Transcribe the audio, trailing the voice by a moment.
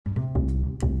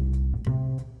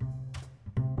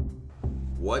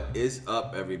What is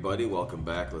up, everybody? Welcome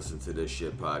back. Listen to this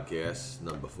shit podcast,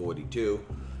 number 42.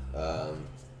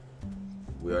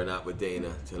 We are not with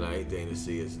Dana tonight. Dana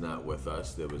C is not with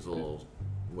us. There was a little,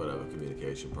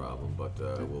 communication problem, but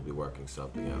we'll be working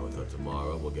something out with her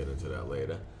tomorrow. We'll get into that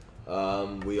later.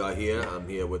 We are here. I'm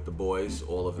here with the boys.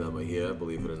 All of them are here,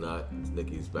 believe it or not.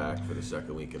 Nicky's back for the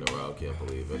second week in a row. Can't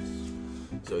believe it.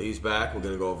 So he's back. We're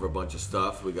going to go over a bunch of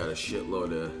stuff. We got a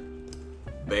shitload of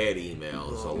bad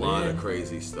emails, a lot of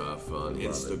crazy stuff on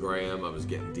Instagram. I was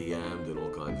getting DM'd and all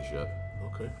kinds of shit.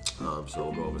 Okay. So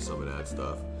we'll go over some of that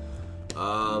stuff.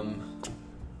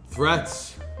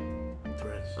 Threats.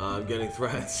 I'm getting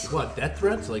threats. What, death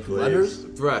threats? Like letters?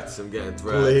 Threats. I'm getting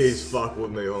threats. Please fuck with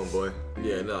me, homeboy.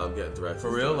 Yeah, no, I'm getting threats. For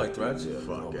real? Like threats? Yeah.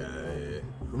 Fuck yeah.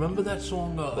 Remember that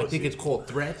song? I think it's called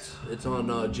Threats. It's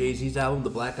on Jay-Z's album, the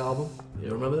Black Album.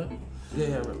 You remember that? Yeah,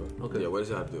 I remember. Okay. Yeah, what does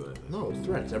that have to do with it? No, it's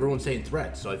threats. Everyone's saying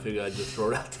threats, so I figured I'd just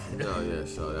throw it out there. No, yeah,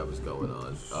 so that was going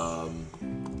on. I'm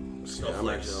a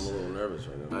little nervous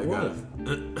right now.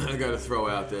 I gotta throw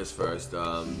out this first.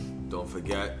 Don't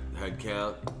forget,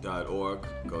 headcount.org.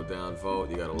 Go down, vote.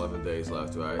 You got 11 days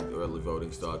left, right? Early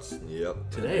voting starts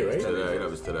Yep. Today, right? today. That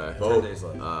was today. 10 days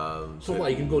left. So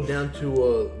what, you can go down to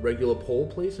a regular poll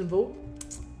place and vote?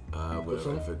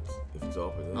 If it's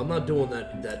open. Yeah. I'm not doing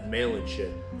that mail-in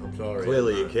shit. I'm sorry.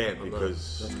 Clearly you can't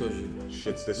because That's because you.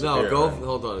 shit's disappearing. No, go.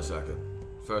 Hold on a second.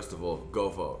 First of all, go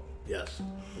vote. Yes.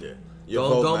 Yeah.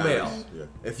 Don't mail. Yeah.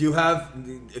 If you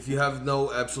have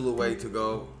no absolute way to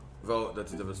go vote,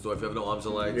 that's a different story. If you have no arms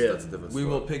and legs, that's a different story. We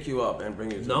will pick you up and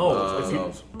bring you to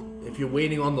No, if you're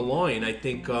waiting on the line, I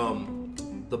think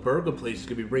the burger place is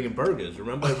gonna be bringing burgers.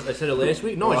 Remember I said it last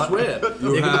week? No, I swear.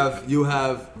 You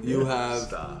have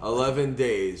 11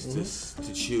 days Mm-hmm.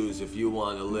 to choose if you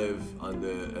want to live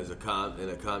in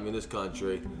a communist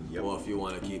country or if you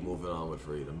want to keep moving on with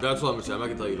freedom. That's what I'm saying. I'm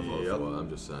not gonna tell you to vote for. I'm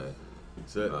just saying.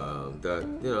 That's it.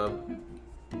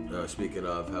 Speaking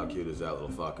of, how cute is that little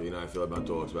fucker? You know how I feel about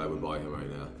dogs, but I would buy him right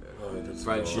now.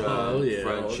 French,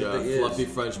 fluffy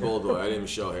French bulldog. I didn't even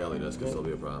show Haley this because it'll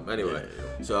be a problem. Anyway,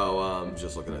 so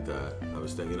just looking at that, I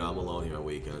was thinking, I'm alone here on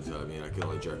weekends. I mean, I can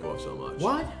only jerk off so much.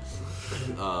 What?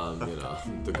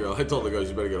 I told the girls,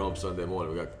 you better get home Sunday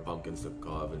morning. We got pumpkins to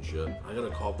carve and shit. I gotta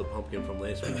carve the pumpkin from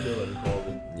last week too. I didn't carve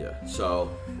it. Yeah.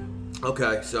 So,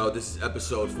 okay. So this is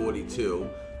episode 42.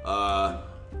 I'm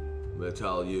gonna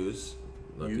tell yous.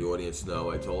 Let the audience know,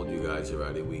 I told you guys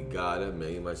already, we gotta,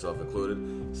 me, myself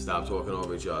included, stop talking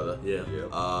over each other. Yeah.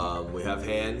 We have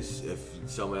hands. If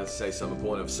someone has to say something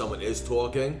important, if someone is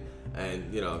talking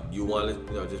and, you want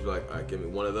to, just be like, all right, give me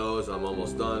one of those, I'm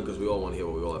almost done, because we all want to hear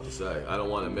what we all have to say. I don't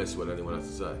want to miss what anyone has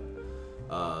to say.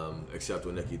 Except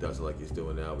when Nicky does it like he's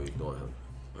doing now, we ignore him.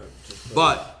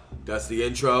 But that's the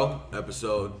intro,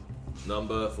 episode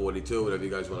number 42, whatever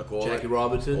you guys want to call it. Jackie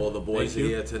Robinson. All the boys are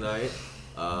here tonight.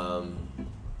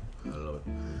 I don't know what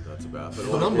that's about, but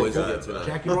all the boys are here tonight.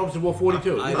 Jackie Robinson,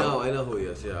 42. I know who he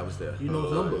is. Yeah, I was there. You know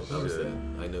his number. I was there.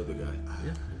 I know the guy.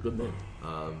 Yeah, good man.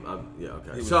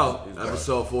 Okay. So,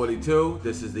 episode 42.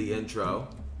 This is the intro,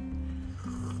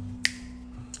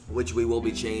 which we will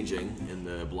be changing in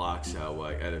the blocks how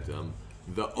I edit them.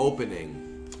 The opening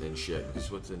and shit. This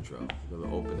is what's intro. The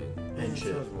opening And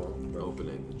shit.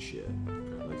 Opening and shit.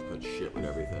 I like to put shit with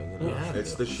everything. Yeah.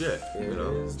 It's the shit,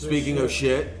 Speaking of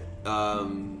shit,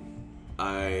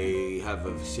 I have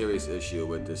a serious issue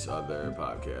with this other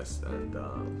podcast, and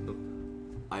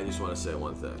I just want to say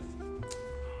one thing.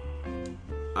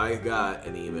 I got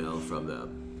an email from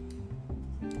them.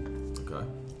 Okay.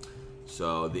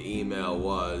 So the email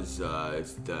was, I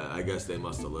guess they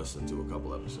must have listened to a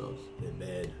couple episodes. They're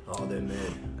mad. Oh, they're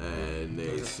mad. And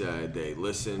they said they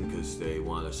listen because they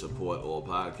want to support all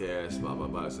podcasts, blah, blah,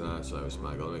 blah. So I was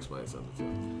like, let me explain something to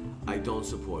you. I don't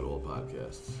support all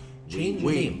podcasts. Change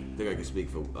your name. I think I can speak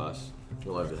for us.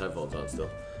 You'll have the headphones on still.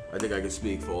 I think I can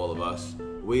speak for all of us.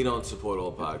 We don't support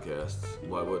all podcasts.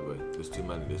 Why would we? There's too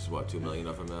many. There's 2 million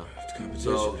of them now? It's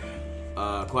competition.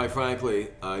 So, quite frankly,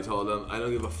 I told them, I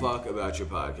don't give a fuck about your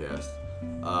podcast.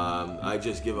 I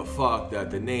just give a fuck that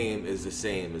the name is the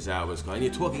same as ours. And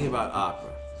you're talking about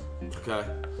opera, okay?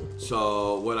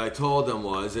 So what I told them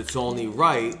was, it's only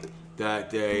right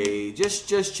that they just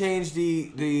change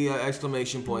the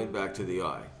exclamation point back to the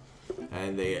I.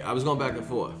 And I was going back and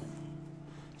forth.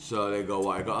 So they go,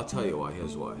 why? I go, I'll tell you why.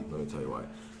 Here's why. Let me tell you why.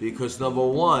 Because number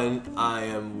one, I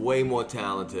am way more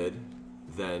talented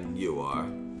than you are.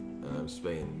 And I'm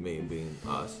saying me being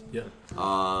us. Yeah.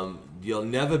 You'll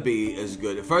never be as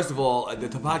good. First of all, the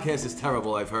podcast is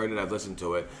terrible. I've heard it. I've listened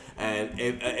to it. And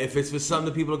if it's for some of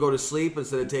the people to go to sleep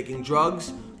instead of taking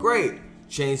drugs, great.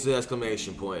 change the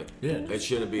exclamation point. Yeah. It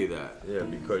shouldn't be that. Yeah,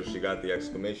 because she got the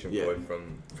exclamation Yeah. point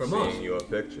from us. seeing your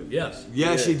picture. Yes.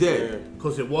 Yeah, she did.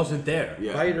 Because it wasn't there.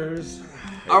 Yeah. Writers.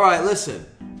 All right, listen.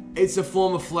 It's a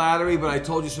form of flattery, but I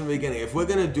told you from the beginning, if we're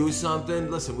gonna do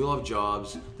something, listen, we all have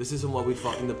jobs. This isn't what we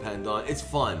fucking depend on. It's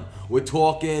fun. We're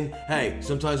talking. Hey,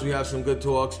 sometimes we have some good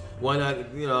talks. Why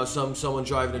not, you know, someone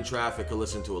driving in traffic could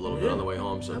listen to a little bit on the way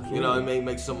home. So, you know, it may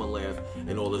make someone laugh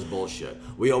and all this bullshit.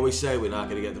 We always say we're not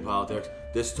gonna get into politics.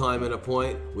 This time at a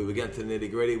point, we would get to the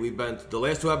nitty gritty. We've been, the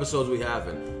last 2 episodes we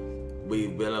haven't,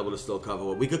 we've been able to still cover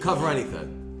what we could cover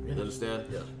anything. You understand?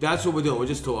 Yeah. That's what we're doing. We're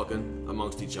just talking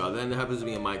amongst each other, and it happens to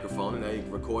be a microphone, and now you can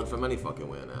record from any fucking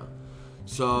where now.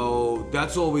 So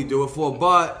that's all we do it for.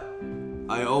 But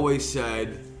I always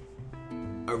said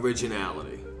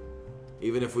originality.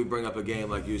 Even if we bring up a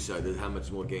game like you said, how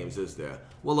much more games is there?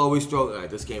 We'll always throw. All right,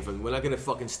 this came from. We're not gonna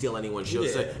fucking steal anyone's show.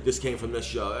 Yeah. Say this came from this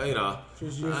show. You know,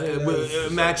 Just use it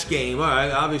as- match game. All right,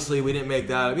 obviously we didn't make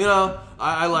that. You know,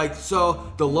 I like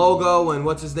so the logo and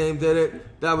what's his name did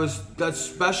it. That's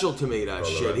special to me. That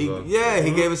shit.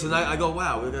 He gave us a nice. I go,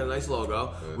 wow, we got a nice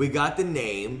logo. Yeah. We got the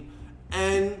name.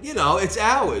 And, you know, it's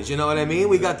ours, you know what I mean?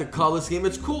 We got the color scheme,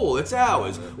 it's cool, it's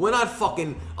ours. We're not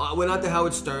fucking, we're not the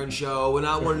Howard Stern show, we're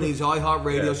not one of these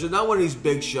iHeartRadio shows, not one of these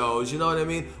big shows, you know what I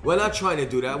mean? We're not trying to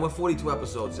do that, we're 42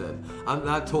 episodes in. I'm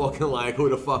not talking like who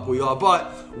the fuck we are,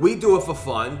 but we do it for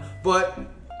fun. But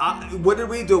what did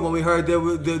we do when we heard the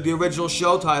original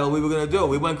show title we were going to do?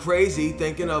 We went crazy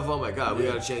thinking of, oh my God, we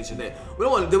got to change the name. We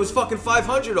don't want, there was fucking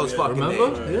 500 of those fucking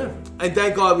Remember? names. Yeah. And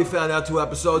thank God we found out 2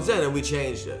 episodes in and we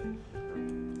changed it.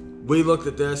 We looked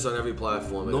at this on every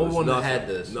platform. And No there was one nothing, had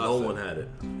this. No nothing. one had it.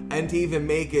 And to even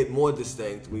make it more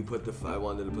distinct, I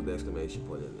wanted to put the exclamation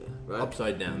point in there. Right?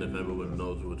 Upside down, if everyone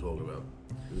knows what we're talking about.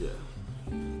 Yeah.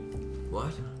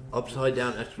 What? Upside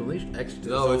down explanation.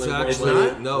 No, it's not? actually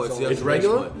it's the It's exclamation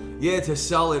regular? point. Yeah, to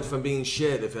sell it from being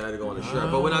shit if it had to go on a shirt.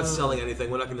 But we're not selling anything.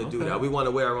 We're not going to do Okay. that. We want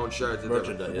to wear our own shirts.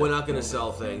 Merchandise, yeah. We're not going to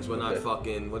sell things. We're not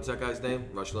fucking. What's that guy's name?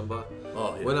 Rush Limbaugh.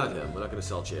 Oh, yeah. We're not him. We're not going to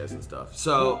sell chairs and stuff.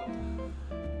 So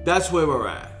that's where we're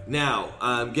at. Now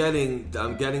I'm getting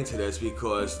to this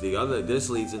because this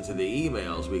leads into the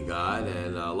emails we got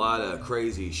and a lot of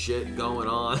crazy shit going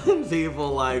on.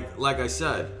 People like I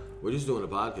said, we're just doing a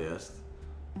podcast.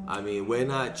 I mean, we're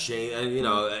not changing, and you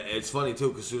know, it's funny too,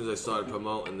 because as soon as I started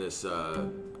promoting this,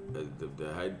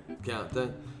 the head count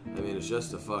thing, I mean, it's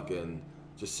just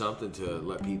just something to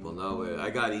let people know. I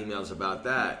got emails about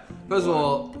that. First of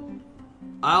all,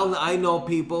 I know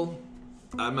people.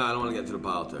 I don't want to get into the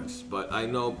politics, but I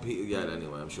know people. Yeah,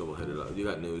 anyway, I'm sure we'll hit it up. You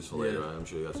got news for later. Yeah. I'm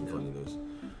sure you got some funny news.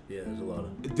 Yeah, there's a lot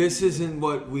of. This isn't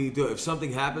what we do. If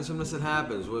something happens from this, it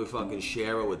happens. We fucking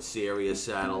share it with Sirius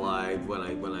Satellite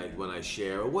when I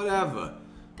share it, whatever.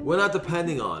 We're not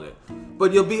depending on it.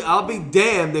 But I'll be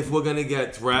damned if we're gonna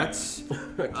get threats,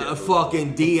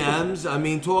 fucking DMs. I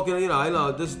mean, talking. You know, I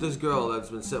know this girl that's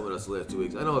been sitting with us the last 2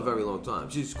 weeks. I know her a very long time.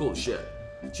 She's cool as shit.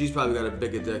 She's probably got a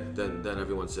bigger dick than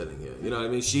everyone sitting here. You know what I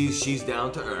mean? She's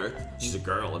down to earth. She's a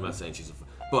girl. I'm not saying she's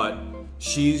but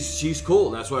she's cool.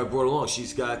 That's why I brought her along.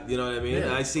 She's got, you know what I mean? Yeah.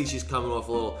 And I see she's coming off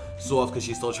a little soft because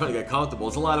she's still trying to get comfortable.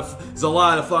 There's a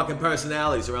lot of fucking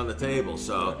personalities around the table.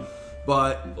 So,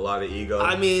 but A lot of ego.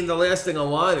 I mean, the last thing I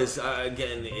want is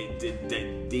getting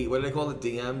what do they call it?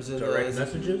 DMs and Direct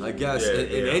messages? I guess Yeah,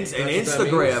 and yeah. and That's what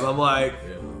that Instagram. means. I'm like,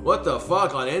 Yeah. what the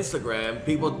fuck on Instagram?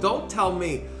 People, don't tell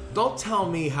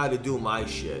me how to do my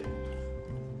shit.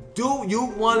 Do you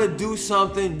want to do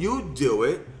something? You do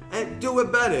it and do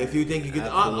it better if you think you can.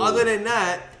 Absolutely. Other than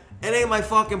that, it ain't my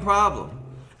fucking problem.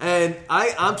 And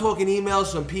I'm talking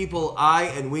emails from people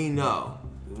we know.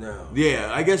 No.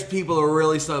 Yeah, I guess people are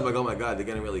really starting like, oh my God, they're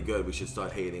getting really good. We should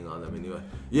start hating on them anyway.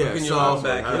 Yeah, Look in so your own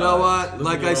backyard. you know what? Look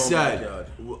Like in your I own said,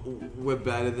 backyard. we're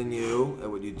better than you at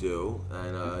what you do,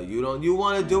 and you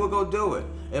want to do it, go do it.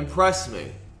 Impress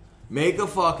me. Make a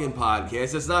fucking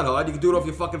podcast. It's not hard. You can do it off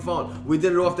your fucking phone. We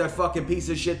did it off that fucking piece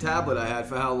of shit tablet I had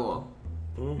for how long?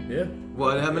 Yeah.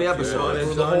 What? How many episodes?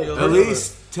 It's the on whole- your At list.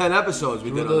 least 10 episodes we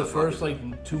Through did on the that first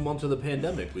fucking- 2 months of the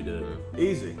pandemic, we did it.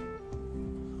 Easy.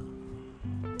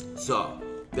 So,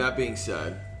 that being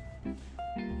said,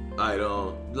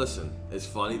 listen, it's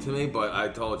funny to me, but I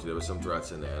told you there was some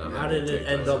threats in there. And I'm How not did gonna it take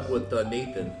end those. up with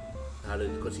Nathan?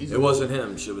 Because he's. It wasn't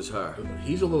him, it was her.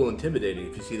 He's a little intimidating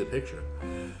if you see the picture.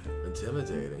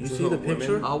 Intimidating. You see the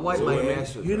picture? I'll wipe my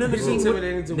ass with You it. never He's seen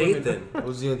intimidating to Nathan.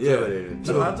 Who's the intimidated?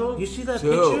 To hot dog? You see that Two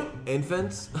picture?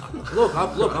 infants. Look,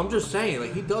 I'm just saying,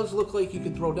 like he does look like he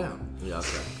can throw down. Yeah,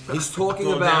 okay. He's talking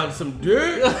Throw about down some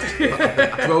dirt.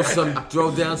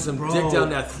 throw down some Bro. dick down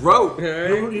that throat.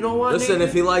 You know what? Listen, Nathan?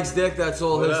 if he likes dick, that's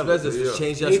all his Whatever, business. yeah. Just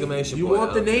change the Nathan, exclamation you point.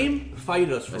 want the I don't care. name?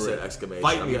 Fight us for I said it. exclamation.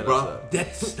 Fight I'm me, getting bro. upset.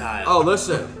 Death style. Oh,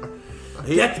 listen.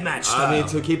 Deathmatch style. I mean,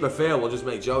 to keep it fair, we'll just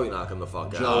make Joey knock him the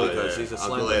fuck out because he's a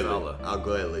slender fella. I'll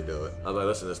gladly do it. I'm like,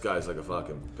 listen, this guy's like a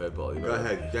fucking pit bull. You know? Go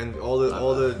ahead, get all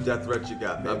the death threats you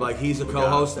got. I'm Baby. like, he's a We got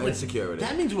co-host it. and security.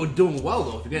 That means we're doing well,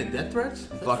 though. If you're getting death threats,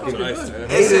 that's Fucking nice, good.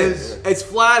 man. It's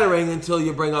flattering until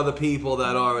you bring other people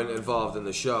that aren't involved in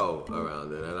the show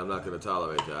around it, and I'm not going to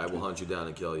tolerate that. I will hunt you down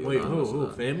and kill you. Wait, anonymous who?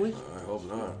 and Family? I hope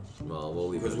not. that. Well, we'll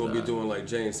leave it Because at we'll be that. doing like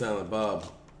Jay and Silent Bob.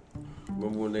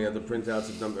 Remember when they had the printouts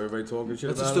of them, everybody talking shit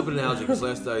That's a about stupid it? analogy because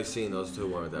last I seen those two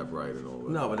weren't that bright and all that.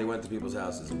 No, but they went to people's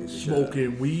houses and beat the shit out of them.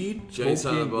 Smoking weed. Jay Smoking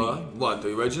Silent Bob? weed. What, the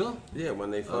original? Yeah, when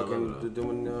they fucking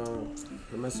doing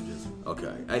the messages.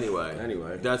 Okay.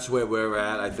 Anyway, that's where we're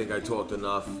at. I think I talked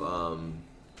enough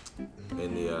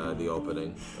in the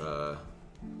opening.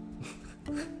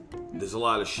 There's a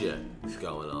lot of shit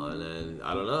going on, and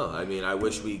I don't know. I mean, I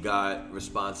wish we got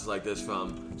responses like this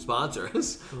from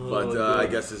sponsors, but I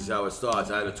guess this is how it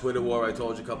starts. I had a Twitter war I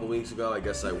told you a couple weeks ago. I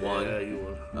guess I won. Yeah, you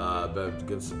were. But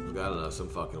against some, I don't know, some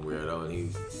fucking weirdo, and he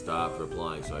stopped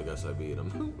replying, so I guess I beat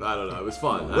him. I don't know. It was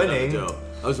fun. Winning.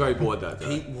 I was very bored that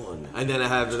day. Pete won. And then I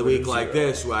have the week like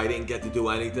this where I didn't get to do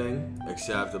anything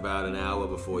except about an hour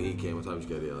before he came. What time did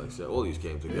you get here? Like I said, all these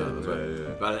came together.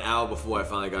 But about an hour before I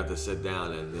finally got to sit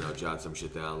down and jot some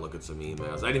shit down, look at some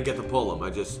emails. I didn't get to pull them. I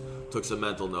just took some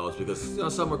mental notes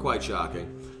because some were quite shocking.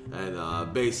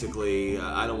 And basically,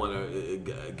 I don't want to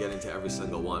get into every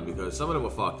single one because some of them were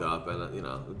fucked up, and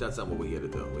that's not what we're here to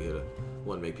do. We're here to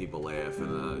want to make people laugh,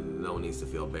 and no one needs to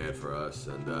feel bad for us.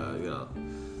 And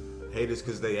Hate us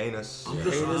because they ain't us. I'm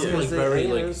just Yeah. like very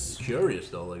like Haters. curious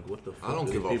though. Like, what the fuck? I don't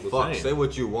are give these a people fuck. saying? Say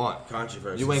what you want.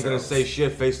 Controversy. You ain't gonna sells. say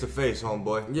shit face to face,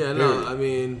 homeboy. yeah, no, Period. I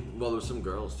mean, well, there's some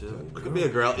girls too. It could be a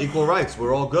girl. Equal rights.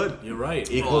 We're all good. You're right.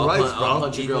 Equal I'll rights, punch- I'll bro.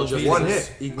 punch a girl just One beatings.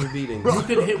 hit. Equal beatings. You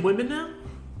can hit women now.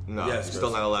 No, Yes, you're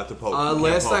still not allowed to poke. You can't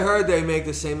Last I poke. heard, they make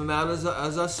the same amount as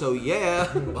us, so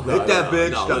yeah. Hit that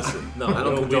bitch. No, listen. No, I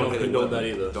don't we condone don't hitting condone women. that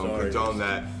either. Don't Sorry. condone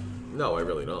that. No, I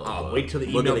really don't. Oh, but wait till the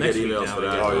we're email gonna next get week emails now. for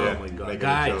that. Oh, yeah. my god, Making a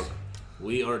guys, joke.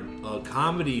 we are a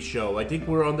comedy show. I think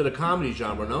we're under the comedy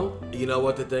genre. No. You know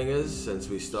what the thing is? Since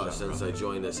I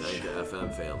joined this Anchor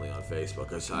FM family on Facebook,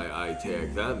 because I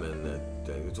tagged them and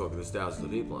we're talking to thousands of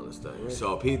people on this thing.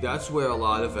 So Pete, that's where a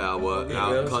lot of our country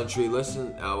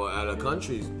our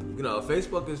countries,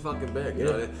 Facebook is fucking big.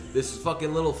 This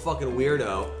fucking little fucking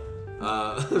weirdo.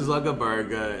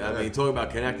 Zuckerberg, I mean, talking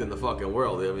about connecting the fucking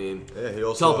world. I mean, Yeah, he it's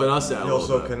also helping us out. He a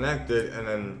also little bit. connected and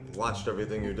then watched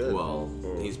everything you did. Well,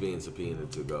 he's being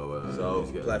subpoenaed to go. so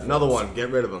he's getting- another one. Get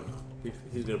rid of him.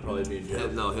 He's gonna probably be in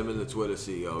jail. him and the Twitter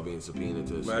CEO are being subpoenaed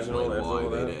to Imagine all explain that, why all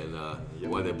they that. didn't,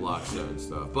 why they blocked certain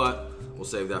stuff. But we'll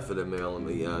save that for the mail and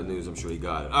the news. I'm sure he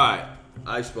got it. All right,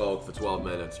 I spoke for 12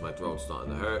 minutes. My throat's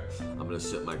starting to hurt. I'm gonna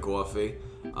sip my coffee.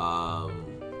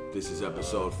 This is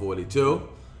episode 42.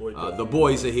 The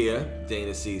boys are here.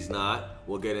 Dana C's not.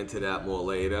 We'll get into that more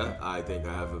later. I think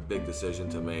I have a big decision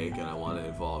to make, and I want to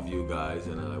involve you guys,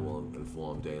 and I will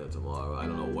inform Dana tomorrow. I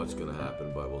don't know what's going to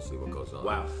happen, but we'll see what goes on.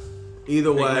 Wow.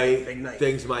 Either way, big night.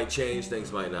 things might change,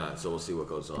 things might not. So we'll see what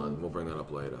goes on. We'll bring that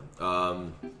up later.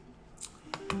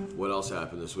 What else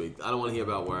happened this week? I don't want to hear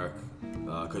about work,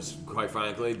 because quite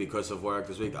frankly, because of work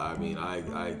this week, I mean, I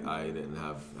didn't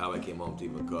have how I came home to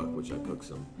even cook, which I cooked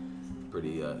some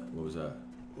pretty. What was that?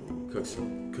 Cooked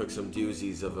some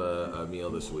doozies of a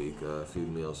meal this week. A few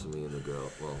meals for me and the girl.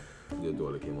 Well, your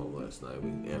daughter came over last night.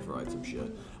 We air fried some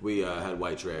shit. We had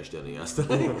white trash dinner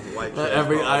yesterday. White trash.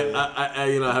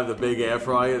 I have the big air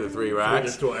fryer, the 3 racks,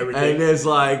 just throw everything. and there's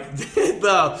like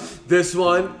this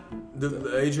one.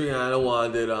 Adriana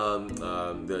wanted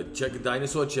the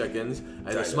dinosaur chickens and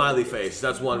the smiley face.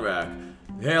 That's one rack.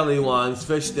 Haley wants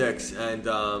fish sticks and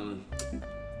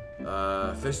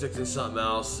something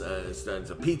else, and then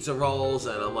some pizza rolls,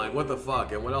 and I'm like, what the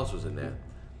fuck? And what else was in there?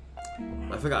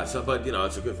 I forgot. So, but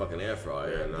it's a good fucking air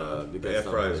fryer. And, The air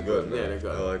fryer is good. Man. Yeah, they're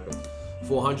good. I like them.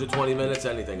 420 minutes,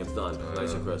 anything, it's done.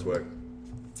 Nice and crisp. Quick.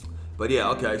 But yeah,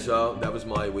 okay. So that was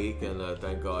my week, and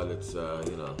thank God it's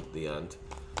the end.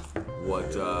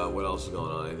 What else is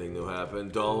going on? Anything new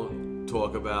happened? Don't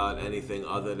talk about anything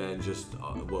other than just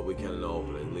what we can in the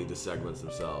opening. Leave the segments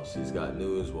themselves. He's got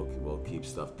news. We'll keep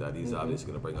stuff that he's obviously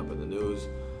going to bring up in the news.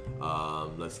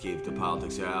 Let's keep the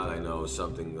politics out. I know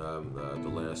something. The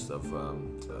last of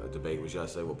debate was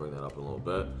yesterday. We'll bring that up in a little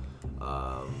bit.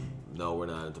 No, we're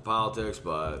not into politics,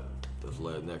 but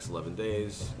the next 11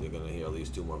 days, you're going to hear at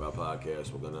least 2 more of our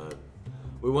podcasts.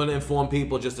 We want to inform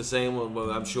people just the same.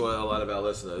 I'm sure a lot of our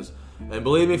listeners, and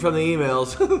believe me from the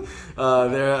emails,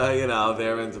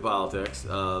 they're into politics.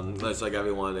 That's like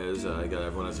everyone is.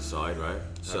 Everyone has a side, right?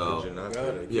 So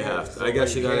you have to. I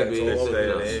guess you got to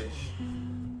be.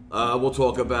 We'll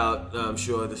talk about, I'm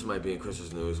sure this might be in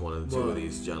Chris's news, one of the 2 of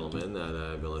these gentlemen that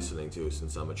I've been listening to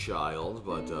since I'm a child,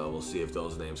 but we'll see if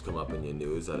those names come up in your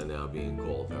news that are now being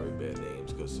called very bad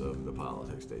names because of the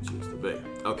politics they choose to be.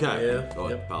 Okay. Yeah.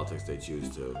 Or Politics they choose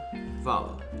to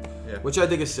follow. Yeah. Which I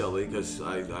think is silly because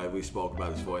we spoke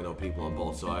about this before. I know people on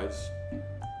both sides.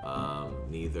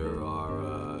 Neither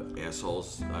are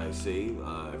assholes, I see.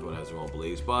 Everyone has their own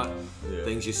beliefs, but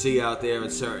things you see out there in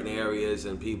certain areas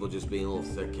and people just being a little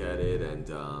thick-headed,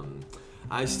 and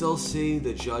I still see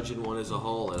the judging one as a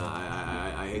whole, and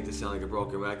I hate to sound like a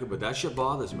broken record, but that shit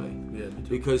bothers me. Yeah, me too.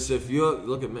 Because if you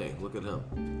look at me, look at him.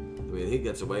 I mean, he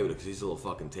gets away with it because he's a little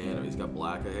fucking tanner. He's got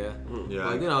blacker hair.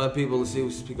 Yeah. But, people see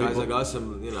guys like us,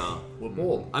 and We're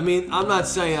bald. I mean, I'm not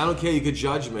saying I don't care. You could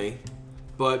judge me.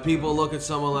 But people look at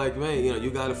someone like me,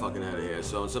 you got a fucking head of hair.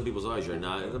 So in some people's eyes, you're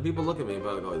not. And people look at me and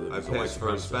go, I passed for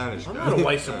a Spanish guy. I'm not a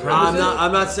white supremacist.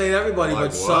 I'm not saying everybody, Like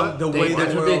but what?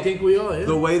 That's what they think we are. Yeah.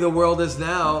 the way the world is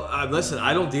now. Listen,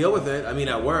 I don't deal with it. I mean,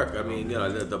 at work. I mean,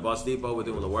 the bus depot we're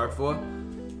doing the work for.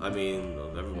 I mean,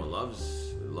 everyone loves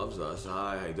us.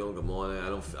 Hi, how you doing? Good morning.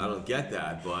 I don't get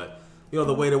that, but.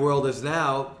 The way the world is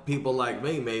now, people like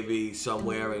me may be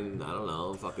somewhere in, I don't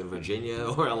know, fucking Virginia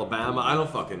or Alabama. I don't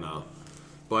fucking know.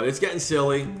 But it's getting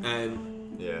silly,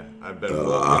 and Yeah, I've been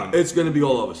walking. it's going to be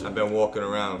all over. I've been walking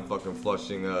around fucking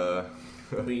Flushing,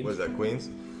 Queens? what is that, Queens?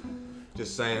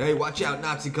 Just saying, hey, watch out,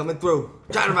 Nazi coming through.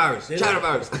 China virus. They stare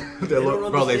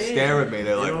at me. They're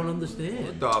They like, don't understand.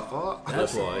 what the fuck?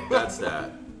 That's why. That's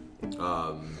that.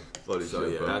 Funny So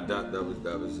shit, yeah, bro.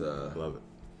 that was Love it.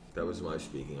 that was my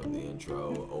speaking of the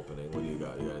intro opening. What do you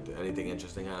got? Anything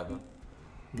interesting happen?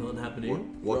 Nothing happened to you?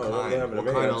 What No, nothing happened to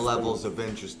me. kind I of just levels of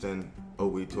interesting are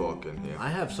we talking here? I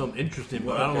have some interesting,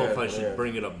 but I don't know if I should Yeah.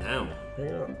 bring it up now.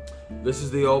 Hang on. This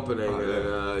is the opening,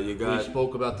 Oh, and you We got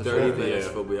spoke about this 30 earlier minutes,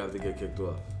 but we have to get kicked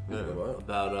off.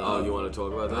 about. Oh, you want to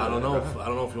talk about that? I don't know. I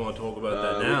don't know if you want to talk about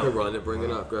that We now. can run it. Bring it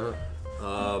up. Go ahead.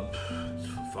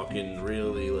 It's fucking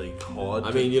really hard.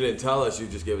 I mean, you didn't tell us. You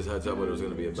just gave us a heads up what it was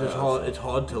going to be about. It's hard. It's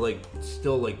hard to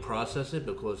still process it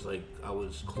because I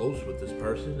was close with this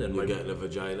person and You're my getting a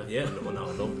vagina. yeah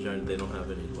no vagina. They don't have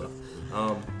any left.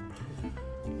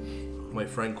 My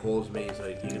friend calls me. He's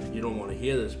like, you don't want to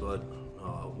hear this, but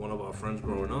one of our friends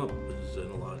growing up is in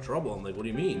a lot of trouble. I'm like, what do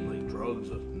you mean? Like drugs?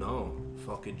 No,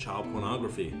 fucking child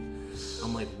pornography.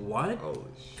 I'm like, what? Holy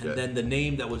shit. And then the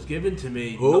name that was given to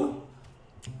me. Who?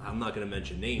 I'm not gonna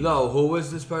mention names. No, who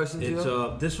was this person to It's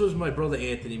you? this was my brother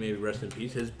Anthony, maybe rest in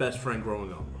peace, his best friend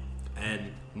growing up.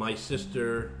 And my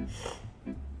sister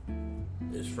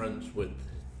is friends with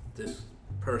this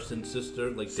person's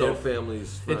sister, So they're-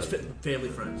 families. it's friends. family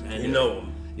friends. And You know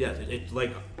him. yes, it's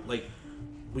like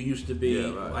we used to be.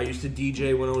 Yeah, right. I used to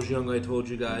DJ when I was young. I told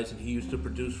you guys, and he used to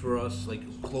produce for us,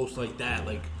 close like that,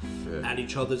 at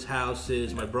each other's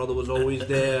houses. My brother was always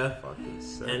there, Fucking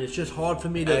sick. and it's just hard for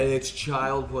me And to. it's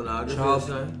child pornography. you're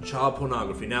saying? Child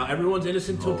pornography. Now everyone's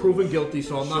innocent until proven guilty,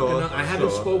 so I'm not Sure, gonna. I haven't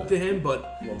sure. spoke to him,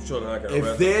 but Well, I'm sure they're not gonna If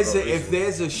arrest there's him for no if reason.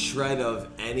 there's a shred of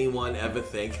anyone ever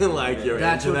thinking like you're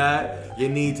That's into what- that, you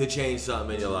need to change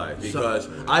something in your life because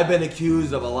I've been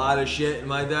accused of a lot of shit in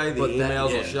my day. The But that- emails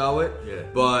will yeah. show it, Yeah.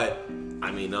 but. I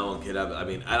mean, no one could ever. I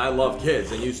mean, and I love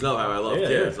kids, and you know how I love Yeah,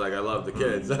 kids. yeah. Like I love the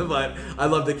kids, but I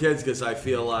love the kids because I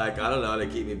feel like I don't know, they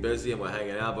keep me busy and we're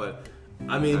hanging out. But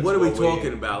I mean, That's what are we what we-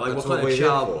 talking about? Like, that's what kind what of we're here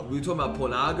child? for. We talking about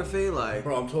pornography? Like,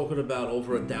 bro, I'm talking about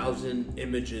over 1,000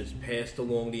 images passed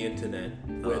along the internet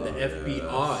where the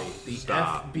FBI, the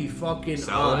Stop. FB fucking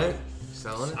Selling it?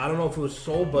 Selling it? I don't know if it was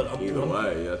sold, but Either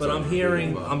way, that's but what I'm I'm hearing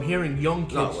thinking about. I'm hearing young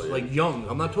kids Not really. young.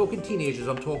 I'm not talking teenagers.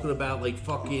 I'm talking about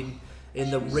fucking in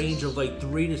the range of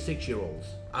 3 to 6 year olds.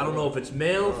 I don't know if it's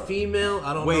male, female.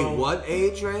 I don't wait, know. what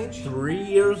age range? 3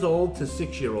 years old to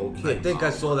 6 year old I kids. think I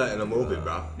saw that in a movie,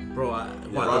 bro. Bro, what,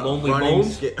 Run- the Lonely running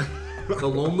Bones? sca- The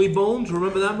Lonely Bones.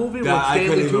 Remember that movie with I Stanley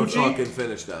couldn't even Tucci? fucking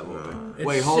finish that movie. It's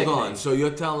Wait, hold sickening. on. So you're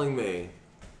telling me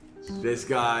This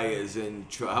guy is in.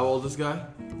 How old is this guy?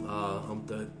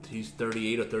 He's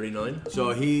 38 or 39.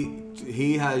 So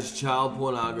he has child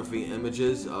pornography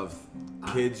images of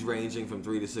kids ranging from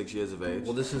 3 to 6 years of age.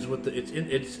 Well, this is what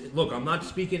it's. Look, I'm not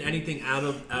speaking anything out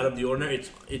of the ordinary.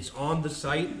 It's on the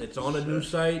site. It's on a news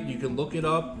site. You can look it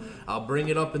up. I'll bring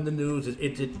it up in the news.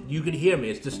 You can hear me.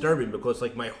 It's disturbing because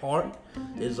like my heart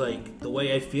is like the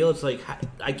way I feel. It's like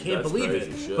I can't believe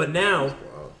it. Shit. But now,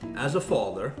 as a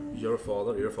father, you're a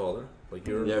father. Like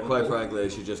you're. Yeah, quite frankly, they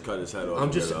should just cut his head off.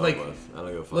 I'm just like, I don't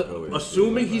give a fuck who he is.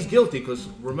 assuming he's guilty, because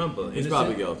remember, He's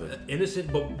probably guilty.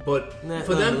 Innocent, but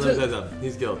for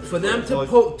he's guilty. For them to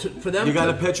for them. You got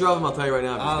a picture of him? I'll tell you right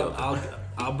now. If he's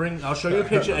guilty. I'll show you a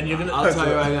picture, and you're gonna. I'll tell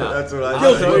you right now. That's what I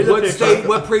Guilty.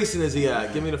 What precinct is he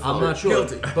at? Give me the phone. I'm not sure.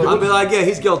 Guilty. I'll be like, yeah,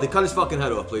 he's guilty. Cut his fucking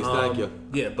head off, please. Thank you.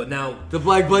 Yeah, but now.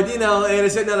 But you know, and I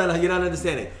said, no, you're not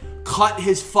understanding. Cut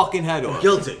his fucking head off.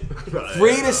 Guilty.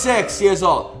 3 to 6 years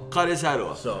old. Cut his head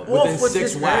off. So within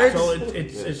 6 whacks. So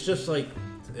it's just like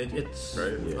it's.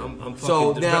 Right. Yeah. I'm fucking.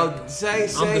 So now say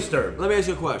I'm disturbed. Let me ask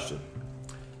you a question.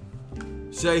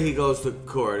 Say he goes to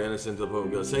court, innocent to the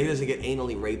point. Say he doesn't get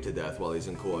anally raped to death while he's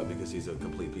in court because he's a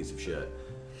complete piece of shit.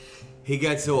 He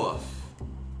gets off.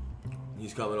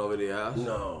 He's coming over to your house?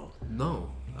 No.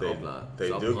 I hope not. They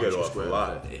So I'll do punch get you off a square in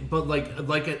lot. the face. But like Well,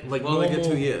 normal, they get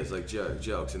 2 years, like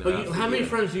jokes. But how many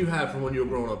friends do you have from when you were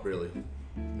growing up, really?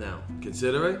 Now.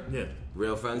 Considering? Yeah.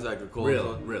 Real friends I could call?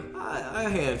 Real. A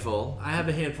handful. I have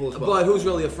a handful as well. But who's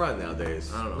really a friend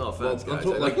nowadays? I don't know. No offense, Well, guys.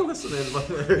 I'm Like,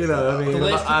 listen, you know,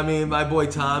 I mean, my boy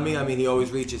Tommy. I mean, he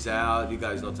always reaches out. You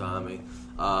guys know Tommy.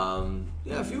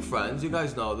 Yeah, a few friends. You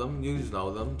guys know them. You just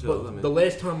know them too. But I mean, the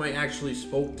last time I actually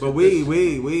spoke to but we're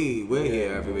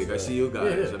here every week. I see you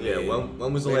guys. Yeah. I mean, Yeah,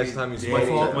 when was the last time you my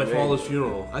spoke? my father's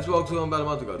funeral. I spoke to him about a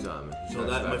month ago, Tommy. So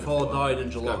that my father died in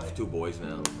He's July. got 2 boys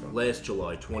now. Last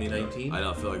July, 2019. I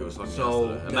don't feel like it was fucking So,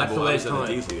 yesterday. that's the last time. I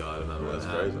remember I remember That's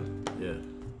what crazy. happened. Yeah.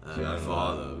 And my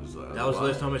father was like, That was the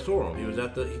last time I saw him. He was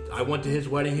at I went to his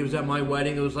wedding. He was at my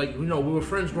wedding. It was like, we were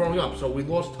friends growing up, so we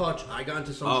lost touch. I got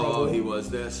into some trouble. Oh, he was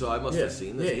there, so I must have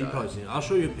seen this guy. Yeah, you probably seen it. I'll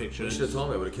show you a picture. You should have told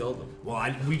me. I would have killed him.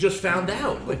 Well, we just found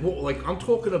out. Like I'm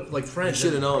talking to like You friends.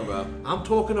 should have known, bro. I'm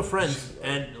talking to friends,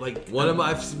 and like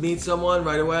I meet someone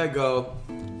right away. I go,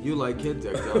 you like kid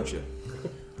dick, don't you?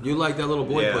 You like that little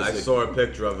boy Yeah, pussy. I saw a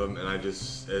picture of him and I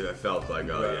felt like,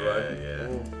 yeah.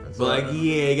 That's But like, all.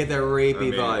 yeah, you get that rapey I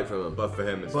mean, vibe from him. But for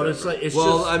him, it's But it's different. like it's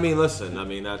Well, just. I mean, listen. I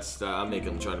mean, that's I'm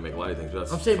trying to make light of things. But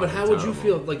that's I'm saying, but how fucking would you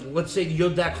terrible. feel? Like, let's say you're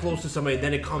that close to somebody, and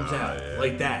then it comes out yeah.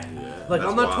 like that. Like,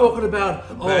 That's I'm not wild. talking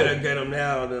about. Better get him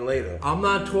now than later. I'm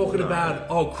not talking about.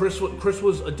 Oh, Chris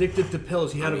was addicted to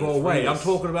pills. He had to go away. I'm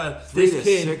talking about 3 this to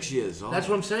kid. 6 years old. That's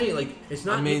what I'm saying. Like, it's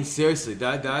not. I mean, seriously, and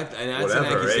that's an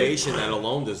Whatever, accusation that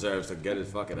alone deserves to get his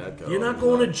fucking head cut. you're not off.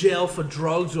 going to jail for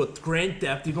drugs or grand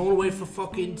theft. You're going away for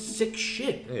fucking sick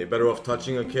shit. Yeah, you're better off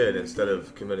touching a kid instead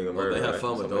of committing a Well, murder. they have right?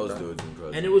 fun with Something those like that. dudes in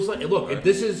prison. And it was like, look,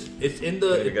 it's in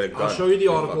You're gonna get a I'll gun. show you the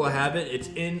You're article. I fucking- have it. It's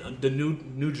in the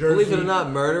New Jersey. Believe it or not,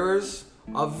 murderers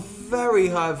are very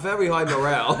high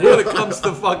morale when it comes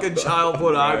to fucking child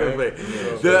pornography.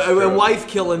 And wife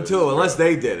killing too, unless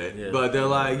they did it. Yeah. But they're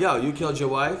like, yo, you killed your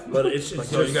wife? But it's Like,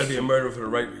 just, no, you gotta be a murderer for the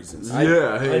right reasons. I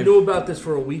hey. knew about this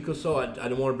for a week or so. I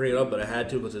didn't want to bring it up, but I had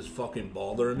to because it's fucking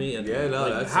bothering me. And Yeah, no,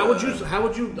 like, that's, how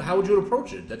would you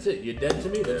approach it? That's it. You're dead to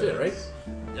me. That's it, right?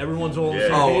 Everyone's all on the Yeah.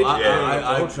 same Oh, page.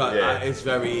 I try. Yeah. It's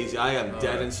very easy. I am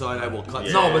dead inside. I will cut.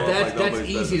 Yeah. No, someone but off like that's nobody's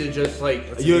easy business. to just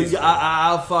like.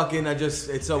 I'll fucking.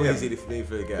 It's so Yeah. easy for me to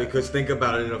forget. Because think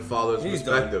about it in a father's He's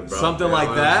perspective, bro. Something You know like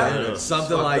what I'm that. saying? It's Something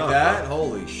fucked like up, that. bro.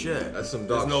 Holy shit. That's some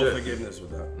There's dark no shit. forgiveness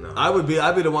with that.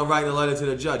 I'd be the one writing a letter to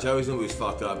the judge. I always knew he was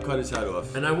fucked up. Cut his head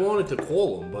off. And I wanted to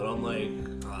call him, but I'm like,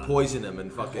 Poison him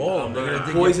and fucking. Oh, they're gonna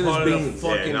think poison you're his part of the beans.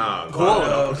 fucking- Yeah, nah, Call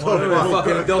Uh,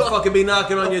 him. They'll fucking be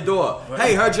knocking on your door.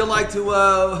 Hey, heard you like to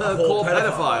call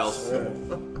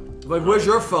pedophiles. Like, where's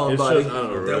your phone, it's buddy? just, I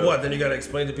don't know. Then what? Then you gotta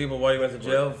explain to people why you went to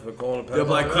jail for calling a pedophile. They're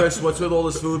like, Chris, what's with all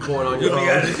this food porn on your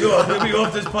You'll phone? be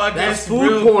off this podcast. That's food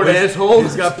real porn, quick. asshole.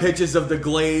 He's got pictures of the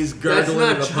glaze That's gurgling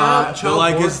not in the child- pot. child They're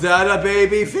like, porn. is that a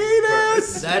baby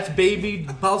fetus? That's baby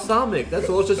balsamic. That's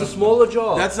all. It's just a smaller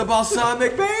jar. That's a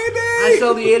balsamic baby. I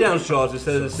sell the 8-ounce jars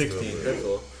instead of the 16. That's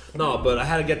all. No, but I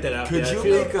had to get that out Could there.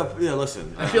 you make up? Yeah,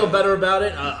 listen. I feel better about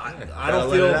it. I don't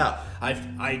let feel. it out.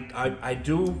 I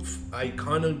do. I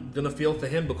kind of gonna feel for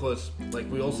him because,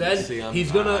 like we all said, See,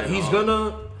 he's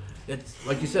gonna. It's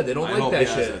like you said, they don't I like hope that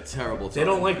he has shit. a terrible They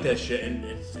don't time. like that shit, and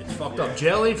it's fucked up.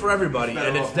 Jail ain't for everybody,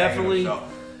 and it's definitely. I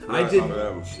Some of did.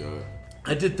 them. Sure.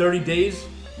 I did 30 days.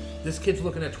 This kid's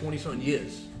looking at 20-something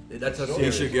years. That's how He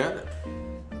serious. should get it.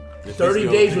 30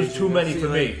 days was too many for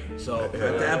me. So At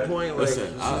that point, like,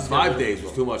 Listen, 5 days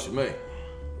was too much for me.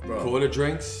 bro, Quarter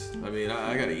drinks. I mean,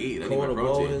 I gotta eat. I need my quarter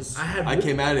protein. bonus. I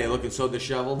came out of there looking so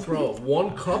disheveled. bro,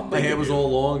 1 cup. My they hair give was you. all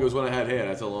long. It was when I had hair.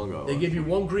 That's how long ago. They give you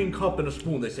 1 green cup and a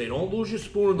spoon. They say, don't lose your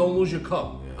spoon and don't lose your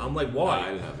cup. Yeah. I'm like, why? Nah,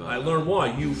 I didn't have that. I learned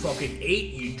why. You fucking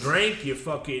ate, you drank, you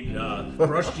fucking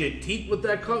brushed your teeth with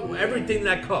that cup, everything in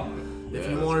that cup. If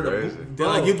you that's wanted crazy. to, They're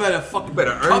like, you better fucking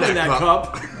better earn come in that that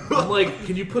cup. I'm like,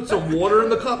 can you put some water in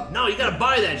the cup? No, you gotta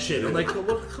buy that shit. I'm like,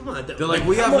 well, come on. They're like,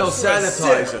 we have no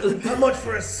sanitizer. How much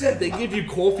for a sip? They give you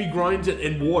coffee grinds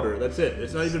and water. That's it.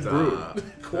 It's not even brewed.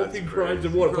 Coffee grinds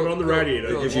and water. Put it on the radiator.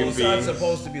 Girl, Give you It's not beans.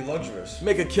 supposed to be luxurious.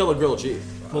 Make a killer grilled cheese.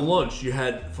 For lunch, you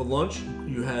had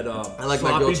I like my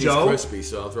Sloppy grilled cheese Joe. crispy,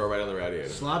 so I'll throw it right on the radiator.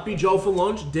 Sloppy Joe for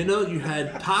lunch. Dinner, you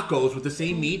had tacos with the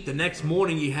same meat. The next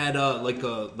morning, you had like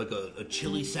a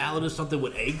chili salad or something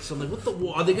with eggs. I'm like, what the?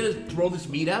 Are they gonna throw this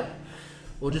meat out?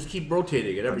 Or just keep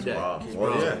rotating it every day? Wow. Keep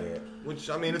Well, rotating yeah. it. Which,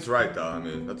 I mean, it's right, though. I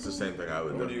mean, that's the same thing I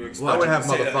would What do you do. expect? I would have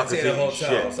Say that- motherfuckers say the eating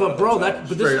hotel. shit. But bro, that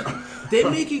but this, Straight they're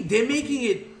making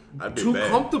it That'd be too bad.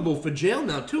 comfortable for jail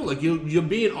now too. Like you're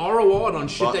being ROR'd on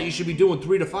shit But- that you should be doing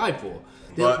 3 to 5 for.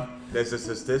 But there's a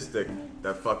statistic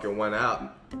that fucking went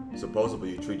out. Supposedly,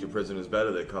 you treat your prisoners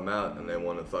better, they come out and they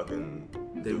want to fucking.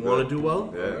 They want to do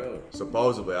well. Yeah. Really?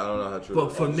 Supposedly, I don't know how true. But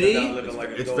it is. for Not me, living like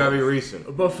a it's dog. very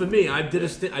recent. but for me, I did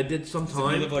I did some If you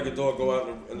time. live like a dog, go out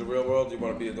in the real world. You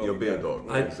want to be a dog. You'll be a again. dog.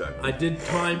 I Exactly. did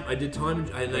time, and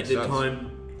I Makes did sense.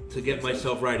 time to get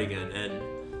myself right again. And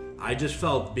I just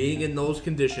felt being in those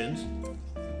conditions.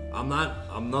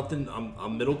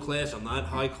 I'm middle class. I'm not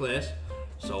high class.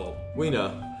 So We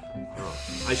know.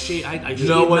 I shave. I No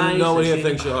shave one, nice, no one I here shave-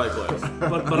 thinks you're high class.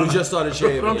 But You I'm, just started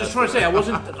shaving. but I'm just trying to say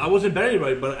yesterday. I wasn't better than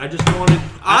anybody, but I just wanted.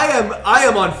 I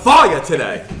am on fire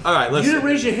today. All right, You listen. didn't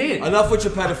raise your hand. Enough with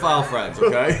your pedophile friends,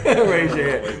 okay? Raise your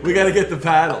hand. We got to get the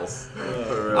paddles.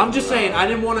 I'm just saying I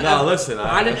didn't want to. No, listen,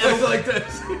 I didn't ever like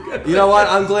this. You know what?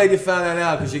 I'm glad you found that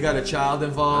out because you got a child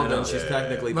involved and she's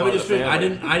technically Let part me just of the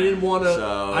finish. family. I didn't want to.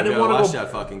 So I didn't want to want watch to go.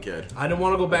 that fucking kid. I didn't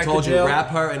want to go back Told to you, jail. wrap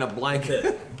her in a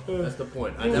blanket. That's the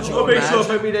point. I Would never you want to imagine? back.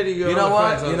 Every day that You know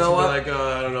what? You know what? Like,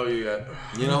 I don't know you yet.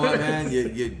 You know what, man?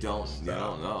 You don't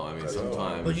know. I mean,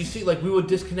 sometimes. But you see, like we were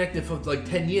disconnected for like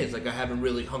 10 years. Like I haven't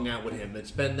really hung out with him.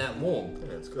 It's been that long.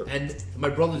 Yeah, it's good. And my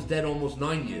brother's dead almost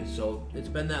 9 years, so it's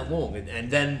been that long. And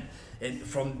then,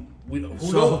 from who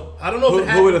knows? I don't know if it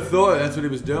who would happened. have thought that's what he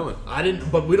was doing? I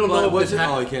didn't, but we don't know But if what's this it? Oh,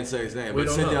 happened. you can't say his name. We But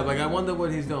don't Cindy, know. I'm like, I wonder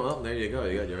what he's doing. Oh, there you go.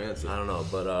 You got your answer. I don't know,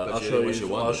 but But I'll you show didn't wish you.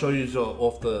 you I'll wondered. show you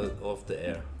off the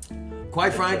air.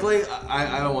 Quite frankly,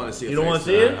 I don't want to see it. You don't wanna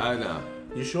see it? I know.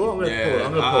 You sure? I'm gonna Yeah, pull it.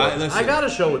 I'm gonna pull it. listen, I gotta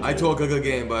show it to I you. talk a good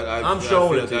game, but I'm I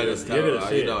showing feel it to that you. is You're gonna terrible.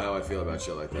 see You it. know how I feel about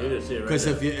shit like that. You're gonna see it right Because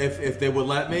now. if they would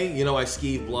let me, you know, I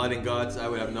skeeve blood and guts. I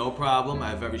would have no problem.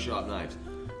 I have very sharp knives.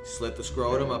 Slit the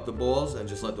scrotum up the balls and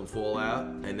just let them fall out,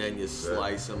 and then you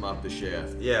slice them up the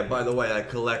shaft. Yeah, by the way, I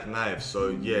collect knives,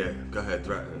 so yeah, go ahead,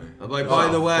 threaten me. I'm like, by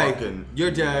the way, fucking-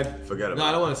 you're dead. Forget No, about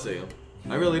I don't it. want to see him.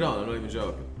 I really don't. I'm not even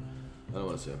joking. I don't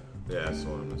want to see him. Yeah, I saw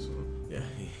him. Yeah,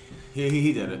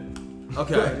 he did it.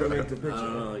 Okay. I don't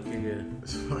know.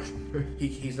 Like,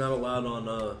 he's not allowed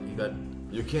on. You got.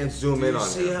 You can't zoom in You on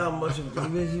see him. how much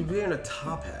of he's wearing a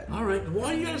top hat. All right.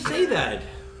 Why do you gotta say that?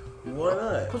 Why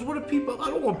not? Because what are people? I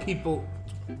don't want people.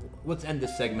 Let's end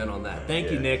this segment on that.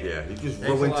 Thank you, Nick. Yeah, you just Thanks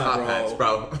a ruined lot, top bro. hats,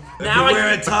 bro. If Now you I-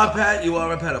 wear a top hat, you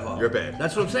are a pedophile. You're bad.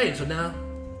 That's what I'm saying. So now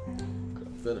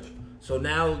Finish.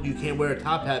 you can't wear a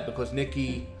top hat because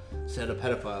Nikki said a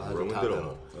pedophile has Ruined a top it hat. all.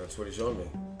 on. That's what he showed me.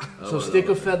 So stick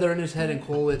a feather in his head and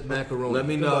call it macaroni. Let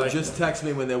me know. Goodbye. Just text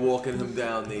me when they're walking him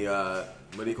down the.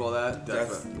 What do you call that?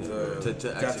 Death- to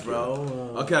death execute.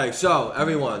 row, Okay, so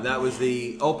everyone, that was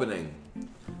the opening.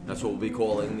 That's what we'll be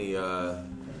calling the.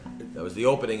 That was the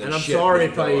opening. And I'm shit sorry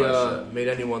with if I our shit. made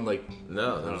anyone like.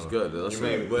 No, that was good. You Listen,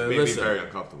 made well, me listen. very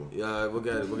uncomfortable. Yeah, we'll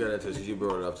get into this because you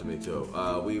brought it up to me too.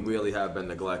 We really have been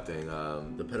neglecting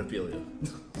The pedophilia.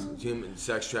 human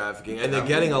sex trafficking, and they're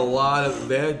getting a lot of.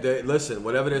 They listen,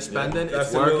 whatever they're spending,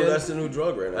 it's working. That's the new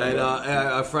drug right now. And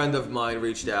a friend of mine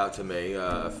reached out to me,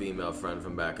 a female friend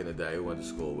from back in the day who went to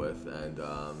school with,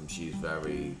 and she's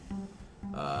very,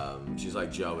 she's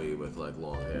like Joey with like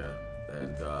long hair,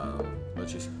 and but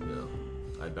she's, you know,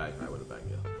 I would have banged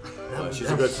you.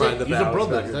 She's a good friend of He's a ours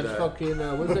brother. back in the That's day. fucking.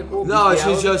 What is that called? No, she's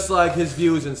Bestiality? just like his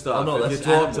views and stuff. Oh, no, if you that's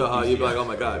talk to animal her, you'd be like, bestiality. oh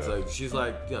my god. It's like she's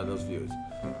like, you know, those views.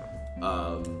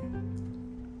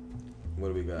 What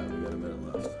do we got? We got a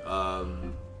minute left.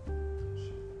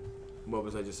 What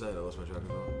was I just saying? I lost my track of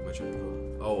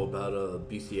thought. Oh, about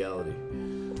bestiality.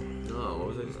 No, what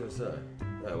was I just gonna say?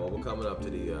 Yeah, well, we're coming up to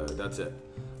the. That's it.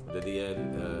 We did the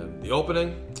end. The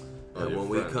opening. And your when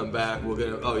we friend. come back, we're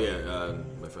gonna. Oh yeah,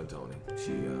 my friend Tony.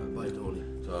 She. Bye, Tony.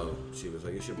 So she was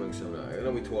like, "You should bring some." I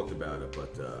know we talked about it,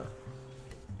 but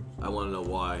I want to know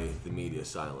why the media is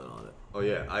silent on it. Oh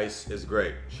yeah, Ice is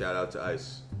great. Shout out to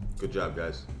Ice. Good job,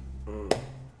 guys.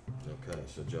 Okay,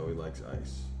 so Joey likes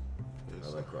ice.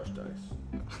 Yes. I like crushed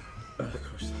ice.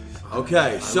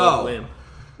 Okay, love so lamb.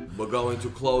 we're going to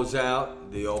close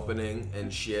out the opening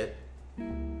and shit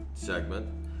segment.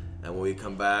 And when we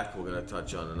come back, we're going to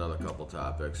touch on another couple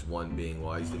topics. One being,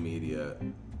 why is the media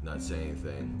not saying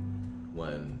anything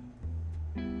when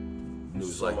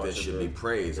news So like much this of should it. be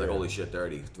praised? Like, Yeah. holy shit,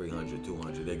 30, 300,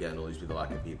 200. They're getting all these people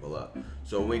locking people up.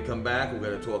 So when we come back, we're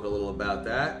going to talk a little about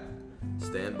that.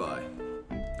 Stand by.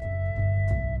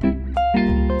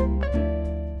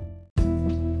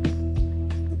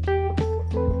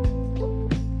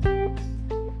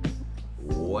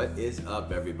 What is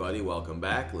up, everybody? Welcome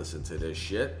back. Listen to this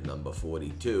shit. Number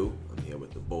 42. I'm here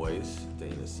with the boys.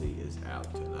 Dana C is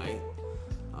out tonight.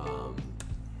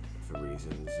 For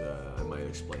reasons I might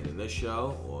explain in this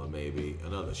show or maybe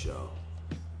another show.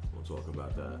 We'll talk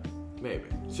about that. Maybe.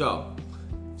 So,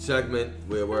 segment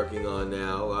we're working on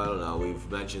now. I don't know.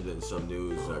 We've mentioned it in some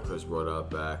news. Chris brought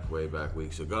up way back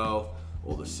weeks ago.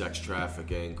 All the sex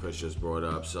trafficking. Chris just brought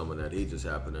up someone that he just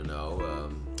happened to know.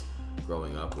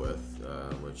 Growing up with,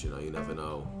 which, you know, you never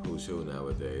know who's who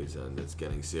nowadays, and it's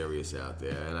getting serious out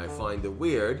there. And I find it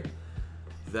weird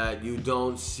that you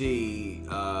don't see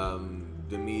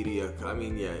the media. I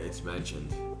mean, yeah, it's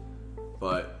mentioned,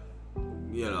 but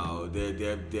you know,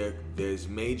 there's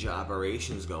major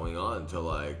operations going on to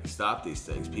like stop these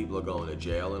things. People are going to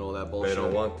jail and all that bullshit. They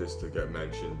don't want this to get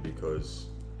mentioned because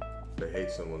they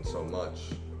hate someone so much.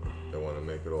 They want to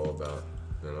make it all about,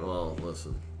 you know. Well,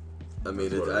 listen. I mean,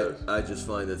 That's what it is. I just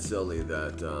find it silly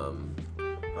that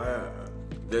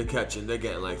they're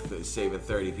getting like saving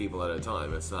 30 people at a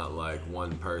time. It's not like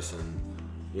one person,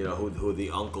 you know, who the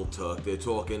uncle took. They're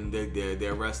talking,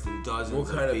 they're arresting dozens What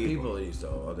kind of of people. people are these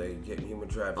though? Are they getting human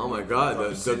trafficking? Oh my God,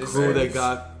 the Citizens? crew they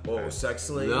got. Or sex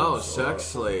slaves? No, or- sex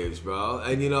slaves, bro.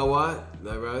 And you know what?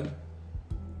 I read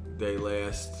they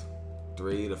last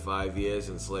 3 to 5 years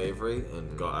in slavery,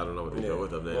 and God, I don't know what they Yeah. do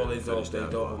with them. Well, they didn't dope finish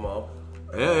that them part. up.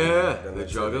 Yeah. Then They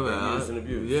that's drug it, them they get out. used and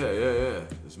abused. Yeah.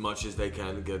 As much as they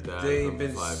can to get that out of They've them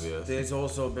been. for 5 years. There's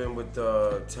also been with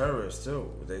terrorists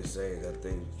too. They say that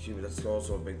that's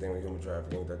also a big thing with human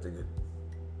trafficking, that they could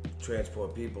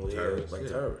transport people here Terrorists, like yeah.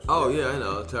 terrorists. Oh yeah, I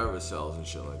know terrorist cells and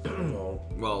shit like that.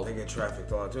 Well- they get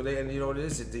trafficked a lot too. And you know what it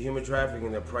is? The human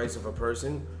trafficking, the price of a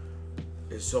person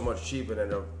is so much cheaper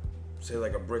than say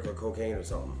like a brick of cocaine or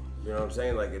something. You know what I'm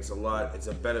saying? Like it's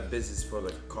a better business for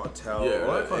the cartel. Yeah,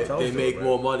 Well, cartels they do, make right?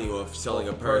 more money off selling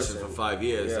a Off a person for person. 5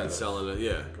 years than Yeah. selling it.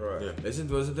 Yeah, Correct. Yeah.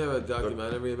 wasn't there a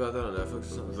documentary about that on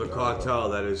Netflix or something? The cartel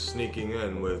that is sneaking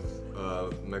in with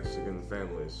Mexican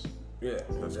families. Yeah,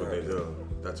 That's what they do.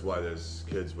 That's why there's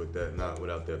kids not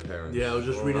without their parents. Yeah, I was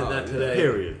just reading that today.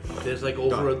 Period. There's like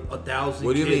over Done. 1,000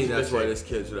 What do you kids mean? That's why missing. there's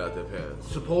kids without their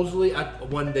parents. Supposedly,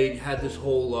 when they had this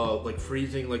whole like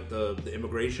freezing, like the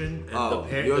immigration and Oh,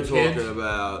 the you're the talking kids,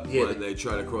 about Yeah, when they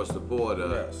try to cross the border.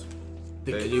 Yes.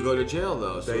 And you go to jail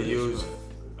though. So They it's- use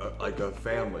like a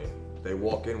family. They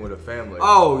walk in with a family.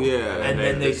 Oh yeah. and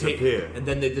they then they disappear. take, and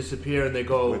then they disappear and they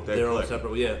go With their their own clique.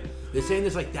 separate. Yeah, they're saying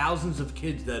there's like thousands of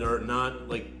kids that are not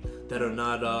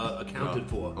accounted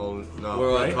for. Oh, no,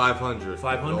 We're like like 500.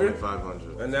 500? Only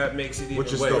 500. And that makes it even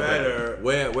Which is way still better.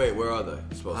 Where are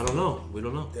they supposed I to don't know. We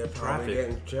don't know. They're probably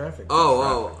getting trafficked.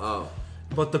 Oh.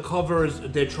 But the cover is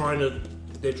they're trying to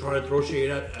throw shade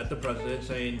at the president,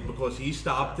 saying because he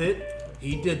stopped it,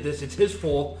 he did this, it's his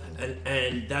fault,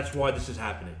 and that's why this is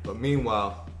happening. But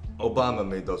meanwhile, Obama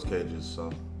made those cages,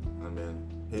 so, I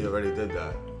mean, he already did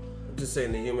that. I'm just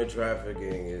saying the human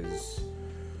trafficking is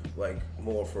like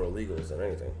more for illegals than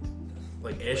anything.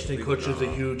 Like Ashton Kutcher's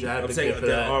a huge I'm advocate saying for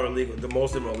there that. are illegal. The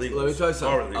most of them are illegal. Let me tell you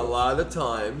something. A Are lot of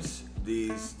times,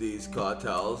 these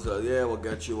cartels, yeah, we'll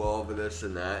get you over this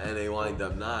and that, and they wind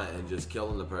up not and just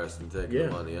killing the person, taking Yeah.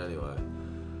 the money anyway.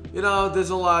 You know,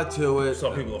 there's a lot to it.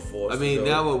 Some people are forced. I mean, to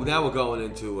go. now we're going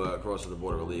into crossing the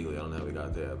border illegally. I don't know how we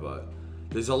got there, but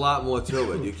there's a lot more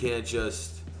to it. You can't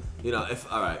just, you know, if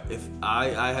I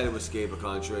had to escape a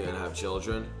country and have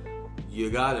children, you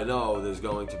got to know there's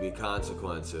going to be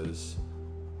consequences.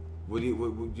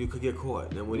 You could get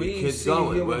caught. And when your We kids see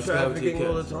going, human what's happening to your trafficking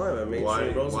all the kids? time. I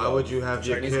mean, Why would you have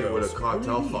your Chinese kid with girls. a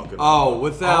cartel fucking? Oh,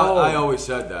 without, Oh. I always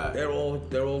said that. They're all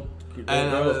girls,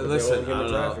 And, but listen, they're all I human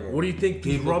don't know. trafficking. What do you think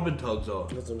these People- rubbing tugs are?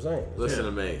 That's what I'm saying. Listen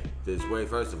to me.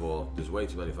 First of all, there's way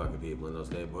too many fucking people in those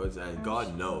neighborhoods, and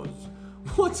God knows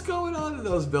What's going on in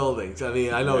those buildings? I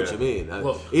mean, I know what you mean.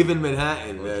 Look. Even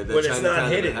Manhattan, the But it's Chinatown not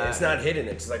in hidden. Manhattan. It's not hidden.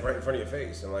 It's like right in front of your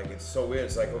face, and like it's so weird.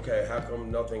 It's like, okay, how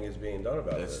come nothing is being done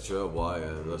about It's this? true. Why?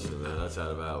 Listen, man, that's out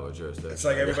of our jurisdiction. It's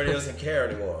like everybody doesn't care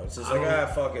anymore. It's just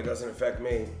like, fuck it, doesn't affect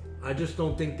me. I just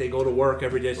don't think they go to work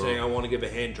every day saying, I want to give a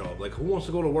hand job. Like, who wants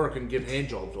to go to work and give hand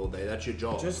jobs all day? That's your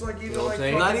job. Just like You even know what like I'm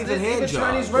saying? Not even hand jobs.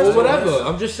 Chinese Or restaurants. whatever.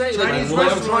 I'm just saying. Chinese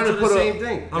like, I'm restaurants trying to do put the a same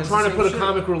thing. I'm It's trying the to put a same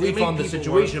comic shit. relief They make on the people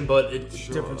situation, work. but it's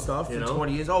Different stuff you for know?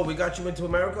 20 years. Oh, we got you into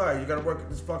America. You got to work at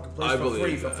this fucking place I for believe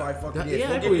free for that. 5 fucking Yeah, years. I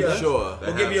We'll give believe you that. Sure.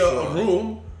 We'll give you a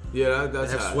room. Yeah, They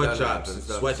that's have how- sweatshops, that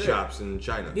happens. sweatshops in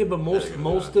China. Yeah, but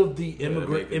most of the they make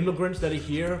it. immigrants that are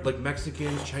here, like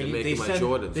Mexicans, Chinese, making my they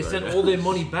Jordans send right now. all their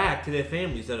money back to their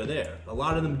families that are there. A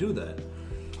lot of them do that.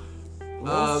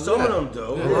 Some of them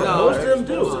do. Most of them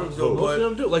do. Most of them do. Most But of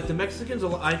them do. Like the Mexicans,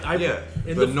 Yeah,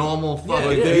 in the normal fucking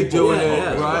Like, Yeah, they're people, doing yeah,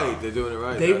 it yeah. right. They're doing it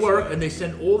right. they That's work right. and they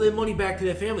send all their money back to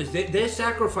their families. They're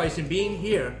sacrificing being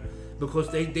here because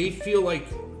they feel like,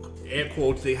 air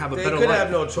quotes, they have a they better could life.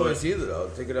 have no choice either, though.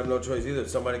 They could have no choice either.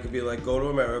 Somebody could be like, go to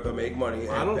America, make money,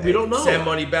 and we don't know. send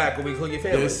money back, and we kill your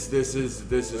family. This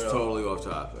is totally off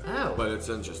topic. How? But it's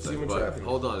interesting. Human But trafficking.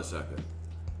 hold on a second.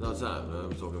 No, it's not.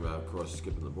 I'm talking about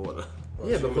skipping the border.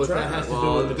 Yeah, because that has to do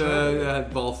Well, with the traffic. they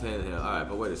had both hand here. All right,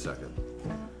 but wait a second.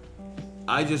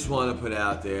 I just want to put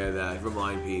out there that I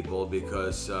remind people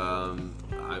because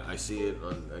I see it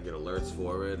I get alerts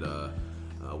for it.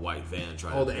 A white van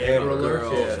trying Oh, to the pick Amber up Alerts,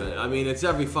 girls. yeah. And, I mean, it's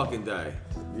every fucking day.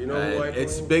 You know And who I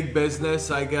it's blame? big business,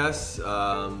 I guess,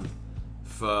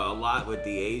 for a lot with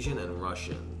the Asian and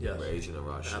Russian. Yes. Asian and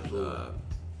Russian. Absolutely.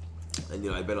 And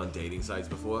I've been on dating sites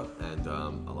before, and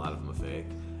a lot of them are fake,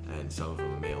 and some of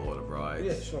them are mail order brides.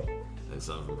 Yeah, sure. And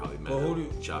some of them probably Well, who do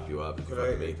meant to chop you up and could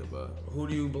fucking I- make them, but Who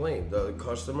do you blame? The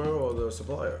customer or the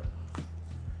supplier?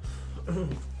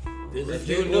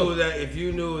 If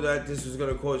you knew that this was going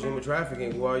to cause human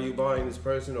trafficking, why are you buying this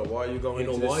person, or why are you going You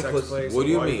know to this why? sex 'Cause- place? what or do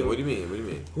you why are mean? What do you mean? What do you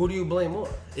mean? Who do you blame more?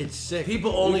 It's sick.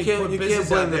 People only You can't put blame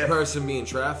business out the there. person being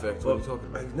trafficked. What are you talking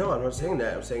about? No, I'm not saying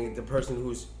that. I'm saying the person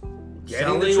who's getting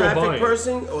Selling the or traffic buying?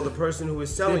 person, or the person who is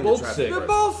selling They're the both traffic sick. They're person.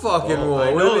 both fucking Well, wrong.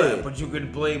 I What know do you that, mean? but you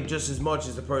could blame just as much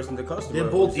as the person, the customer.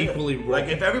 They're both who's there. equally wrong. Like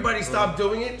if everybody stopped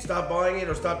doing it, stopped buying it,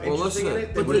 or stopped Well, interested listen, in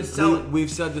it, they but wouldn't sell it.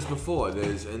 we've said this before.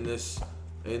 There's in this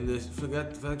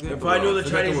forget If the I knew world, the forget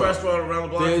Chinese world. restaurant around the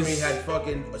block from me There's- had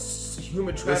fucking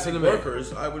human Listen traffic to me.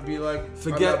 workers, I would be like, I'm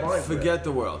not buying from it. Forget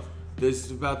the world. There's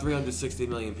about 360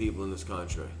 million people in this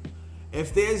country.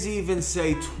 If there's even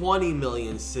say 20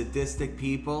 million sadistic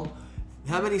people,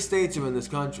 how many states are in this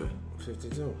country?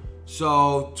 52.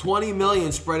 So 20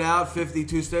 million spread out,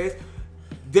 52 states.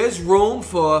 There's room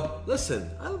for, listen,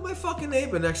 my fucking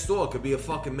neighbor next door could be a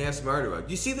fucking mass murderer.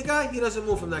 You see the guy? He doesn't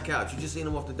move from that couch. You just seen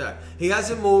him off the deck. He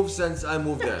hasn't moved since I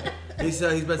moved in. He's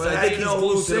been But saying, I how think do you he's know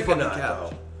glued who's to the sick or fucking not,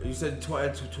 couch. though? You said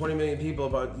 20 million people,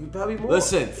 about you probably more.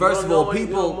 Listen, You first don't of all, know- you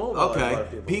don't know people, about a lot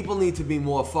okay, of people need to be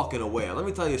more fucking aware. Let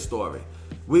me tell you a story.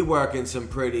 We work in some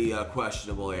pretty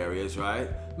questionable areas, right?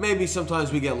 Maybe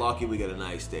sometimes we get lucky, we get a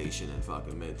nice station in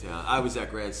fucking Midtown. I was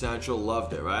at Grand Central,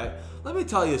 loved it, right? Let me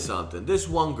tell you something. This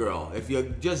one girl, if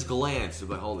you just glance, you're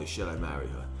like, holy shit, I married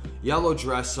her. Yellow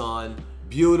dress on,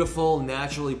 beautiful,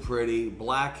 naturally pretty,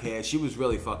 black hair. She was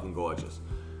really fucking gorgeous.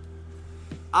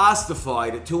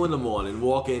 Ossified at 2 a.m,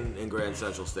 walking in Grand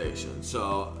Central Station.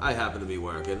 So I happen to be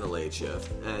working the late shift,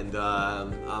 and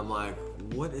I'm like,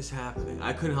 what is happening?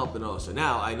 I couldn't help but notice. So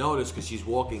now I noticed because she's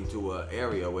walking to an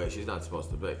area where she's not supposed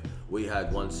to be. We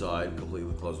had one side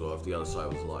completely closed off, the other side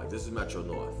was live. This is Metro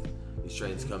North. These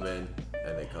trains come in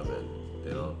and they come in.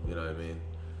 You know what I mean?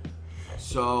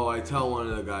 So I tell one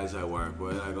of the guys I work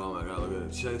with, I go, oh my god, look at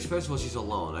it. She goes, first of all, she's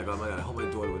alone. I go, oh my god, I hope my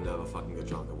daughter would never fucking get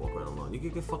drunk and walk around alone. You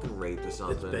could get fucking raped or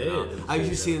something. bad. You know? It's I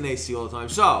usually see it in AC all the time.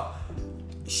 So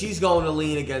she's going to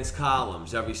lean against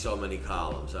columns, every so many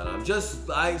columns, and I'm just,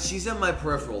 she's in my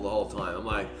peripheral the whole time. I'm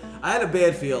like, I had a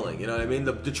bad feeling, you know what I mean?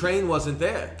 The train wasn't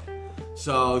there.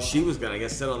 So she was gonna, I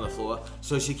guess, sit on the floor.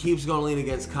 So she keeps going to lean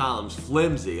against columns,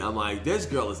 flimsy. I'm like, this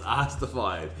girl is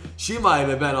ossified. She might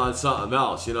have been on something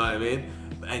else, you know what I mean?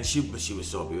 And she was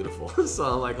so beautiful. So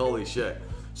I'm like, holy shit.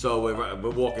 So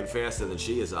we're walking faster than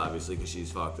she is, obviously, because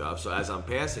she's fucked up. So as I'm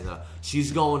passing her,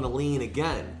 she's going to lean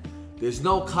again. There's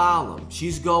no column.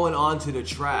 She's going onto the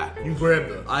track. You grabbed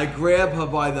her. I grab her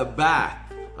by the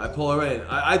back. I pull her in.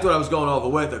 I thought I was going over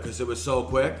with her because it was so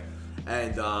quick.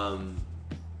 And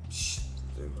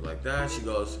like that, she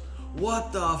goes,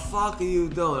 what the fuck are you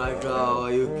doing? I go,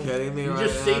 are you kidding me You right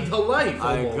just now? saved her life.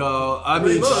 I almost. go, I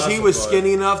Pretty mean, much. she was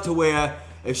skinny enough to where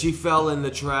If she fell in the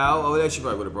trough, then she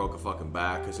probably would have broke her fucking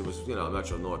back because it was,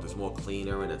 Metro North. It's more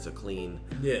cleaner and it's a clean,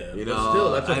 Yeah, you but know.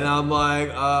 still, that's a- and I'm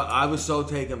like, I was so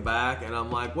taken back, and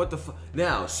I'm like, what the fuck?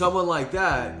 Now, someone like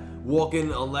that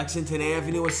walking on Lexington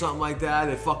Avenue or something like that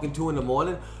at fucking 2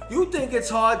 a.m. You think it's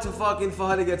hard to for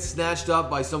her to get snatched up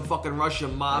by some fucking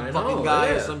Russian mob I fucking know, guy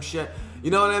or yeah. some shit?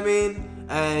 You know what I mean?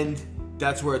 And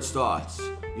that's where it starts.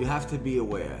 You have to be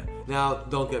aware. Now,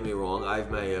 don't get me wrong. I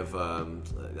may have.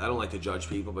 I don't like to judge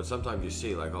people, but sometimes you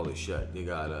see like, holy shit, you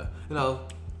gotta,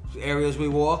 areas we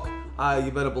walk.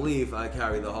 You better believe I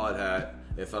carry the hard hat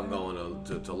if I'm going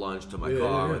to lunch, to my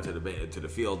car, or to the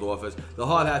field office. The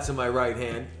hard hat's in my right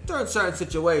hand during certain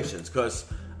situations, because.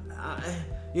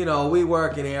 We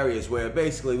work in areas where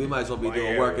basically we might as well be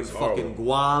doing work in fucking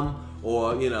Guam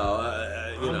or I'm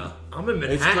in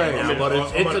It's Manhattan crazy. now, but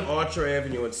I'm it's on Archer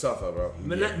Avenue in Suffolk, bro.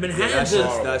 Manhattan's a,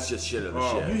 that's just shit of the you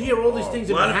shit. hear all these things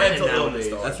in A lot of Manhattan mental illness, nowadays.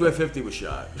 though. That's where 50 was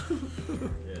shot.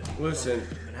 Listen,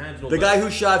 Manhattan's no The better. guy who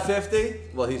shot 50,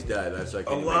 well, he's dead. That's like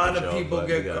a lot of people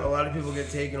get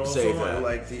taken also Save that. in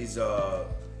like these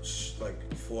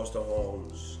like foster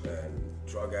homes and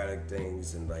drug addict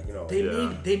things and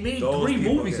They made Those 3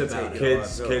 people movies get about taken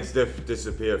it. Kids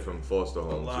disappear from foster a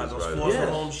homes. lot of is those right. foster Yes.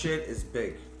 home shit is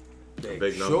big. Big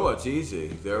number. Sure, it's easy.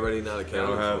 They're already not They accounted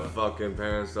don't have for. fucking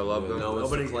parents that love them. No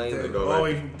one's to claim they- it. go oh,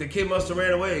 right. the kid must have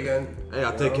ran away again. Hey,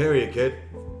 I'll take care of you, kid.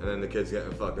 And then the kid's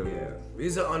getting fucking. Yeah,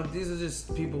 these are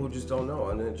just people who just don't know,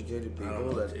 uneducated I don't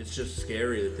people. know, That it's just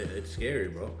scary. It's scary,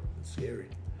 bro. It's scary.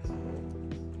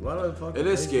 a lot of fucking It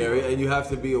is crazy scary, people. and you have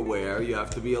to be aware. You have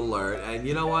to be alert, and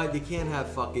you know what? You can't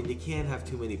have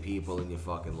too many people in your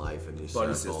fucking life and your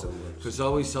Buddy circle, system. because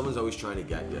someone's always trying to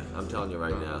get you. I'm telling you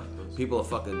right now, people are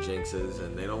fucking jinxes,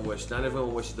 and they don't wish. Not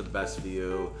everyone wishes the best for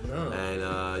you, No.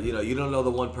 and you don't know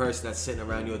the one person that's sitting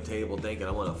around your table thinking,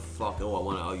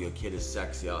 oh, your kid is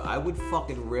sexy. I would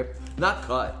fucking rip, not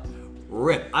cut.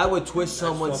 Rip. I would twist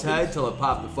someone's fucking- head till it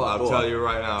popped the fuck I'll off. tell you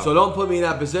right now. So don't put me in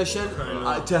that position.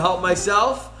 To help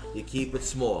myself, you keep it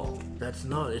small. That's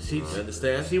not. See, You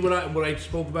understand? See what I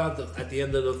spoke about at the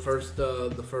end of the first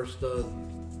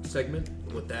segment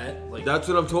with that. Like That's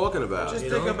what I'm talking about. Just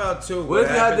You think know? about too. What if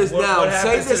you had this now? Say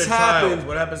happens to this the child? happened-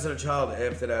 What happens to the child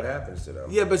after that happens to them?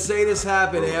 Yeah, but say this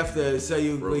happened after, say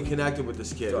you reconnected with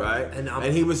this kid, right? And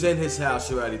And he was in his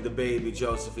house already. The baby,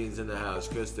 Josephine's in the house,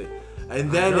 Christy. And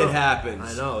then know. it happens.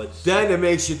 I know, it's- Then it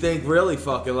makes you think really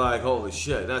fucking like, holy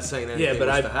shit. Not saying anything yeah, but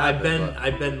was to happen,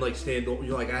 I've been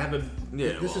like I haven't.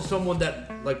 Yeah, this well. is someone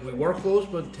that like we were close,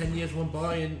 but 10 years went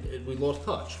by and we lost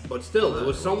touch. But still, it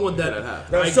was someone that that.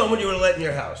 happened. That's someone you would have let in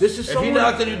your house. This is if he someone-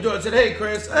 knocked on your door and said, "Hey,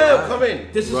 Chris, hey, come in."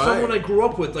 This is Right. someone I grew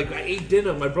up with. Like I ate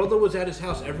dinner. My brother was at his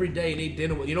house every day and ate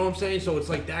dinner with. You know what I'm saying? So it's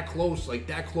like that close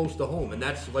to home. And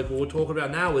that's like what we're talking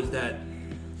about now is that.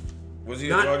 Was he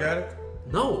Not- a drug addict?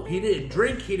 No, he didn't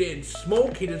drink. He didn't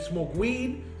smoke. He didn't smoke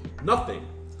weed. Nothing.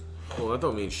 Well, that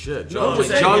don't mean shit. No, John, I'm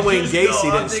saying John it's Wayne just- Gacy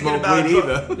I'm didn't thinking smoke about weed drug-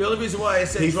 either. The only reason why I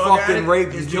said He drug fucking addict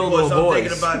raped is and killed because little I'm thinking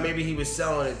boys. about maybe he was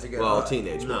selling it to get Well, high.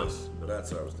 teenage No. boys. But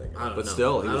that's what I was thinking. I don't But know.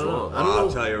 still, he I was don't know. wrong. I don't I'll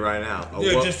know. tell you right now.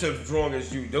 Yeah, just as wrong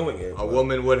as you doing it. A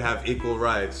woman would have equal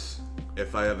rights.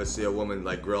 If I ever see a woman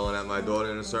like grilling at my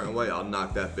daughter in a certain way, I'll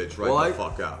knock that bitch right the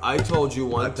fuck out. I told you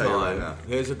one I'll tell you right time. now.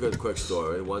 Here's a good quick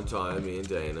story. One time, me and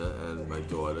Dana and my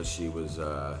daughter, she was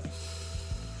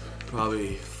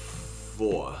probably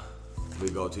 4. We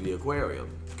go to the aquarium,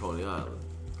 Coney Island.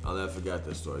 I'll never forget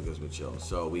this story. It gives me chills.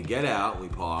 So we get out, we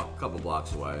park a couple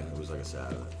blocks away. It was like a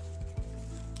Saturday.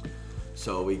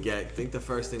 So I think the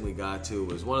first thing we got to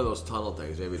was one of those tunnel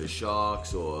things, maybe the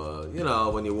Sharks or,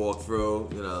 when you walk through,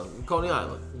 Coney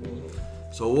Island.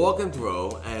 So we're walking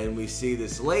through and we see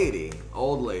this lady,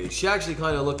 old lady. She actually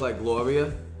kind of looked like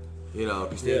Gloria,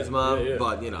 Christine's mom, yeah.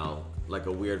 but, like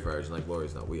a weird version. Like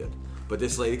Gloria's not weird. But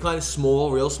this lady kind of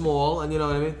small, real small, and you know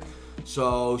what I mean?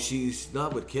 So she's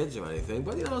not with kids or anything,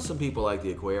 but some people like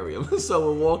the aquarium.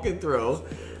 So we're walking through.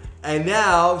 And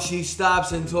now she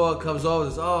stops and comes over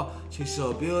and says, "Oh, she's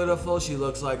so beautiful. She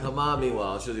looks like her mom."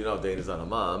 Meanwhile, she Dana's not her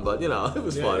mom, but it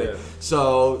was funny. yeah.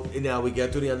 So now we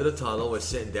get to the end of the tunnel. We're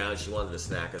sitting down. She wanted a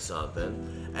snack or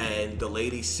something, and the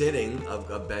lady's sitting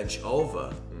a bench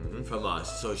over from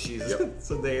us. So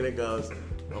so Dana goes,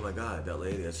 "Oh my God, that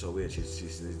lady, that's so weird.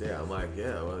 She's there." I'm like,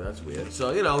 "Yeah, well, that's weird."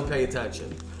 So we pay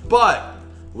attention, but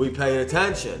we pay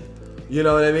attention. You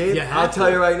know what I mean? You have I'll tell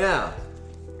to. you right now.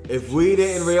 If we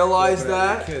didn't realize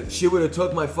that, she would have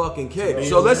took my fucking kid.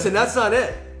 So listen, that's not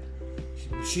it.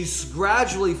 She's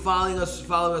gradually following us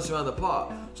around the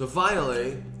park. So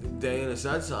finally, Dana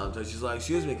said something. She's like,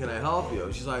 "Excuse me, can I help you?"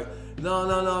 She's like,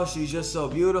 No. She's just so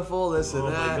beautiful. This and Oh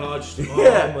my that. God.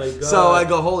 Yeah. Oh my God. So I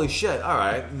go, holy shit. All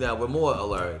right, now we're more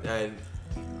alert. And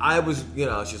I was, you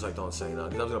know, she's like, don't say no,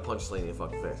 because I was gonna punch this lady in the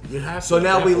fucking face. You have So to,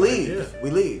 now we definitely, leave. yeah. We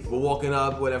leave. We're walking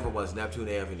up, whatever it was, Neptune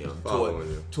Avenue, Following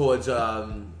you. towards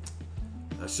a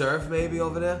surf maybe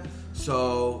over there.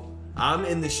 So I'm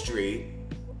in the street,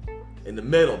 in the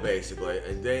middle basically,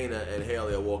 and Dana and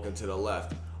Haley are walking to the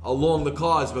left, along the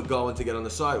cars, but going to get on the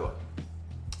sidewalk.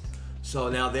 So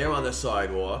now they're on the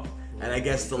sidewalk, and I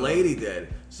guess the lady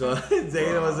did. So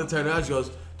Dana was to turn around. She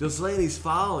goes, "This lady's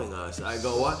following us." I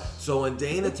go, "What?" So when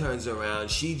Dana turns around,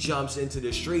 she jumps into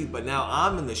the street, but now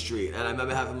I'm in the street, and I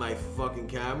remember having my fucking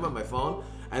camera, my phone,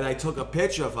 and I took a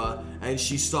picture of her, and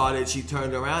she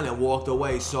turned around and walked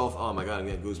away. So, oh my god, I'm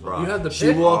getting goosebumps. You had the She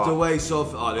pic? walked away so.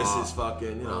 This is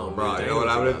fucking, you know, Bro, you know what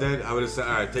I would have did? I would have said,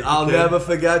 all right, take I'll your kid, never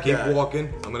forget keep that.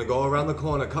 walking. I'm gonna go around the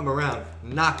corner, come around,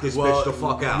 knock this Well, bitch the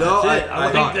fuck out. no, That's it. I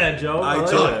I- like that, Joe. I like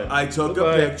took that. I took a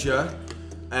Okay. picture,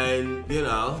 and you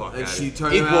know, Fuck and outta she here.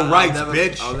 turned Equal around. rights, I'll never,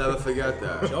 bitch. I'll never forget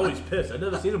that. Joey's pissed. I've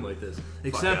never seen him like this.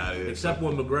 outta here. Except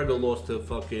when McGregor lost to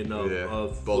fucking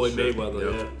Floyd Bullshit.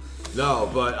 Mayweather. Yep. Yeah. No,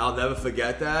 but I'll never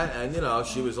forget that. And you know,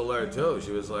 she was alert too.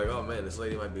 She was like, "Oh man, this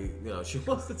lady might be." You know, she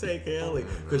wants to take Haley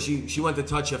because she went to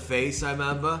touch her face. I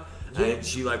remember. And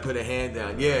she like put her hand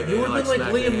down. Yeah, You would've been like smacked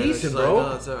her Liam hand. Neeson, She's bro. Like,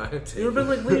 no, it's all right. You would have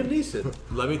been like Liam Neeson.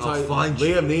 Let me tell you, find you.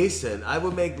 Liam Neeson. I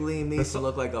would make Liam Neeson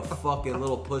look like a fucking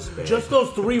little puss bag. Just those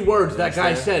 3 words that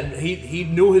guy understand? said. He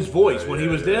knew his voice when he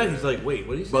was there. He's like, wait,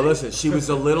 what did he say? But listen, she was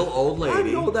a little old lady.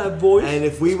 I know that voice. And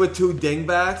if we were two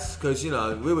dingbats, because you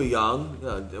know we were young, you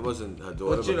know, it wasn't her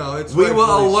daughter. But, you know, it's we were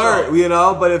rightfully alert, so. you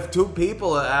know. But if 2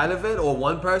 people are out of it, or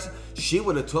 1 person, she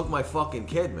would have took my fucking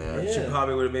kid, man. She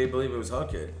probably would have made believe it was her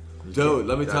kid. Dude,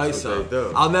 let me That's tell you what something. they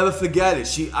do. I'll never forget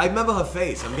it. I remember her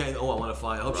face. I'm getting. Oh, I want to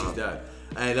find. I hope she's dead.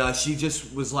 And she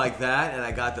just was like that, and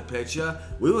I got the picture.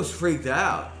 We was freaked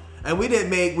out, and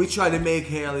we tried to make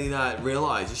Haley not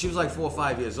realize it. She was like 4 or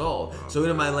 5 years old, so we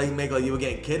didn't mind make like you were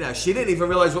getting kidnapped. She didn't even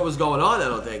realize what was going on. I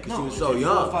don't think because she was so she's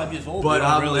young. 4 or 5 years old, But you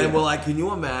don't really- and we're like, can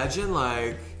you imagine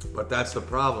like? But that's the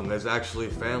problem. There's actually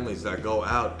families that go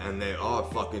out and they are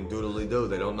fucking doodly doo.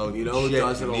 They don't know You know who shit.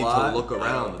 does it You a need lot? to look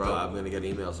around, bro. I'm gonna get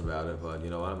emails about it, but you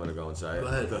know what? I'm gonna go and say Go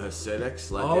ahead. the Hasidics,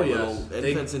 like Oh, their yes. little They-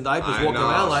 infants in diapers I walking know,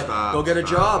 around like, stop, go get a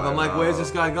stop, job. I I'm like, where's know.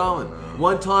 this guy going?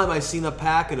 One time I seen a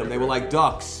pack of them. They were like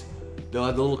ducks. They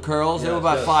had the little curls. They were Yes,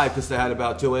 about yes. 5 because they had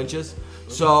about 2 inches.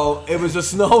 So it was a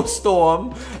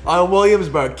snowstorm on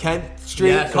Williamsburg, Kent Street,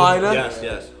 Yes, kind of.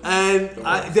 yes. And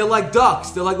they're like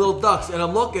ducks. They're like little ducks. And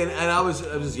I'm looking, and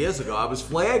it was years ago. I was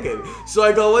flagging. So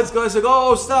I go, what's going on? I go,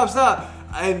 oh, stop.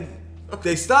 And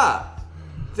they stop.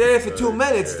 They're there for 2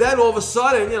 minutes. Then all of a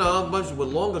sudden, you know, a bunch with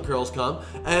longer curls come.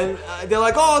 And they're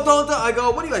like, oh, don't. I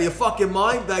go, what do you got? Your fucking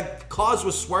mind? Like, cars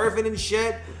were swerving and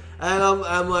shit. And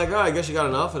I'm like, all right, I guess you got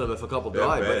enough of them if a couple They're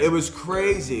died. But bad. it was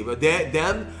crazy. But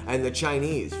them and the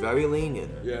Chinese, very lenient.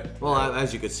 Yeah. Well,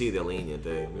 as you can see, they're lenient.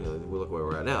 They, you know, we look where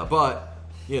we're at now. But,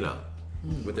 you know,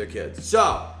 with their kids.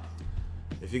 So,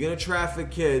 if you're going to traffic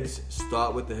kids,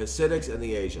 start with the Hasidics and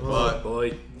the Asians. But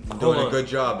Boy, doing a good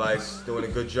job, Ice. Doing a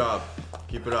good job.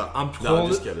 Keep it up. I'm No, calling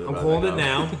just it. kidding I'm about calling that it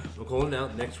now. now. I'm calling it now.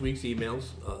 Next week's emails,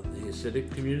 the Hasidic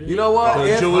community. You know what?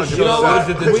 The If- Jewish. you know what what?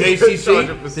 is it? The JCC,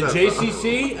 100%. the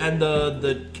JCC, and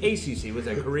the KCC. Was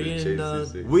that Korean?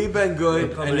 JCC. We've been good,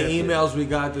 They're coming and the after you. emails we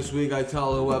got this week, I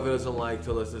tell whoever doesn't like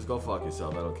to listen, go fuck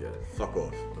yourself. I don't care. Fuck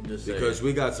off. I'm just saying. Because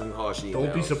we got some harsh emails.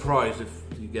 Don't be surprised if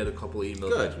you get a couple of emails.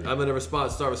 Good. Next week. I'm going to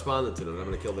start responding to them. I'm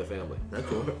going to kill their family. That's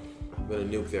cool. I'm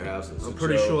going to nuke their houses. I'm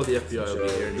pretty sure the FBI will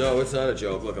be here. No, it's not a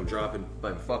joke. Look, I'm dropping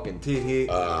my fucking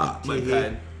my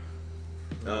pen.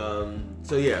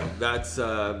 So yeah, that's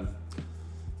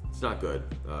it's not good.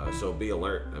 So be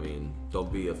alert. I mean,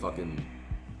 don't be a fucking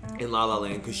in La La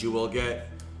Land because you will get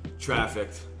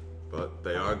trafficked. But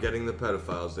they are getting the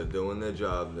pedophiles. They're doing their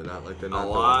job. They're not like they're not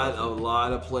A doing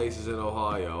lot of places in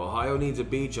Ohio. Ohio needs a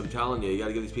beach. I'm telling you, you got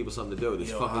to give these people something to do. There's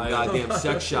Yeah, fucking Ohio. goddamn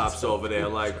sex shops over there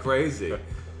like crazy.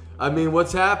 I mean,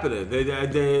 what's happening?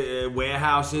 They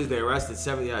warehouses. They arrested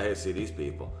 70. Yeah, I see these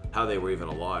people. How they were even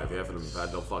alive. Half of them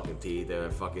had no fucking teeth. They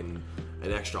had fucking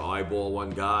an extra eyeball.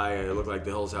 One guy. It looked like the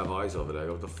hills have eyes over there.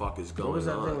 What the fuck is going What was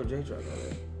that on? thing with J-Track on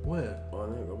there? Where? Oh,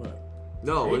 there, go back.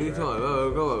 No, what are you talking?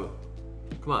 Go.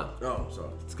 Come on. Oh, sorry.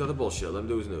 Let's cut the bullshit. Let him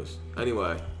do his news.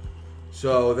 Anyway,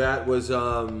 so that was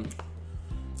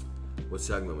what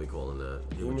segment we calling that?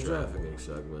 Human trafficking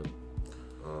segment.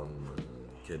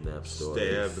 Kidnap stories.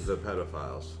 They have the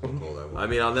pedophiles. We'll call that one. I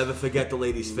mean, I'll never forget the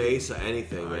lady's face or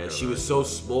anything, man. know, She I was so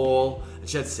small and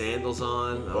she had sandals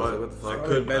on. I was like, what the I fuck?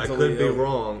 could mentally be ill.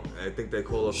 wrong. I think they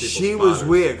call those people She was spotters.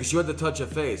 weird because she went to touch her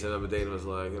face. I remember Dana was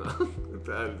like, you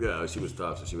know, yeah, she was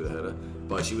tough, so she would have hit her.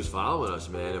 But she was following us,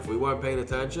 man. If we weren't paying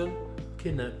attention,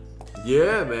 Kidnap.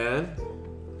 yeah, man.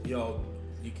 Yo,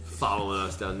 following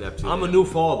us down Neptune. I'm a new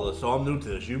father, so I'm new to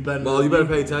this. You've been. Well, you better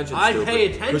pay attention. I pay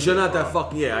attention. Because you're not that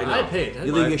fucking. Yeah, I know. I pay attention.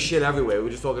 You leave your shit everywhere. We're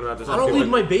just talking about this. I don't leave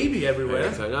my baby everywhere.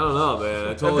 I don't know, man.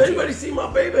 I told If you. anybody see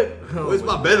my baby? Where's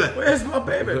my baby? Where's my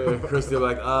baby? Christy,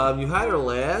 like, you had her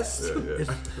last.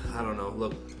 I don't know.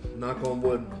 Look, knock on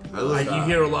wood. love You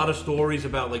hear a lot of stories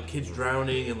about like kids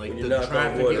drowning and like When you the knock on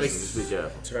traffic. wood, Like, Just be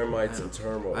careful. Termites and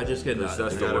turmoil. I just get That's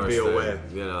nuts. the gotta worst be thing. aware.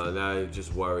 You know, now you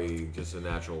just worry, just a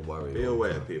natural worry. Be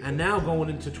aware, people. And now going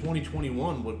into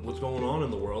 2021, what's going on in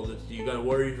the world? You got to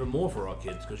worry even more for our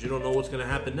kids because you don't know what's going to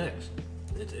happen next.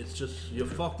 It's just you're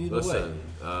fucked either way. Listen,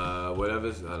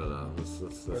 whatever's, I don't know.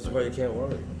 That's why you can't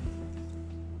worry.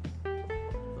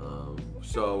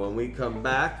 So when we come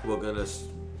back, what are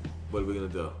we gonna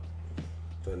do?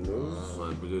 The news?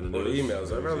 We're doing the Or the news.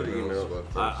 emails. I'd rather the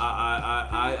emails.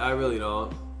 I really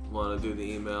don't want to do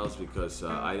the emails because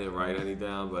I didn't write any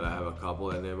down, but I have a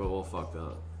couple and they were all fucked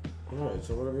up. Alright,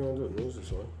 so whatever you want to do. News is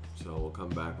fine. So we'll come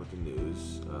back with the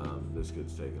news. This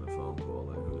kid's taking a phone call.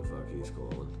 Like who the fuck he's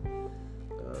calling?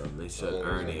 They said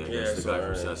Ernie. I guess Yeah, the so guy from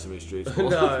Ernie. Sesame Street.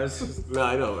 No, it's just No,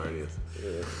 I know who Ernie is.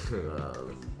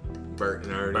 Bert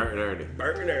and Ernie. Bert and Ernie.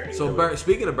 burner. So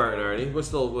speaking of Bert and Ernie, we're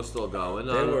still going.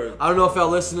 were- I don't know if our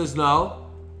listeners know.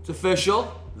 It's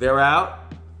official. They're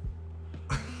out.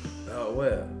 Oh,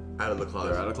 where? Out of the They're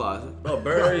closet. out of the closet. Oh,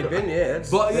 Bert already been, yeah.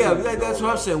 But yeah, that's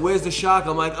what I'm saying. Where's the shock?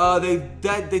 I'm like,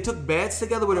 they took baths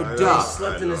together with a I know. duck.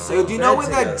 Slept in the I know. same Do you know bed what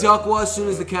that together. duck was as soon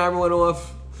as the camera went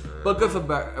off? But good for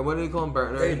Bert. What do they call him, Bert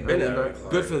and Ernie? They've been Ernie and out. Bert?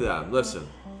 Good for them. Listen,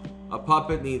 a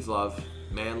puppet needs love,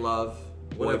 man love,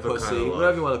 boy Whatever pussy, kind of love.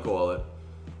 whatever you want to call it,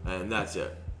 and that's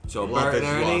it. So Love Bert and is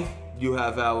Ernie, love. you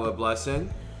have our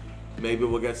blessing. Maybe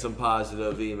we'll get some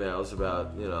positive emails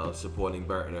about supporting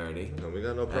Bert and Ernie. No, we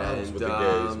got no problems And, with the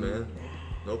gays, man.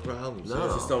 No problems. no.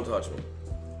 Just don't touch me.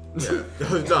 Yeah.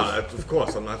 no, that's, of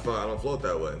course, I'm not. I don't float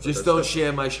that way. But Just that's don't the-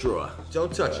 share my straw.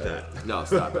 Don't touch that. No,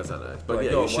 stop. That's not nice. But Like,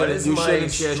 yeah, yo, you why does shouldn't. You my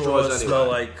shouldn't share straw straws smell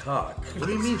anyway. like cock? What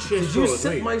do you mean share Did you straws?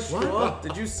 sip Wait, my what? straw?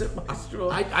 Did you sip my straw?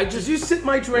 I just Did you sip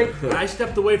my drink? I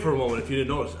stepped away for a moment. If you didn't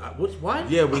notice, what?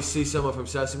 Yeah, we see someone from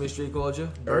Sesame Street called you.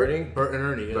 Ernie? Bert and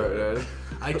Ernie. Yeah. Bert and Ernie.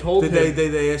 I told Did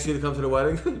him. they ask you to come to the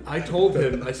wedding? I told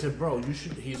him. I said, bro, you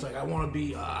should. He's like, I want to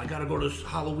be. I gotta go to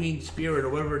Halloween Spirit or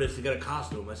whatever it is to get a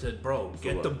costume. I said, bro,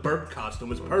 get the Bert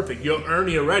costume. It's perfect. You're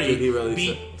Ernie already. Did he really?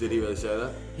 Be- Did he really say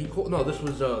that? He called, no, this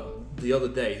was the other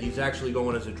day. He's actually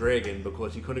going as a dragon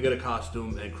because he couldn't get a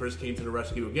costume, and Chris came to the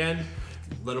rescue again.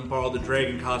 Let him borrow the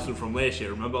dragon costume from last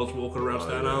year. Remember, I was walking around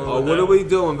Staten Island. Oh, with what that? are we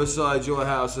doing besides your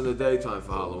house in the daytime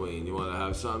for Halloween? You want to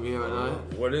have something here at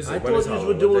night? What is it? I When thought is we were Halloween?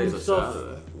 What doing day is it? stuff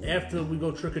Saturday. after we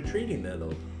go trick or treating. There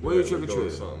though. Where are you Yeah, trick or we go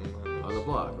treating? something. On the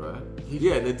block, right?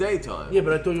 Yeah, in the daytime. Yeah,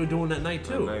 but I thought you were doing that night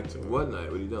too. Night too. What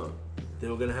night? What are you doing? They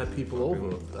were gonna have people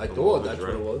over. I come thought over, that's what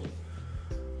it drink. was.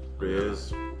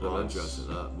 Beers. I'm not blunts.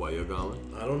 dressing up. Why you're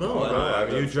going? I don't know. I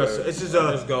mean, you dress. This is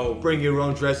Just go. bring your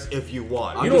own dress if you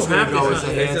want. I'm You just don't gonna have go to. as a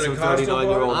Is it a handsome costume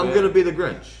 39-year-old I'm man. gonna be the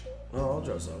Grinch. Oh, I'll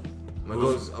dress up. I'm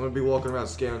gonna be walking around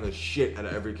scaring the shit out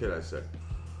of every kid I see.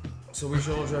 So we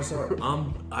should all dress up.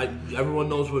 Everyone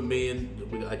knows what me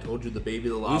and I told you the baby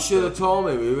the You lobster. should have told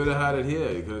me. We would have had it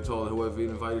here. You could have told whoever you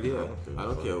invited here. I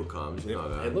don't care who comes. You know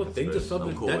that. Hey, look, they just I'm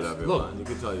something. cool with That's, everyone. look, You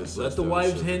can tell your sister. let the and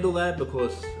wives shit. handle that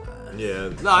because Yeah.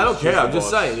 No, I don't she's care. the I'm just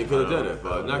boss. saying you could have I did know. it,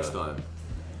 but next time.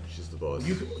 She's the boss.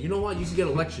 you know what? You can get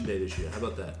election day this year. How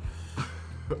about that?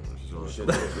 We should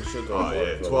do Oh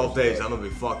yeah, 12 days. I'm gonna be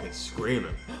fucking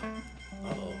screaming.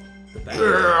 Uh-oh. The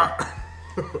back.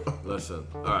 Listen.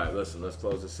 All right, listen. Let's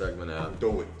close this segment out.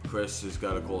 Do it. Chris has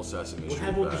got to call Sesame What Street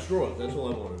happened with the back. straws? That's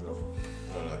all I want to know.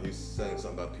 I don't know. He's saying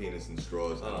something about penis and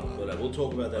straws. I Oh, don't know. whatever. We'll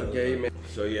talk about that. Okay, another man.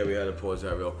 So yeah, we had to pause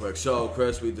that real quick. So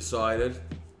Chris, we decided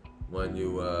when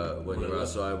you're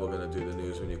outside, we're gonna do the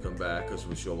news when you come back, because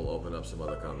we're sure we'll open up some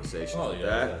other conversations Oh, with yeah,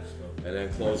 that, yeah, and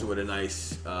then close it with a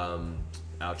nice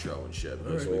outro and shit,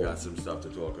 because we got some stuff to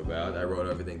talk about. I wrote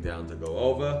everything down to go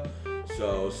over,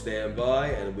 so stand by,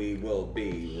 and we will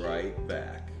be right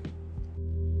back.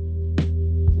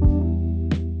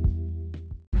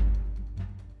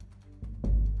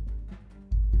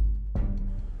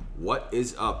 What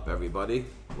is up, everybody?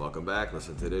 Welcome back.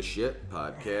 Listen to this shit.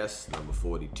 Podcast number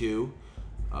 42.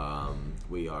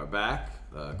 We are back.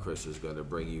 Chris is going to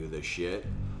bring you the shit.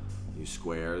 You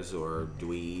squares or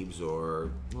dweebs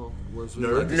or, well, what's we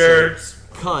like to say? Nerds.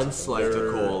 Cunts like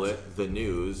to call it. The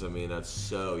news. I mean, that's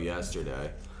so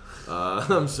yesterday.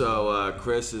 So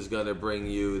Chris is going to bring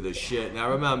you the shit. Now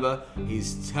remember,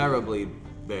 he's terribly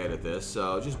bad at this,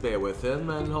 so just bear with him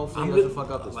and hopefully he I'm doesn't good.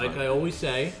 fuck up this Like time. I always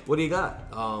say, What do you got?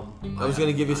 I was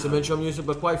gonna give you some intro music,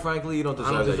 but quite frankly, you don't I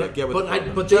don't deserve that deserve- yet. Get with but the I,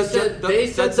 program. but they Just- said that- they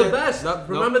said that's the it. best. No,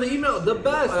 Remember the email? The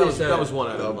best. that was, they said. that was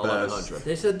one out The of best. 1100.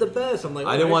 They said the best. I'm like,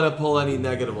 I didn't alright. want to pull any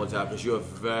negative ones out because you're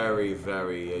very,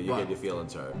 very. You What? get your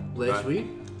feelings hurt. Last right? week.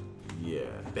 Yeah.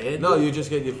 Bad No, one? you just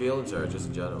get your feelings hurt, just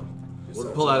in general.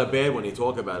 Pull out a bad one. You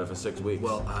talk about it for 6 weeks.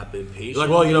 Well, I've been patient. You're like,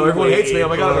 well, you know, everyone hates me. Oh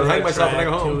my God, I'm gonna hang myself when I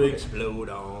go home. To explode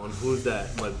on. Who's that?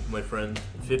 My friend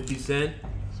 50 Cent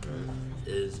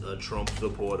is a Trump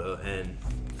supporter, and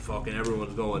fucking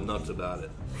everyone's going nuts about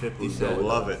it. 50 Cent.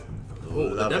 Love it. Oh,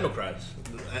 the Love it. Democrats.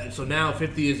 So now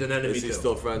 50 is an enemy Is he too.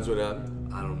 still friends with him?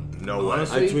 I don't. No way.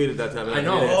 honestly, I tweeted that time. I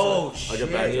know. He didn't answer. Oh, I'll shit.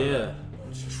 get back to him. Yeah.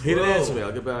 He didn't answer me.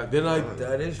 I'll get back. Didn't I?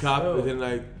 That is true. Didn't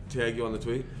I tag you on the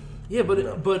tweet? Yeah, but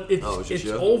it's Oh, it's just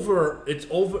you? over. It's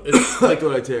over. It's I like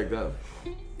thought I tagged them.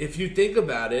 if you think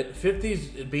about it,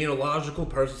 50's being a logical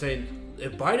person saying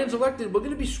if Biden's elected, we're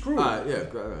gonna be screwed. All right, yeah,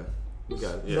 all right. We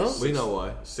got it. Yeah, No? We know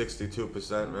why.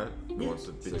 62%, right? He wants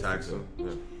to be taxing.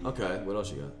 Yeah. Okay, what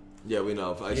else you got? Yeah, we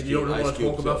know. Ice you don't Cube, want Ice to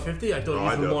Cube talk about too. 50? I thought No,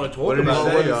 I you would do. want to What talk did he about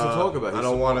What say? it. is to talk about? I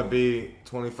don't want to be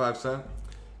 25 cent.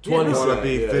 I 20 want to cent. be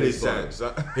Yeah, 50 he's funny.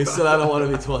 cents. He said, I don't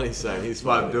want to be 20 cent. He's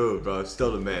My funny. dude, bro.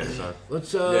 Still the man, son.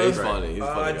 Let's Yeah, he's funny. He's a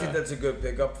funny I guy. think that's a good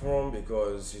pickup for him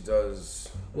because he does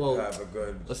Well, have a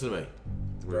good, Listen to me.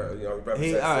 he represents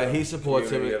He all right. the He supports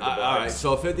him. community of the All right. blacks.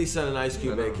 So 50 Cent and Ice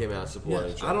Cube they came out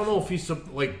supporting yeah, Trump. I don't know if he's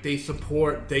like they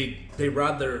support they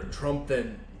rather Trump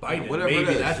than Biden. Whatever it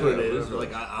Maybe is, that's what it yeah, is. whatever.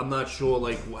 Like I'm not sure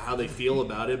like how they feel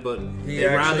about it, but He they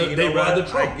actually, you know rather what?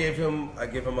 Trump. I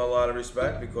give him a lot of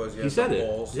respect because he has said the it.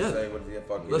 balls Yeah. to say what the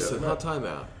fuck he Listen, does. no, time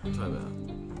out. Time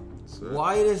out.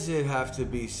 Why does it have to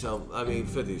be some? I mean,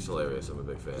 50's hilarious. I'm a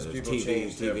big fan. His people TV,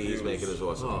 change their he's views. making is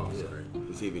awesome. Oh, yeah.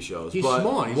 The TV shows. He's but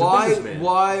smart. He's a why? businessman.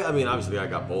 Why? I mean, obviously, the guy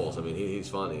got balls. I mean, he's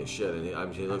funny as shit, and I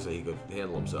mean, he looks like he could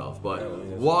handle himself. But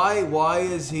why? Why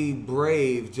is he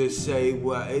brave to say,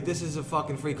 well, hey, "This is a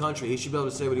fucking free country"? He should be able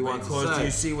to say what he wants to Because do say.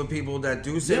 you see what people that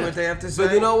do say Yeah. what they have to say?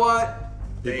 But you know what?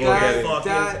 They That, get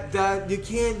fucking. that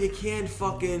you can't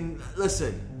fucking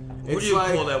listen. What It's do you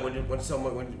like, call that when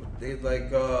they like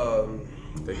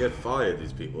They get fired,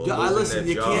 these people. Yeah, I Losing listen, their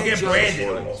you jobs. can't you get judge branded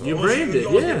for it. almost. You're Almost, branded, you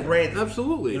almost yeah, get branded.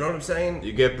 absolutely. You know what I'm saying?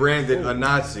 You get branded a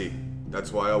Nazi.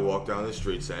 That's why I walk down the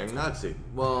street saying Nazi.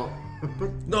 well,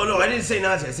 No, I didn't say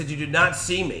Nazi. I said you did not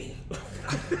see me.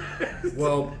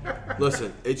 Well,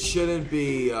 listen, it shouldn't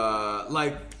be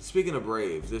like speaking of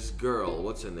brave. This girl,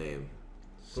 what's her name?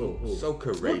 who? So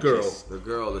courageous. girl? The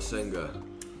girl, the singer.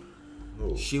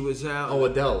 Who? She was out. Oh,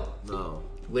 Adele, no,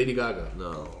 Lady Gaga,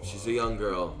 no, she's a young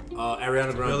girl.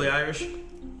 Ariana Grande. Billy Irish?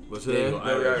 What's her There you name? go,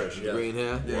 Billie Irish, Eilish, yeah. Green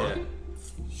hair. Yeah.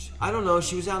 I don't know.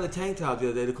 She was out in the tank top the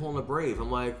other day. They're calling her brave. I'm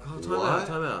like, oh, time out, What?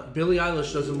 time out. Billie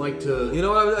Eilish doesn't like to. You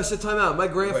know what? I said time out. My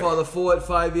grandfather fought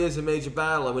 5 years in major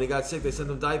battle, and when he got sick, they sent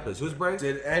him diapers. Who's brave?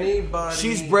 Did anybody?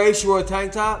 She's brave. She wore a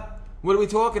tank top. What are we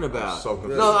talking about? so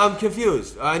confused. No, I'm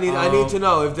confused. I need to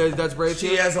know if that's brave. She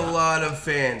too. has a lot of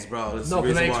fans, bro. That's No, the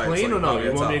can I reason why it's explain like or no? probably You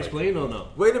a want me to topic. explain or no?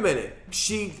 Wait a minute.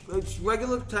 It's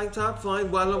regular tank top, fine.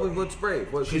 Why don't we? What's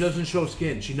brave? What, She doesn't show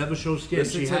skin. She never shows skin.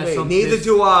 Listen She to has me. some. Neither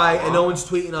do I, and no one's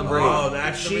tweeting on brave. Oh,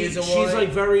 that's the She, reason she's why. like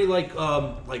very like.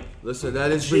 Listen,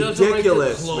 that is She doesn't like to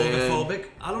ridiculous, man. Clotophobic.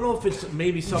 I don't know if it's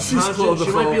maybe subconscious. She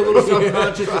clotophobic. might be a little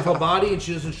subconscious of her body, and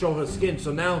she doesn't show her skin.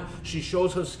 So now she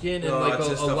shows her skin and No, like it's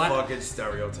just a a lot. fucking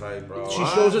stereotype, bro. She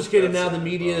shows her skin, and now That's the it,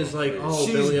 media bro. is like, oh,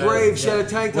 She's Billie brave. Eilish. She had a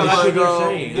tank Well, top. that's I what they're go,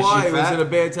 saying. Is she why? Was fat? it a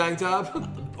bad tank top?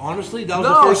 Honestly, that was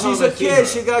the No, first she's time a I've seen kid. her.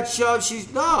 She got shoved.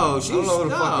 She's know who the no.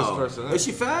 fuck this person is. Is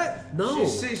she fat? No.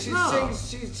 She's No.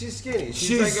 she's skinny.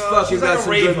 She's like fucking she's like got a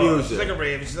some raver. good music. She's like a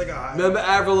raver. She's like a. Remember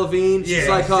Avril Lavigne? She's Yeah,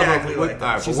 like exactly her with like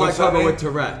that. she's But like what's her her name? with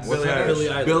Tourette's. What's her name? Billie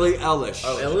Eilish. Billie Eilish.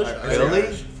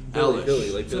 Eilish? Billie Billie,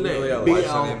 Eilish. like What's her Billie name? Eilish. B-L- Why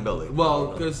is her name Billie? Well,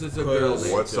 because it's a girl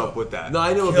name. What's too. up with that? No,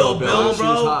 I knew a Kill Bill. Bill, She was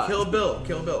bro. hot. Kill Bill.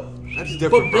 Kill Bill. That's But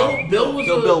different, bro. Bill was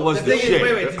Kill a, Bill was The the thing shit. is,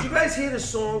 wait. Did you guys hear the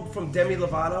song from Demi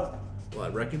Lovato?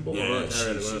 What, Wrecking Ball? Yeah,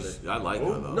 Ariana she's, Grande. I like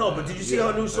her though. No, but did you see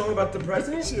her new song about the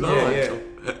president? No, Yeah.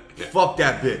 Fuck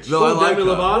that bitch. No, I like Demi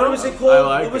her. Lovato? What was it called? I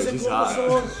like what was her. it She's called? hot. The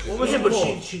song? What was Yeah, it but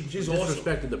called? she She's awesome.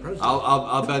 disrespected the president.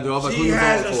 I'll bend her over. Who She you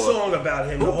has voting a for? song about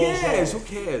him. The Who whole cares? song. Who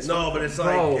cares? No, but it's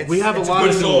like Bro, it's, we have it's a lot good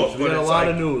of song, news. We but got a it's lot like-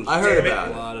 of news. I heard Damn it. about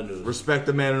A it. lot of news. Respect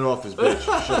the man in office, bitch.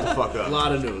 Shut the fuck A up.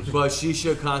 lot of news. But she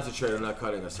should concentrate on not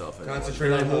cutting herself anymore.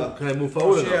 Concentrate on her Can I move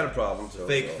forward? She or had no? a problem too.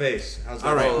 fake so. face. How's that?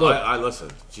 All right, Well, look. I listen.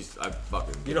 I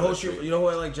fucking. You know who she? You know who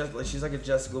I like? She's like a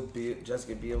Jessica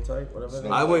Biel type, whatever.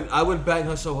 I would bang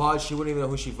her so hard she wouldn't even know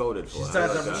who she voted for. She's, How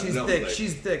about that? she's No, thick. like-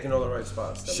 She's thick in all the right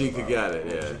spots. She could get it,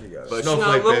 yeah. She could get it. But she's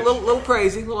Snowflake a little, bitch. little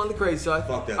crazy, a little on the crazy side.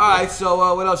 Fuck that All bitch. right,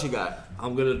 so what else you got?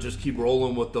 I'm gonna just keep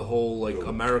rolling with the whole like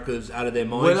America's out of their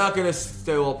minds. We're not gonna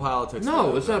stay all politics.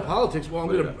 No, it's not politics. Well,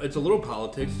 it's a little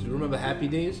politics. You remember Happy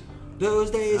Days?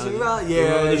 Those days are right. You Yeah,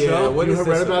 remember the yeah. show? What you is heard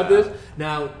this about about? this?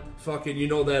 Now, fucking, you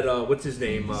know that what's his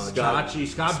name? Scott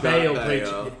Baio played.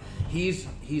 Baio. He's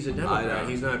a I Democrat. know.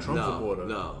 He's not a Trump No, supporter.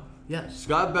 No. Yes.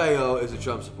 Scott Baio is a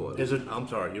Trump supporter. I'm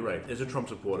sorry, you're right. Is a Trump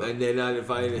supporter. And they're not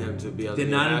inviting him to be on They're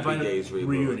the not Happy inviting Days reboot.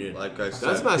 reunion. Like I said,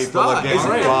 That's messed people up. are getting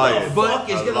Isn't it? fired. Fuck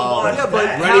is gonna watch Yeah, but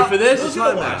that. Ready for this? Who's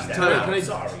Time gonna out, watch that? time out. I'm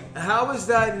sorry. How is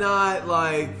that not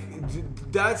like?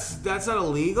 That's not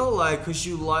illegal. Like, cause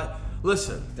you like.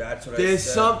 Listen, That's what I there's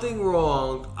said. something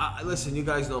wrong. Listen, you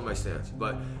guys know my stance,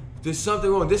 but there's something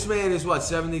wrong. This man is what,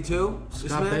 72? This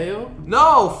Scott man? Baio?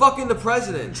 No, fucking the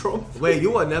president. Trump. Wait,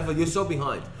 you are never. You're so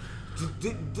behind.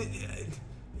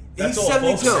 That's He's all,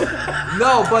 72. folks.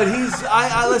 No, but he's.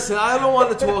 I listen. I don't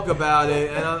want to talk about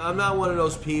it, and I'm not one of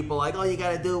those people like, oh, you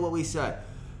got to do what we say.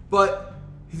 But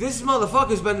this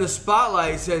motherfucker's been in the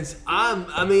spotlight since I'm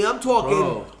talking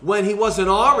Bro. when he wasn't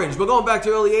Orange. We're going back to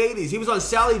early '80s. He was on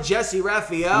Sally Jesse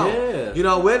Raphael. Yeah. You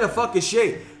know, where the fuck is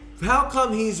she? How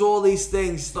come he's all these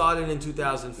things started in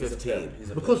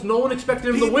 2015? Because no one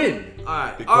expected him to win. All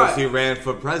right, Because all right. he ran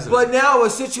for president. But now a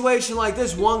situation like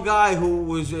this, one guy who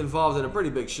was involved in a pretty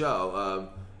big show,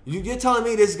 you're telling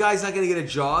me this guy's not going to get a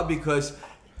job because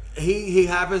he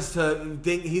happens to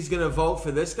think he's going to vote for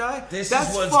this guy? This That's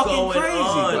is what's fucking going crazy,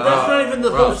 on. bro. That's not even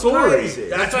the whole That's story. crazy.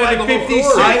 That's not why even the whole 50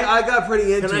 story. Cent. I got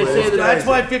pretty into Can it. I say It's that? That's crazy.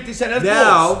 why 50 Cent has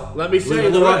Now, balls. Let me we say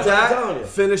interrupt that. I'm telling you. that.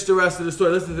 Finish the rest of the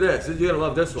story. Listen to this. You're gonna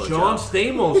love this one. John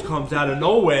Stamos comes out of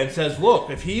nowhere and says, "Look,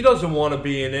 if he doesn't want to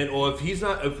be in it, or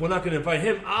if we're not going to invite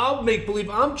him, I'll make believe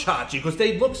I'm Chachi because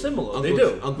they look similar. they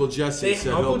do. Uncle Jesse They-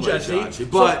 said Uncle he'll play Jesse. Chachi, So,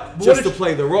 but what just did- to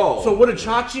play the role. So what did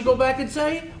Chachi go back and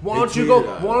say? Why don't you tweeted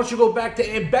out. Why don't you go back to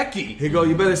Aunt Becky? he go,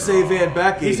 you better save Aunt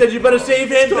Becky. He said you better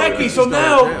save Aunt Becky. So She's going to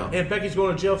now jail. Aunt Becky's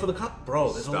going to jail for the cop.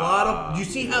 Bro, there's a lot of. You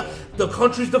see how the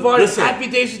country's divided. Listen. Happy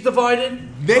Days is divided.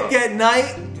 Nick at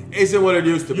Night isn't what it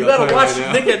used to be. You I'll gotta tell watch right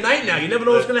now. Nick at Night now. You never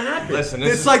know what's gonna happen. Listen,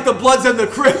 It's like the Bloods and the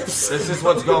Crips. this is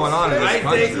what's going on in this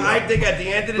country. I think at the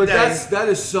end of the But day, that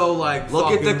is so like. Look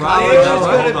at fucking the right. college- there's Hold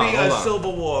going to on, be hold a on.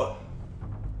 civil war.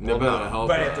 They're better help.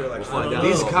 Right her. after We'll election. find out.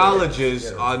 These in a little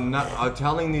colleges are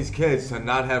telling these kids to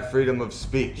not have freedom of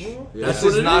speech. That's This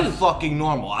what is it not is. fucking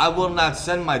normal. I will not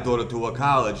send my daughter to a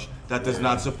college that does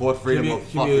not support freedom of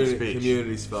fucking speech.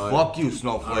 Community's fine. Fuck you,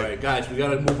 Snowflake. All right, guys, we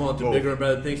gotta move on to Move. bigger and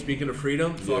better things. Speaking of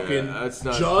freedom, fucking Yeah, that's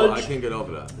not. I judge. can't get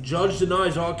over that. Judge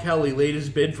denies R. Kelly laid his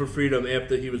bid for freedom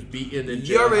after he was beaten in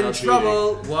jail. You're in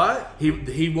trouble. What?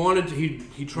 He wanted he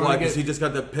tried Why? to Because get. he just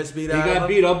got the piss beat He out of him? got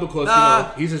beat up because Nah.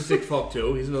 he's a sick fuck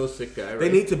too. He's another sick guy, right? They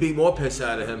need to beat more piss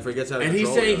out of him before he gets out of and he's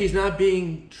control. saying he's not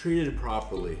being treated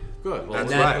properly. good. Well, And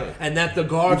That's that, right. and that the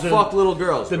guards You are fuck little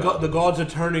girls, The, bro. the guards are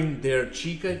turning their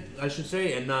cheek, I should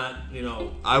say, and not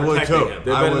I would protecting too. him.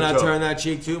 They I better would not too. turn that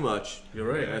cheek too much. You're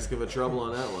right. Ask him for trouble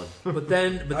on that one. But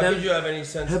then How could you have any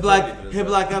sense?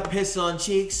 I piss on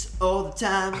cheeks all the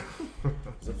time.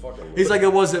 Fucking He's like,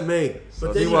 it wasn't me.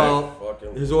 But then you-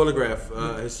 Fucking- his autograph,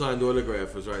 his signed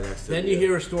autograph was right next to Then it. you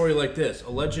hear a story like this: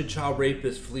 alleged child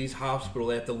rapist flees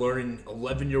hospital after learning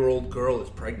 11-year-old girl is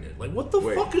pregnant. Like, what the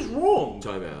Wait. fuck is wrong?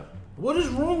 Time out. What is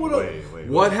wrong with Wait.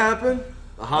 What happened?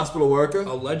 A hospital worker?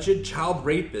 Alleged child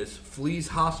rapist flees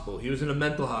hospital. He was in a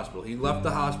mental hospital. He left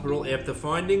the hospital after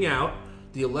finding out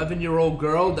the 11-year-old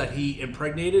girl that he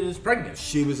impregnated is pregnant.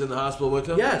 She was in the hospital with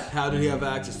him? Yes. How did he have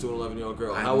access to an 11-year-old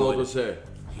girl? I have How no old idea. was he?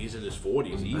 He's in his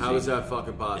 40s. Easy. How is that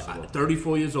fucking possible?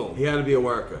 34 years old. He had to be a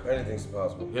worker. Anything's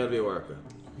possible. He had to be a worker.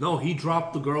 No, he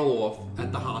dropped the girl off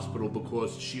at the hospital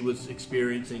because she was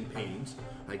experiencing pains.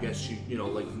 I guess she,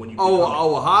 like when you.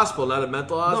 Oh, a hospital, not a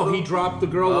mental hospital? No, he dropped the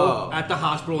girl off at the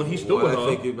hospital, and he's still Well, with I her.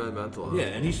 think you meant mental hospital.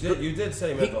 Yeah, and he's You still. did, you did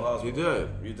say mental hospital. You did.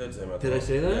 You did say mental Did I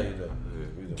say hospital. that? Yeah, you did.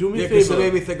 You did. Do me Yeah, a because it favor.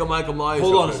 made me think of Michael Myers.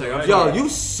 Hold on a real second, quick. I'm Yo, sorry. you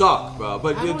suck, bro.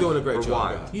 But How you're is- doing a great job,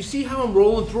 Rewind. guys. You see how I'm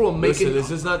rolling through? I'm making. Listen, is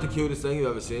this not the cutest thing you've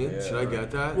ever seen? Should I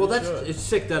get that? well, that's Sure. it's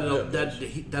sick that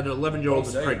that an 11-year-old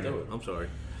is Say it, pregnant. do it. I'm sorry.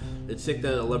 It's sick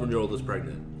that an 11-year-old is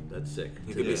pregnant. That's sick.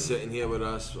 He could be sitting here with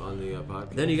us on the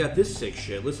podcast. Then you got this sick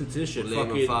shit. Listen to this shit. Name him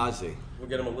Fucking Fozzie. We'll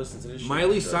get him to listen to this shit.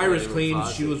 Miley Cyrus Name him claims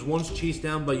Fozzie. she was once chased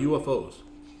down by UFOs.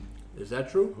 Is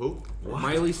that true? Who?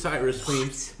 Miley Cyrus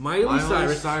claims. Miley Miley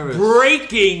Cyrus. Cyrus.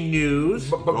 Breaking news.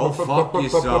 Go fuck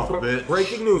yourself, bitch.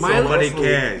 Breaking news. Miley- Nobody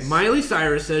cares. Miley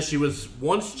Cyrus says she was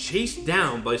once chased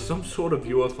down by some sort of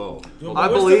UFO. Dude, I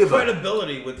what's believe the her.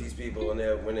 credibility with these people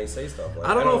when they say stuff like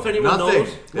I don't know if anyone Nothing.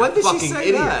 knows. When did she fucking say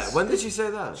idiots. that? When did she say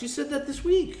that? She said that this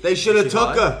week. They should have She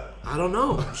took lied? her. I don't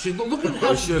know. She look at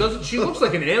how she should- doesn't. She looks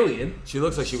like an alien. She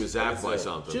looks like she was zapped by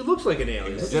something. She looks like an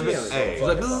alien. Hey, She's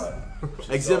like,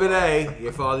 Exhibit A,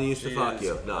 your father used to She fuck is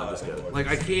you. No, I'm just kidding. gorgeous. Like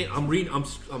I can't. I'm reading. I'm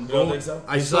don't going. think so?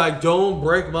 I He's saw. like, don't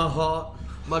break my heart.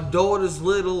 My daughter's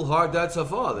little heart. That's her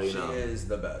father, you She know. is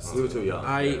the best. We were too young.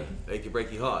 I- They could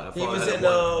break your heart. Her He father was had in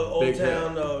one Old big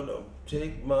Town. hit. No,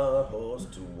 take my horse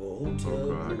to Old Town.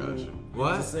 Okay, I got you. He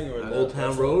What? was a singer in Old that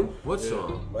Town song. Road. What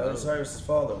song? Miley Cyrus's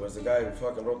father was the guy who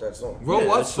fucking wrote that song. Wrote Yeah,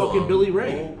 what that's song? fucking Billy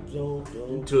Ray.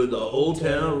 To the Old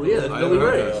Town. Yeah, that's I Billy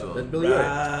never heard Ray. that song. That's Billy Ray.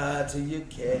 Ride till you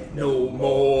can't No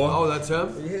more. Oh, that's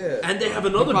him? Yeah. And they have He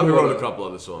another probably daughter. wrote a couple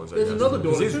other songs. I There's guess. another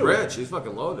 'Cause daughter, he's too. rich. He's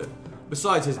fucking loaded.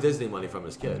 Besides his Disney money from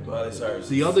his kid. but- Miley Cyrus.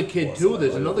 The other kid too.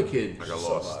 There's another kid. I got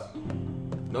So lost. hot.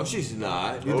 No, she's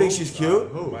not. You Who? think she's cute?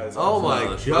 Who? Miley Cyrus. Oh my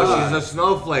No, she- Oh, god. she's a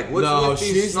snowflake. What's No, with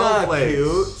these she's not snowflakes?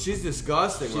 cute. She's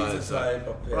disgusting. She's Miley the Cyrus. type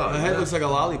of Bro, Her pig. head looks like a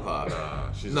lollipop.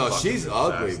 She's No, a fucking she's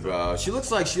ugly, disaster. bro. She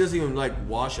looks like she doesn't even like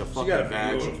wash a She fucking got a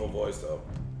vag. beautiful voice though.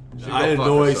 She It go fuck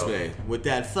annoys herself. me with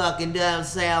that fucking down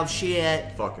south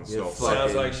shit. Fucking Yeah, snowflake. fuck.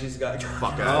 Sounds like she's got.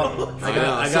 Fuck out. I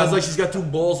know. Sounds like she's got two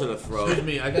balls in her throat. Excuse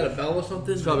me. I got a bell or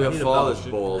something. It's probably I her need a father's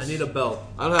bell. balls. I need a bell.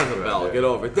 I don't have a bell. Get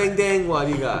over it. Ding ding. What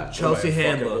do you got? Chelsea Right,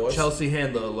 fucking Handler. voice. Chelsea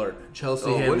Handler alert. Chelsea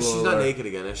Oh, Handler what is she's not alert. naked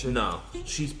again, is she? No,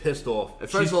 she's pissed off.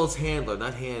 First of all, it's handler,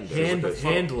 not hander. Handler.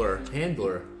 Handler.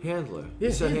 Yeah,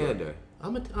 You said handler. hander.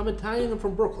 I'm Italian. I'm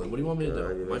from Brooklyn. What do you want me to do?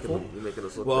 You're My fault. making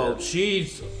us look Well, bad.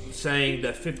 she's saying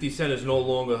that 50 Cent is no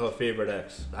longer her favorite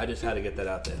ex. I just had to get that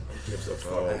out there.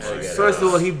 First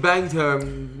of all, he banged her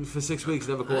for 6 weeks,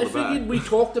 never I called her figured back. we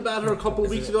talked about her a couple of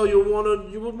weeks ago. You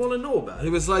would want to know about He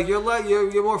it. was like, you're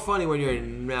more funny when your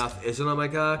mouth isn't on my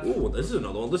cock. Ooh, this is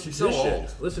another one. Listen to so this shit.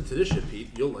 old. Listen to this shit, Pete.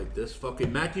 You'll like this.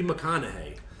 Fucking Matthew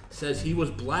McConaughey says he was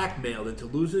blackmailed into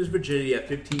losing his virginity at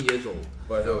 15 years old.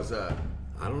 But who was that?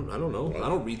 I don't know. I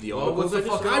don't read the Well, articles. what's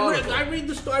the fucking I article? read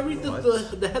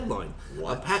the headline.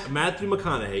 Matthew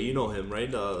McConaughey, you know him, right?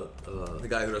 The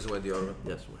guy who doesn't wear deodorant.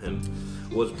 Yes, him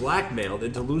was blackmailed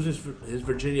into losing his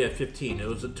virginity at 15. It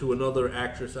was to another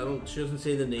actress. She doesn't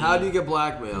say the name. How do you get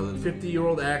blackmailed?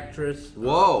 50-year-old actress.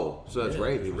 Whoa! So that's Yeah,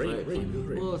 rape. it He was was rape, raped. rape, it was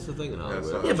rape. Well, that's the thing in Hollywood.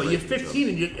 so- Yeah, but you're Rape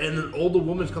 15 and an older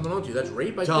woman's coming on to you. That's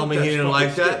rape. I Tell think me he that's didn't fucking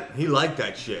like that? He liked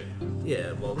that shit.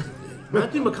 Yeah, well,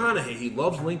 Matthew McConaughey, he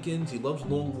loves Lincolns. He loves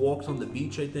long walks on the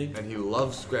beach, I think. And he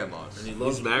loves grandmas. And he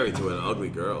loves. He's married to an ugly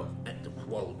girl.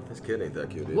 Well, His kid ain't that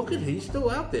cute either. look at he's still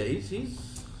out there.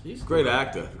 He's Great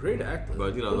actor. Great actor.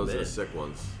 But you know, Good those are man. the sick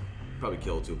ones. Probably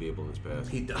killed 2 people in his past.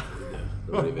 He died.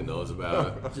 Nobody even knows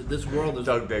about it. This world is.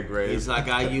 Dug their grave. He's like,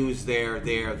 I use their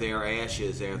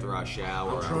ashes after I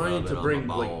shower. I'm I trying rub it to on bring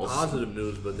my like balls. positive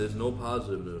news, but there's no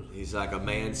positive news. He's like, a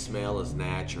man's smell is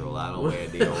natural. I don't wear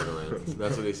deodorant.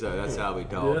 That's what he said. That's how he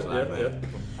talks. Yeah, like yeah, that.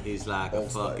 He's like a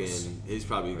Old Spice. fucking. He's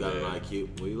probably got an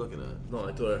IQ. What are you looking at? No,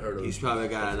 I thought I heard of. He's probably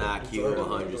got an IQ of You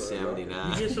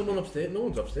 179. hear someone upstairs? No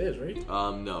one's upstairs, right?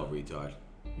 No, retard.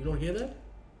 You don't hear that?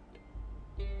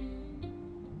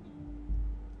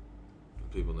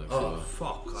 People next Oh door.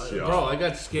 fuck, Yeah. bro! I got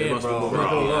They scared, must have bro. moved I'm not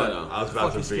out. gonna Yeah, I lie. know. I was What the about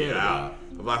fuck you to be scared out.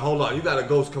 I'm like, hold on, you got a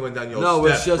ghost coming down your No,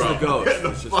 steps, it's just bro. the ghost. Get the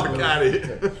It's just fuck the ghost. out of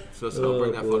here. So don't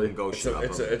bring that Oh, boy. fucking ghost shit up.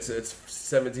 It's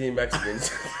 17 Mexicans.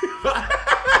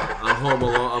 I'm home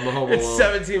alone. I'm home It's alone.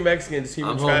 17 Mexicans.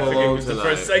 Human I'm home trafficking alone was the tonight.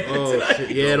 first segment Oh tonight.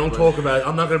 shit! Yeah, don't talk about it.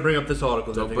 I'm not gonna bring up this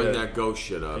article. Don't bring that ghost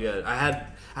shit up. Yeah,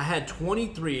 I had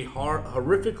 23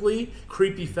 horrifically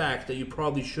creepy facts that you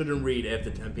probably shouldn't read after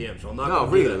 10 p.m. So I'm not. No,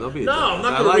 gonna read do it. that. Don't be a No, dick. I'm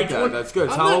not I gonna like read that. 20. That's good.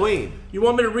 It's I'm not- Halloween. You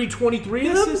want me to read 23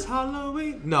 of This them? is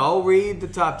Halloween. No, read the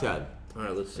top 10. All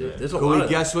right, let's see. There's a Can lot we of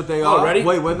guess them. what they Oh, are? ready?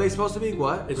 Wait, what are they supposed to be?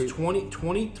 What? It's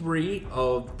 23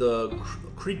 of the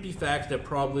creepy facts that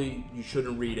probably you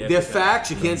shouldn't read. After They're 10. facts.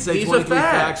 You can't say These are 23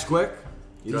 facts facts. quick.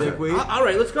 You think we? All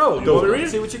right, let's go. You want me to read it?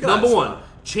 See what you got. Number So- 1.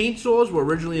 Chainsaws were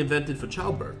originally invented for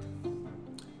childbirth.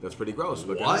 That's pretty gross.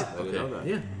 But What? I didn't know that.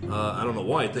 Yeah. I don't know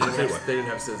why. It didn't say what. They didn't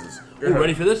have scissors. Ooh,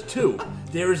 ready for this? 2.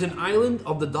 There is an island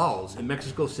of the dolls in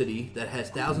Mexico City that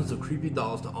has thousands of creepy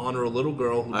dolls to honor a little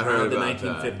girl who I drowned heard in the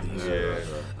about that. 1950s.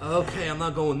 Yeah. Okay, I'm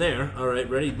not going there. All right,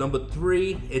 ready? Number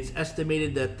 3. It's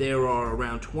estimated that there are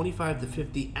around 25 to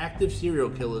 50 active serial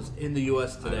killers in the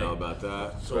U.S. I today. know about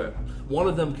that. So one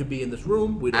of them could be in this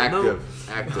room. We don't know.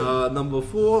 Active. Number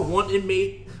 4. One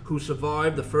inmate who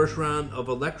survived the first round of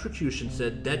electrocution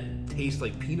said that tastes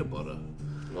like peanut butter.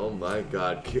 Oh my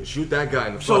god. Shoot that guy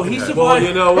in the So fucking he head. survived- Well,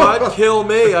 you know what? Kill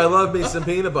me. I love me some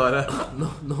peanut butter.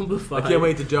 Number 5. I can't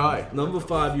wait to die. Number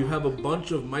 5, you have a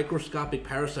bunch of microscopic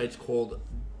parasites called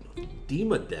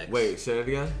Demodex. Wait, say that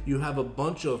again. You have a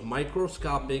bunch of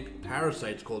microscopic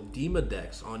parasites called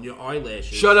Demodex on your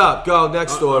eyelashes. Shut up. Go.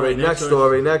 Next story. all right, next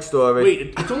story. Next story.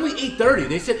 Wait, it's only 8:30.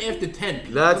 They said after 10.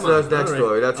 Pete. That's Come on. next All right.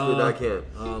 story. That's good. I can't.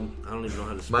 I don't even know how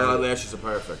to My spell it. eyelashes are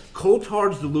perfect.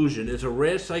 Cotard's delusion is a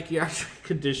rare psychiatric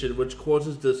condition which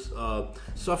causes the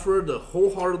sufferer to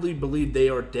wholeheartedly believe they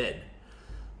are dead.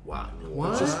 Wow.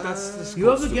 What? That's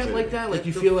You ever get like that? Like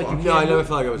you feel like you can't... No, I never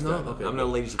felt like I was No? dead. Okay. I'm not a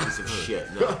lazy piece of shit.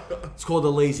 No. It's called a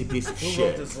lazy piece of Who wrote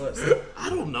shit. this list? I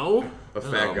don't know. A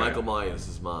fat No, guy. Michael Myers,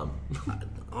 his mom.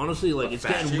 Honestly, like, it's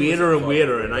getting She weirder was a and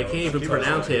weirder, fuck, and I you know. can't even She was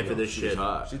pronounce fucking, half of this She's shit.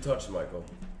 hot. She touched Michael.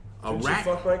 A Did she rat...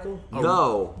 fuck Michael?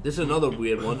 No. This is another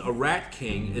weird one. A rat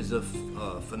king is a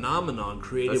phenomenon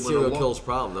created That's when a serial lo- kills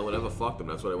problem. No one ever fucked him.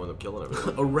 That's why they wound up killing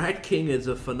everyone. A rat king is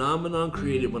a phenomenon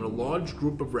created when a large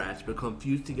group of rats become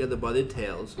fused together by their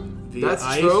tails via That's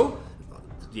ice. true?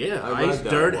 Yeah, I read ice, that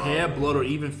dirt, a while hair, ago. blood, or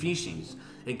even feces.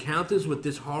 Encounters with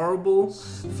this horrible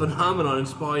phenomenon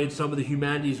inspired some of the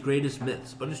humanity's greatest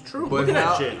myths. But it's true. Look at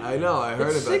how, that shit. I know, I heard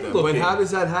It's about sick that. But looking. how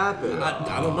does that happen?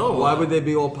 I don't know. Why would they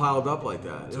be all piled up like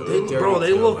that? Bro,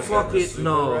 they look Like a fucking... super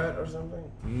No. rat or something?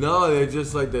 No, they're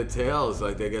just like their tails,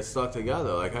 like they get stuck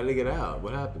together. Like, how do they get out?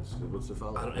 What happens? What's the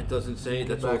follow? It doesn't say.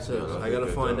 That's all it Back to me. says. I I don't gotta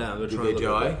think find they out. I'm do. gonna try Do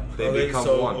to look they it up. They become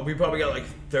so one. we probably got like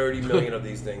 30 million of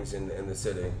these things in the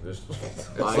city.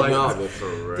 I like- know.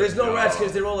 There's no rats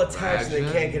because they're all attached and they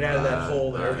Imagine can't get out of that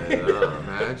hole there.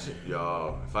 Imagine,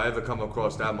 yo, if I ever come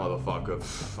across that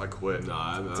motherfucker, I quit.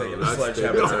 Nah, I'm Taking a that's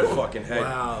sledgehammer to different. their fucking head.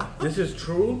 Wow, this is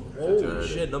true? Holy dirty.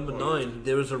 shit, number 9.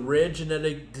 There is a rare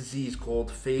genetic disease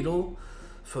called fatal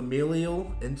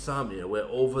familial insomnia, where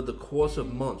over the course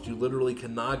of months you literally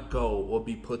cannot go or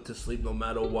be put to sleep no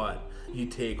matter what you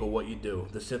take or what you do.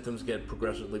 The symptoms get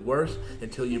progressively worse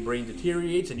until your brain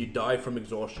deteriorates and you die from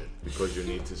exhaustion. Because you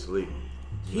need to sleep.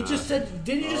 He just said,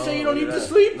 didn't you just say you Oh, don't look need at to that.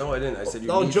 sleep? No, I didn't. I said you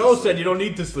No, need Joe to said you don't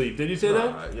need to sleep. Did you say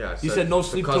that? Yeah, I He said said no the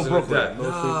sleep till cousin of Brooklyn. death.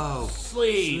 No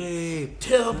sleep. Sleep.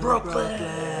 Till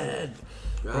Brooklyn.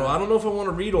 Bro, I don't know if I want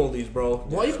to read all these, bro.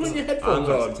 Why are you putting your headphones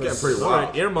on? It's getting pretty All right,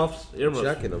 wild. earmuffs. I'm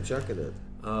checking it.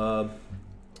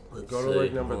 Let's Go to see.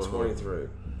 like number Hold on. 23.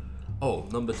 Oh,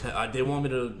 number 10. They want me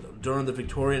to. During the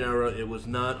Victorian era, it was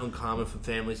not uncommon for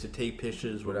families to take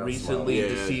pictures with Without recently Yeah,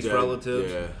 deceased dead.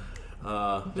 relatives. Yeah.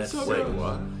 That's Wait, sick.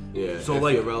 What? Yeah. So, if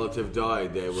like- your relative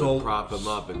died, they would So- prop him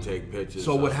up and take pictures.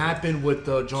 So what of happened with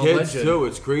John Kids Legend? too.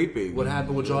 It's creepy. What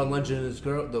happened with John Legend and his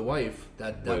girl, the wife?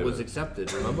 That Wait a was minute.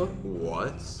 accepted. Remember?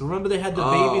 What? Remember they had the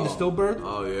baby, the stillbirth?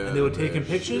 Oh yeah. And they were taking Yeah,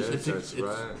 pictures. shit, It's that's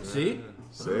right. see,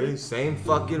 See? Same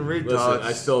fucking retards. Listen,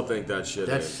 I still think that shit.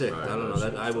 that's ain't sick. right. I don't know.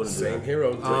 That I wouldn't do Same that.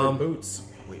 hero, different boots.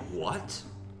 Wait, what?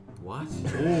 What?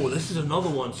 Oh, this is another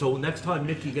one. So next time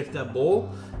Mickey gets that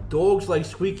ball, dogs like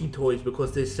squeaky toys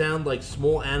because they sound like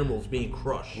small animals being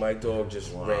crushed. My dog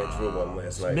just ran through one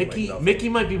last night. Mickey, like nothing. Mickey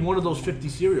might be one of those 50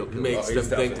 serial killers. Makes Oh, them he's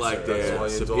think definitely like serious. they're That's why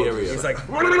your superior. He's like,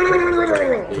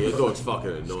 Yeah, your dog's fucking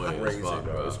annoying Crazy, as fuck,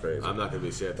 bro. bro. It's crazy. I'm not gonna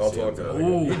be sad to don't see talk to him. him.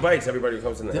 Ooh. He bites everybody who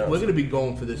comes in the house. We're going to be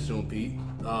going for this soon, Pete.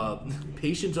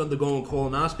 Patients undergoing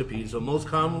colonoscopies are most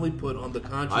commonly put on the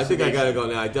conscious. I think I sedation. gotta go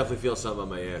now. I definitely feel something on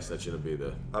my ass that shouldn't be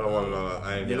there. I don't want to know.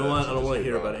 I ain't You know what? I don't want to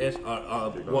hear about it.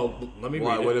 Well, let me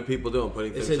Why? read What it. are people doing?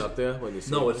 Putting things says- up there when you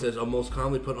see No, it? it says are most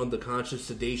commonly put under conscious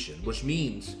sedation, which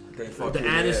means They fuck the, you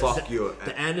in the ass. Fuck you.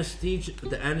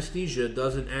 the anesthesia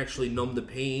doesn't actually numb the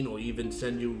pain or even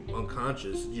send you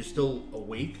unconscious. You're still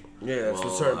awake. Yeah, that's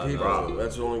with certain people. Bro.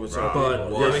 That's only with certain But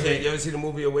people. well, You ever see the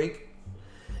movie Awake?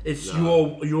 It's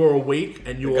you're awake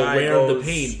and you're guy aware of the goes-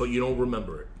 pain, but you don't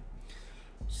remember it.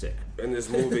 Sick. In this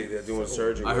movie, they're doing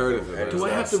surgery. I with heard him, of it. and Do he's I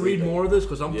not have to read sleeping. more of this?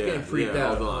 Because I'm Yeah, getting freaked yeah,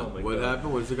 out. Hold on. Oh my What God.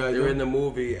 happened? What's the guy They're in doing? the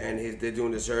movie, and they're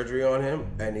doing the surgery on him,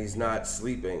 and he's not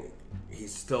sleeping.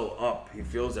 He's still up. He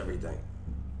feels everything.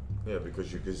 Yeah,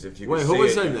 because if you Wait, can who see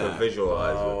was it, in you that? can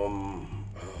visualize it. Oh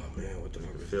man, what the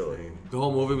fuck is Feel his it. name? The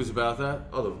whole movie was about that.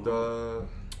 Oh, the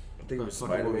I think it was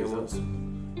fucking Spider-Man movie once.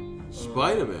 is He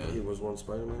Spider-Man. was one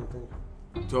Spider-Man, I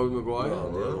think. Tobey Maguire.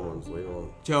 No, the other ones later on.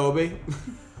 Toby.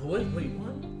 Wait,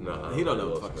 what? no, He don't know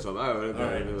what the fuck is up. All right, All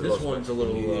right, this one's a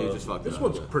little. You just fucked it this up,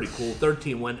 one's yeah. pretty cool.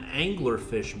 13. When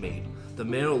anglerfish mate, the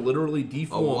male literally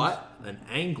deforms. what? An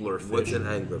anglerfish. What's an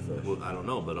anglerfish? Well, I don't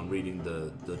know, but I'm reading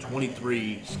the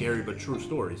 23 scary but true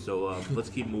stories. So let's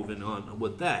keep moving on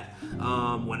with that.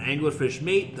 When anglerfish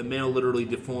mate, the male literally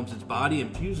deforms its body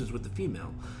and fuses with the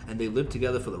female, and they live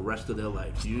together for the rest of their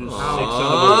lives. You sick son of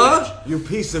a bitch. You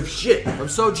piece of shit. I'm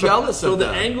so jealous So of the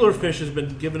that. anglerfish has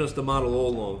been giving us the model all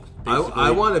along. I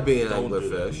Basically, want to be an don't do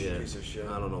that. anglerfish. Yeah. Piece of shit.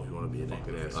 I don't know if you want to be an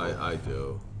anglerfish. I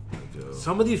do. I do.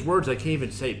 Some of these words I can't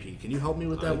even say, Pete. Can you help me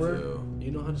with that I word? do. Do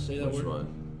you know how to say that Which word?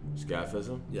 one?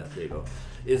 Scaphism? Yeah, there you go.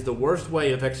 Is the worst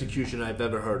way of execution I've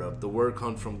ever heard of. The word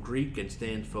comes from Greek and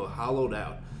stands for hollowed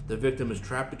out. The victim is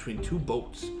trapped between two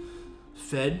boats,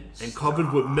 fed and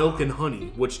covered with milk and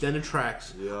honey, which then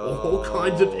attracts all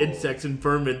kinds of insects and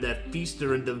vermin that feast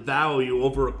her and devour you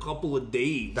over a couple of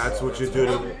days. That's what you do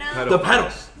to pedophiles. The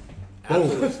pedals.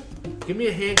 Boom. Give me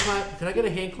a hand clap. Can I get a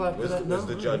hand clap for that? Where's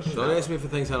the judge? Don't ask me for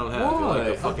things I don't have. You're Why? like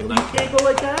a fucking You can't go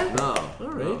like that? No.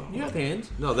 All right. You have hands.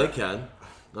 No, they can.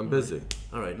 I'm busy.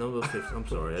 All right, number 6. I'm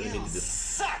sorry. I didn't mean to do.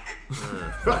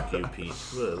 Fuck you, Pete.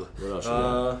 Whatever. What else you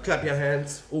got? Clap your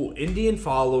hands. Oh, Indian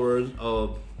followers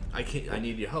of. I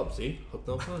need your help. See, hooked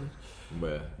on fun.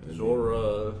 Where?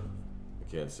 Zora.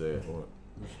 I can't say it.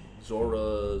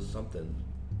 Zora something.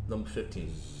 Number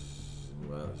 15.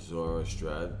 Wow,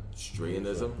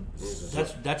 Zoroastrianism?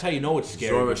 That's how you know it's scary.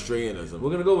 Zoroastrianism.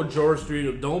 We're gonna go with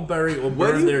Zoroastrianism. Don't bury or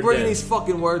Where burn do their you bring dead. these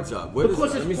fucking words up? What is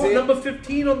Because that? it's me point see it. number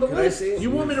 15 on the Can I list. see it?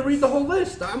 You want me to read the whole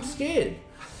list? I'm scared.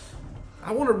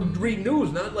 I want to read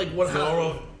news, not like what.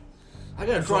 How, I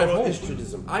gotta drive home.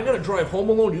 Zoroastrianism. I gotta drive home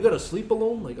alone. You gotta sleep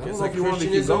alone. Like I don't It's know like if you want me to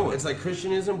keep Christianism. going. It's like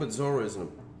Christianism, but Zoroism.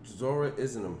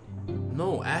 Zoroism.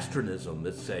 No, Astronism.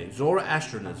 Let's say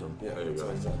Zoroastrianism. Yeah, There you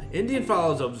go. Indian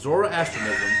followers of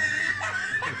Zoroastrianism.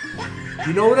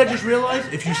 You know what I just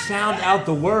realized? If you sound out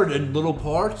the word in little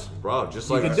parts, Bro, just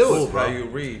like can do school, it. bro. How you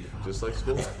read. Just like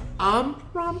school. I'm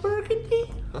Ron Burgundy.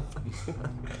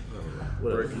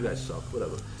 Whatever, you guys suck.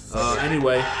 Whatever.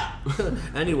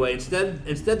 Anyway, instead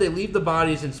they leave the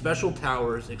bodies in special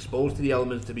towers exposed to the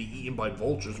elements to be eaten by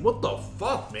vultures. What the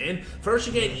fuck, man? First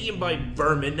you get eaten by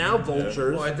vermin, now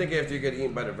vultures. Well, I think after you get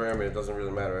eaten by the vermin, it doesn't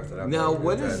really matter after that. Now,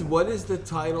 point. what is the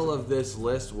title of this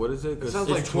list? What is it? 'Cause sounds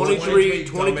It's like 23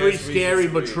 dumbass scary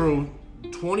reasons but to true.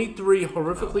 23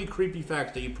 horrifically creepy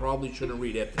facts that you probably shouldn't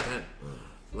read after 10.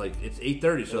 Like, it's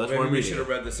 8:30, so that's why Maybe I'm we reading should it. have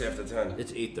read this after 10.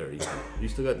 It's 8:30. You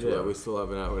still got 2 Yeah, hours. we still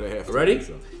have an hour and a half. to Ready? do,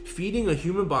 so. Feeding a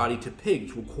human body to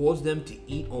pigs will cause them to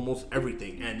eat almost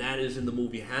everything, and that is in the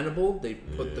movie Hannibal. They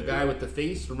put the guy with the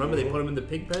face. Remember, they put him in the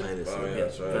pig pen. I didn't see Oh, that. yeah,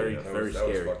 Yes, that's right. very, That very was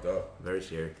scary. fucked up. Very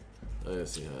scary. I didn't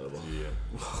see Hannibal.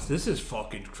 This is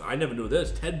fucking. I never knew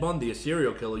this. Ted Bundy, a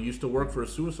serial killer, used to work for a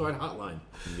suicide hotline.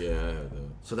 Yeah, I heard that.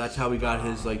 So that's how he got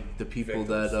his the people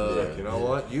that. You know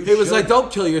what? You He was should- like,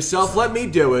 "Don't kill yourself. Let me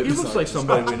do it." He looks like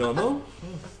somebody we know, no?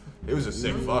 He was a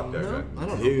sick fuck, that guy. I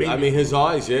don't know. He- I mean, his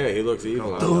eyes. Yeah, he looks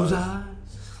evil. Those eyes.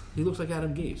 He looks like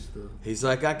Adam Gase. He's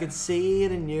like, "I could see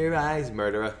it in your eyes,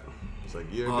 murderer." It's like,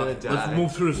 you're gonna die. Let's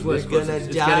move through this list. You're 'cause gonna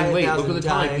it's die getting late. 1,000 Look at the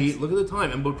time, times. Pete. Look at the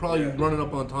time, and we're probably running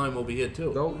up on time over here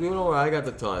too. Don't you know? I got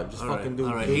the time. Just All fucking right, do,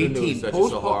 all right. do the 18, news that you're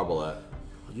so postpone- horrible at.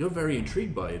 You're very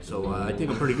intrigued by it, so I think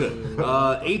I'm pretty good.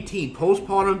 18.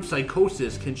 Postpartum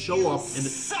psychosis can show up in.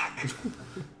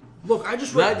 Look, I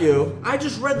just read. Not you. I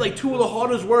just read like 2 of the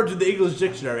hardest words in the English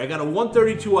dictionary. I got a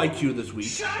 132 IQ this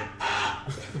week.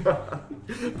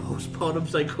 Postpartum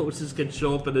psychosis can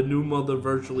show up in a new mother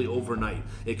virtually overnight.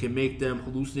 It can make them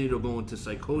hallucinate or go into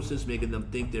psychosis, making them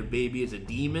think their baby is a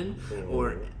demon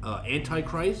or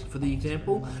antichrist, for the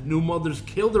example. New mothers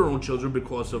kill their own children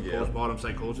because of postpartum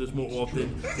psychosis more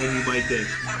often than you might think.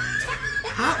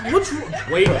 What's wrong?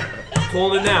 Wait,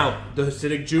 calling it now. The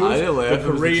Hasidic Jews, I didn't laugh, the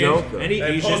it was a Koreans, joke. any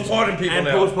And Asians, postpartum people and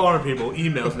now. postpartum people.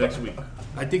 Emails next week.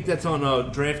 I think that's on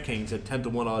DraftKings at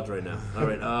 10-1 odds right now. All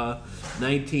right,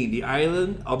 19. The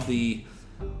island of the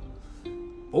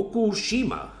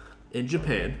Okushima in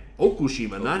Japan.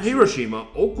 Okushima, not Hiroshima.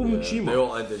 Okushima. They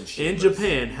all end in Shimas. In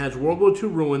Japan has World War II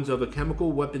ruins of a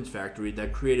chemical weapons factory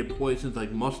that created poisons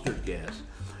like mustard gas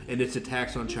in its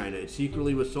attacks on China. It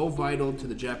secretly was so vital to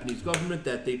the Japanese government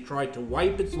that they tried to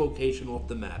wipe its location off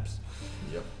the maps.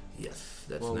 Yep. Yes,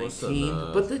 that's Well, 19.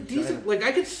 listen, but these are, like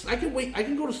I can wait. I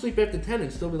can go to sleep after 10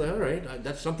 and still be like, all right,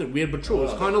 that's something weird but true.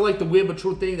 It's kind of like the weird but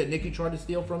true thing that Nikki tried to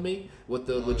steal from me with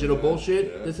the legit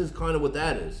bullshit. yeah. This is kind of what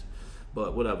that is.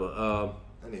 But whatever.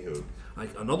 Anywho.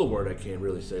 Another word I can't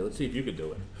really say. Let's see if you could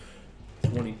do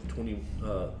it. 20.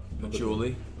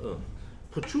 Julie.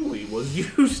 Patchouli was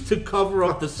used to cover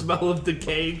up the smell of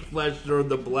decaying flesh during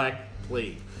the Black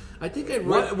Plague. I think I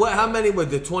read What? How many were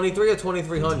there? 23 or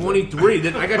 2300? 23.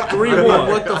 Then I got 3 more.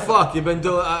 What the fuck? You've been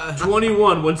doing.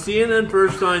 21. When CNN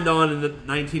first signed on in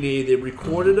 1980, they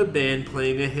recorded a band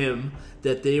playing a hymn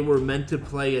that they were meant to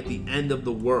play at the end of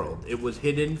the world. It was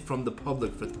hidden from the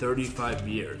public for 35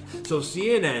 years. So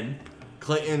CNN.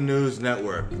 Clinton News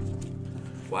Network.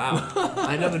 Wow.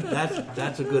 I never.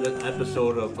 That's a good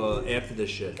episode of After This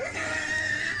Shit.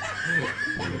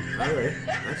 All right,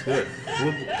 that's good.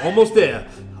 We're almost there.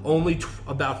 Only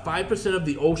about 5% of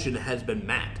the ocean has been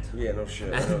mapped. Yeah, no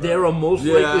shit. And there are most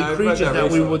Yeah, I likely read creatures that that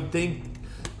we recently. would think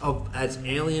as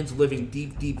aliens living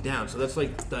deep down. So that's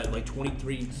like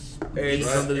 23.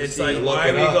 It's like, Look why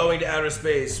it are we up. going to outer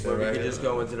space when we Right can here. just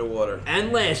go into the water?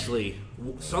 And lastly,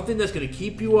 something that's going to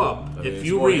keep you up I mean, if it's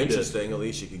you more read this. interesting. At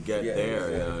least you could get Yeah, there.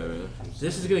 exactly. You know what I mean?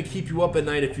 This is going to keep you up at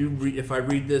night if I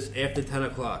read this after 10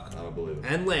 o'clock. I don't believe it.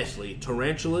 And lastly,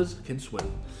 tarantulas can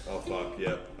swim. Oh fuck,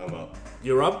 yep, I'm up.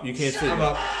 You're up? You can't swim. I'm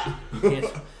up. You can't.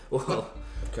 Well,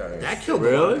 Okay. that killed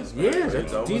Really? a lot. Yeah, done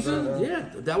that's with decent. that now? Yeah,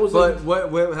 that was But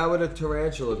like. how would a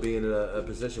tarantula be in a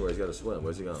position where he's got to swim?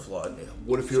 Where's he going? Flood.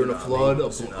 What if you're in a Tsunami. flood,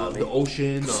 Tsunami. the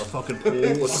ocean, a fucking pool,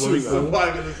 a swimming pool?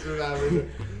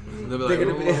 They'll be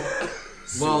like,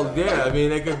 well, yeah. I mean,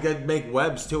 they could make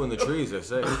webs too in the trees. I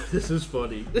say This is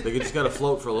funny. they could just gotta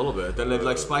float for a little bit. Then they'd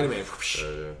like Spider-Man.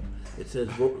 It says,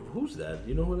 who's that?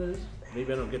 You know who that is?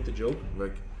 Maybe I don't get the joke.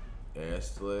 Rick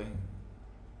Astley.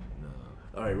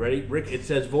 All right, ready? Rick. It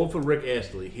says, vote for Rick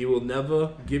Astley. He will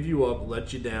never give you up,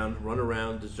 let you down, run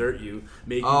around, desert you,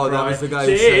 make Oh, you that cry. was the guy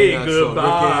who Say sang that song. Rick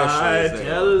goodbye, Astley, his name.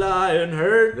 tell a lie and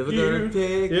hurt Never you. gonna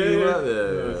take you out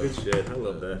there. Good shit. I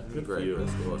love that. Good Great. for you.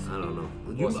 That's awesome. I don't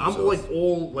know. Awesome I'm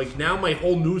sauce. like now my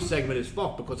whole news segment is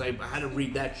fucked because I had to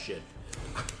read that shit.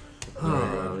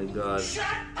 Oh my god.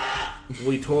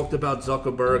 We talked about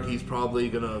Zuckerberg. He's probably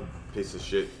gonna. Piece of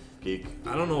shit, geek.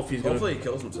 I don't know if he's gonna. Hopefully he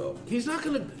kills himself. He's not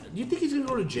gonna. Do you think he's gonna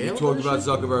go to jail? You for talked this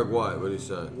about shit? Zuckerberg. What? What did he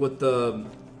say? With the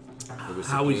It was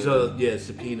how he's subpoenaed.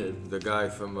 subpoenaed. The guy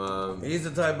from. He's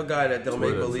the type of guy that they'll make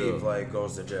Twitter, believe too. like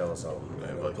goes to jail or something.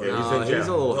 Like, He'll yeah, Nah, he's in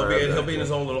jail. a little be, herb, he'll be in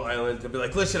his own little island. They'll be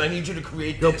like, listen, I need you to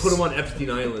create They'll this. put him on Epstein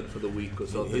Island for the week or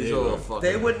something. He's Yeah. a little fucking.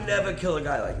 They would never kill a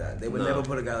guy like that. They would No. never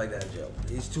put a guy like that in jail.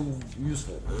 He's too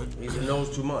useful. He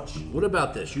knows too much. What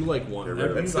about this? You like wine? You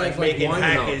It's guys like making wine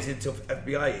or no? hackers into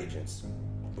FBI agents.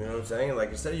 You know what I'm saying? Like,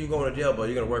 instead of you going to jail, but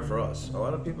you're going to work for us. A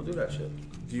lot of people do that shit.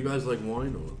 Do you guys like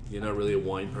wine or you're not really a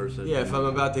wine person? Yeah, if I'm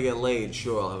about to get laid,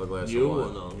 sure, I'll have a glass You of or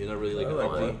wine. no? You're not really like I a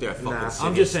like wine. wine. They're fucking Nah. sick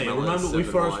I'm of just saying. smelling Remember sipping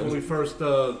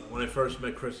when I first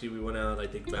met Chrissy, we went out. I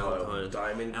think Valentine's,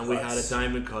 diamond and we had a cuts.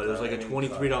 diamond cut. It was like a Diamond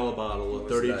 $23 bottle, a It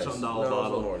was $30 nice. something No, dollar it was a little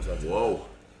bottle. more expensive. Whoa.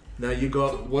 Now you go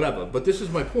whatever, but this is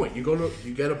my point. You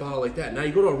get a bottle like that. Now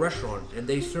you go to a restaurant and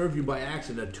they serve you by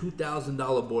accident a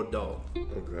 $2,000 Bordeaux.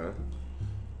 Okay.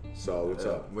 So what's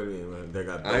up? What do you mean? They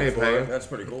got I ain't billed for it? paying. That's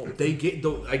pretty cool. They get,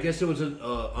 I guess it was an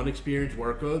unexperienced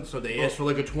worker, so they asked for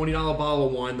like a $20 bottle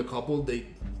of wine. The couple they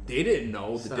didn't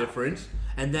know the difference,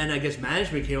 and then I guess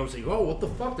management came up and said, "Oh, what the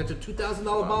fuck? That's a $2,000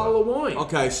 bottle of wine."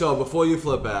 Okay, so before you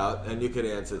flip out, and you can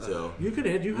answer too. You can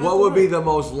add. You have What the would be right. the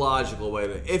most logical way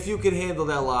to, if you could handle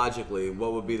that logically,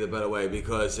 what would be the better way?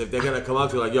 Because if they're gonna come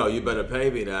up to you like, yo, you better pay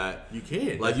me that. You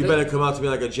can. Like, you better come up to me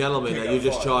like a gentleman that Can't you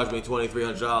just afford. charged me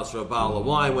 $2,300 for a bottle of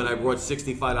wine when I brought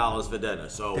 $65 for dinner.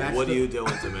 So That's what are the- you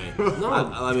doing to me? No.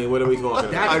 I mean, what are we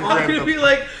talking That's about? I'm gonna be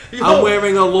like, yo, I'm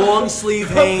wearing a long sleeve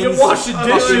Hanes You're washing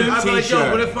fucking dishes. I'm like, yo,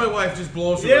 t-shirt. what if my wife just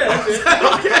blows you? Yeah, that's it.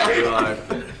 I'd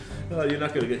be like, Oh, you're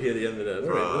not gonna hear the end of that.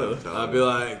 All right, whatever. I'd be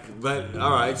like, but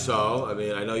all right. So I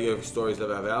mean, I know your stories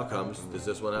never have outcomes. Does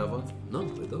this one have one? No,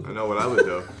 it doesn't. I know what I would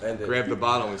do. And it- Grab the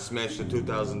bottle and smash the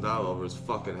 $2,000 over his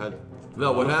fucking head.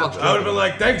 No, what happened? I would have been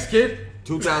like, thanks, kid.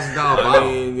 $2,000 bottle.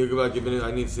 I mean, you're about giving it.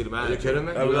 I need to see the manager. Are you kidding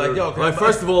me? I would be like, yo, can I Like,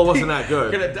 first of all, it wasn't that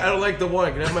good. I don't like the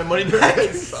wine. Can I have my money back?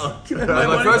 Can I have my Like,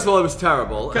 money first of all, it was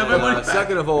terrible. Can I have my money And, back?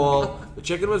 second of all, the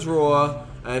chicken was raw.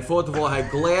 And fourth of all, I had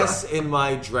glass in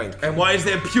my drink. And why is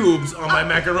there pubes on my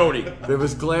macaroni? There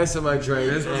was glass in my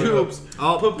drink. There's and- pubes.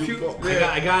 Oh, Put pubes.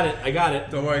 I got it.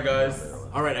 Don't worry, guys.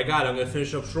 All right, I got it. I'm gonna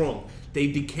finish up strong.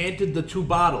 They decanted the two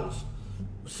bottles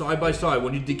side by side.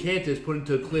 When you decant this, put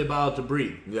into a clear bottle to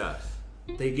breathe. Yes.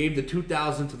 They gave the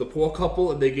 $2,000 to the poor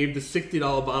couple, and they gave the $60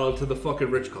 bottle to the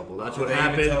fucking rich couple. That's what They even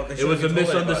happened. told- they It was a should've told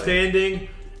anybody. misunderstanding,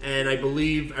 and I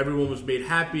believe everyone was made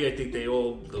happy. I think they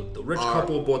all, the rich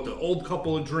couple bought the old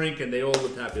couple a drink, and they all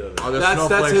looked happy. Are the That's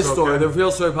snowflakes his story. okay? The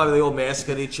real story probably they all mask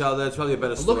at each other. It's probably a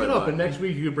better story. Look it up, but- and next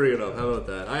week you can bring it up. How about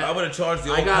that? I would have charged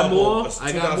the I old got couple more. a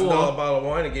I got $2,000 more. bottle of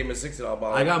wine and gave him a $60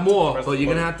 bottle. I got more, Rest but of you're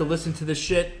the gonna money. have to listen to this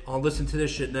shit. I'll listen to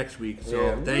this shit next week. So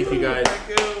Yeah. thank you guys.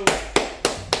 Thank you.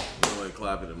 I'm like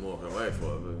clapping and walking away for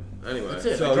it. But anyway, That's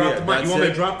it. so I dropped yeah, the mic. that's You want me it.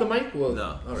 to drop the mic? Well,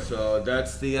 No. All right. So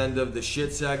that's the end of the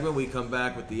shit segment. We come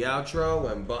back with the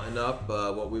outro and button up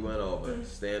what we went over.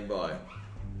 Stand by.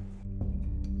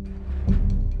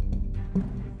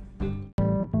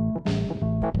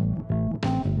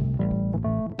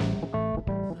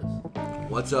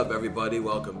 What's up, everybody?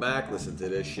 Welcome back. Listen to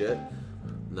this shit.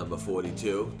 Number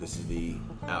 42. This is the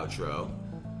outro.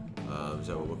 Is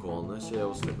that what we're calling this? Yeah,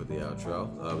 we'll stick with the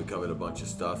outro. We covered a bunch of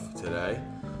stuff today.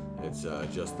 It's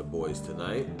just the boys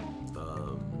tonight.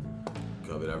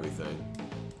 Covered everything.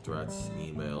 Threats,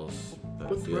 emails, What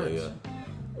pedophilia.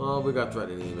 threats? Well, we got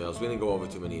threatening emails. We didn't go over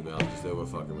too many emails because they were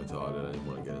fucking retarded. I didn't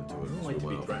want to get into it. I don't like to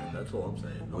be threatened. That's all I'm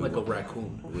saying. I'm like a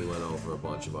raccoon. We went over a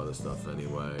bunch of other stuff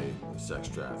anyway. Sex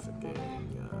trafficking.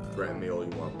 Threaten me all you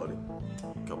want, buddy.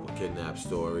 A couple of kidnap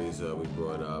stories we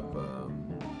brought up.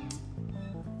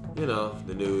 You know,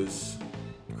 the news.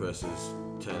 Chris's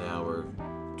 10-hour,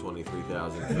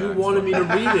 23,000 facts. You wanted me to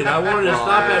read it. I wanted to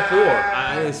stop at 4.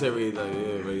 I didn't say read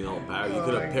the whole paragraph. You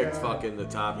could have picked fucking the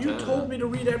top 10. You told me to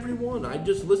read every one. I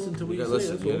just listened to what You you gotta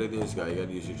said. listen. You're the news guy. You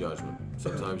gotta use your judgment.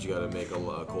 Sometimes you gotta make a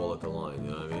call at the line.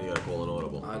 You know what I mean? You gotta call an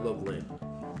audible. I love Lynn.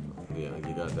 Yeah,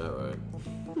 you got that right.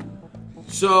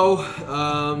 So,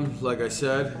 like I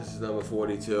said, this is number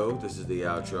 42. This is the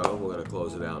outro. We're gonna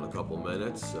close it out in a couple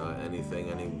minutes. Anything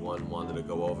anyone wanted to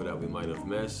go over that we might have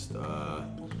missed?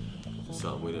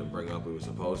 Something we didn't bring up we were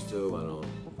supposed to? I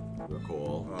don't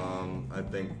recall. I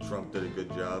think Trump did a good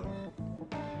job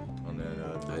on that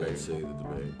I debate. didn't see the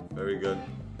debate. Very good.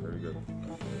 Very good.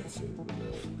 I didn't see the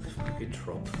debate. Fucking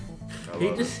Trump. I He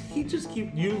love just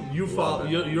keep you it. follow. Love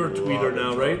it. You're a Love tweeter it,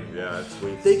 now, Trump. right? Yeah,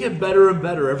 tweets. They get better and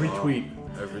better every tweet.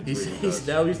 Every tweet He's, he he's does.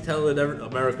 now he's telling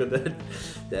America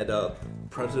that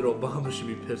President Obama should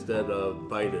be pissed at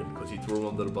Biden because he threw him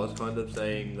under the bus, kind of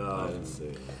saying. I didn't see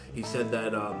it. He said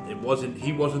that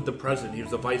he wasn't the president. He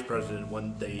was the vice president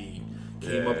when they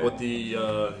came up with the.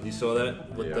 You saw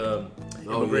that with the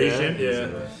immigration.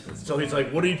 Yeah. So he's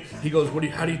like, what do you? He goes,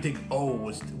 how do you think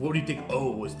What do you think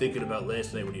O was thinking about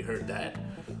last night when he heard that?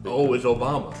 O is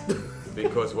Obama.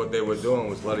 Because what they were doing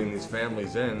was letting these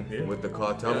families in with the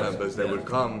cartel Yes. members. They would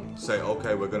come, say,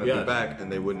 okay, we're going to Yes. be back, and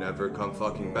they would never come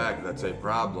fucking back. That's a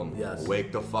problem. Yes.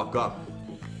 Wake the fuck up.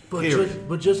 But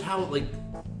Period. just how like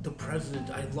the president,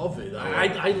 I love it.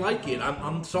 I like it.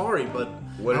 I'm sorry, but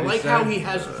What I did he like say? how he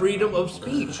has freedom of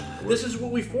speech. This is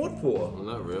what we fought for. Well,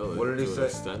 not really. What did he To say? an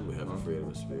extent, we have a freedom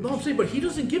of speech. No, I'm saying, but he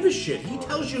doesn't give a shit. He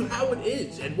tells you how it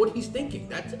is and what he's thinking.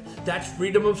 That's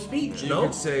freedom of speech, You no?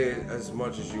 can say as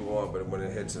much as you want, but when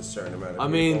it hits a certain amount of I people,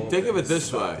 mean, think of it this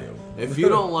stop way. you. If you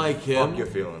don't like him, Fuck your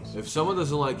feelings. if someone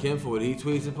doesn't like him for what he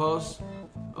tweets and posts,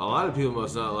 a lot of people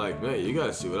must not like me. You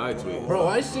gotta see what I tweet. Bro,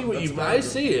 I see what I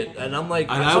see it, and I'm like,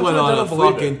 And I went sometimes on a don't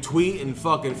believe fucking it. tweet and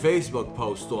fucking Facebook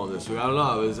post storm this week. I don't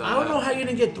know. It was, I don't know how you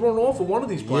didn't get thrown off of one of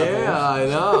these platforms. Yeah, I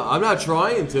know. I'm not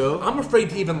trying to. I'm afraid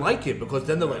to even like it because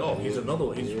then they're like, oh, he's another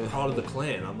one. He's part of the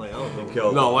clan. I'm like, oh,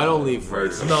 Killed No, I don't leave for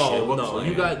it. No, Shit, what no, clan?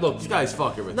 you guys- look, This guy's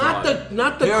fucking retarded.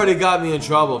 not the. He already got me in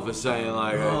trouble for saying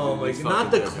like. Oh my he's god!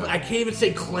 Not fucking the. dickhead. I can't even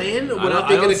say clan I without don't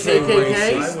thinking of say KKK.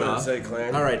 I racist. wouldn't say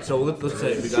clan. All right, so let's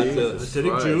say we got the Jesus Hasidic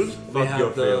Christ. Jews. We Fuck your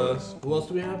have the. feelings. Who else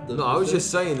do we have? No, I was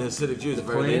just saying the Hasidic Jews are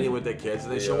very Klan? lenient with their kids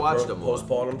and they should watch them more.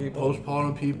 Postpartum people.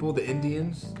 postpartum people, the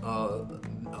Indians.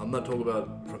 I'm not talking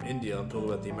about from India. I'm talking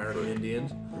about the American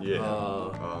Indians. Yeah.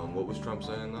 What was Trump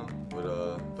saying though with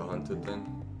the hunted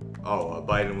thing? Oh,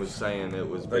 Biden was saying it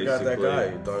was They basically. got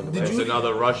that guy. Darn Did It's you-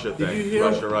 another Russia did thing. you hear-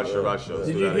 Russia.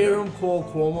 Did Do you that hear again. him call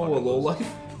Cuomo a lowlife?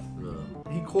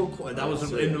 He called. That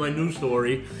was in my news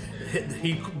story.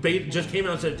 He just came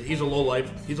out and said he's a lowlife.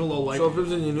 He's a lowlife. So if it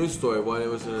was in your news story, why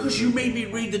was it? Because you made me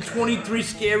read the 23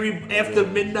 scary after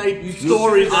midnight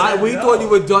stories. We thought you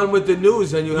were done with the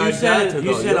news and you had that to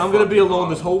You go. said You're I'm gonna be fucking alone wrong.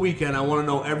 this whole weekend. I want to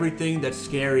know everything that's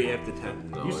scary after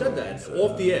 10. No, You said I that didn't say off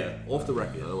that. the air, off the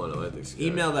record. I don't want to know anything scary.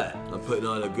 Email that. I'm putting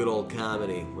on a good old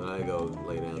comedy when I go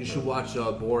lay down. You should watch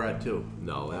Borat too.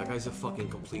 No, that guy's a fucking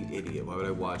complete idiot. Why would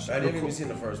I watch I that? didn't even see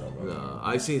the first one, bro. No,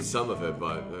 I've seen some of it,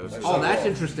 but Oh, that's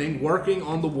interesting. Working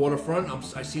on the waterfront,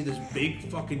 I see this big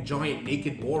fucking giant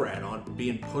naked Borat on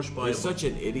being pushed by. he's such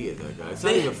an idiot. That guy. It's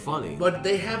not They- even funny. But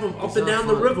they have him up It's and not down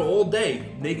the funny. river all day,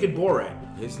 naked Borat.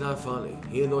 He's not funny.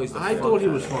 He annoys the I fuck thought he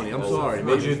out was of me. funny. I'm Oh, sorry. What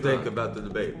maybe did you he's think not. about the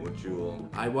debate? What you?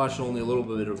 I watched only a little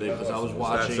bit of it because I was That's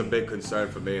a watching. big concern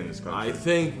for me in this country. I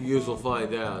think you will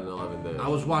find out in 11 days. I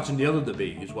was watching the other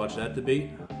debate. You watched that debate?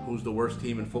 Who's the worst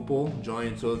team in football?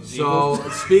 Giants or So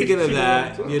Eagles? speaking of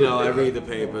that, I read the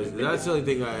papers. That's the only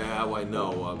thing how I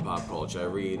know on pop culture. I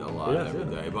read a lot every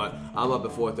day, but I'm up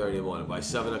at 4:30 in the morning. By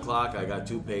 7 o'clock, I got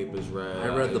 2 papers read.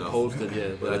 I read the Post and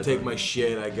When I take my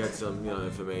shit, I get some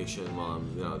information while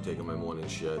I'm taking my morning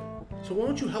shit. So why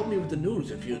don't you help me with the news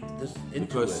if you're this into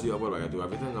Because it? what do I gotta do?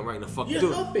 Everything? I'm writing a fucking. You're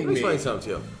Dude, helping let me me. explain something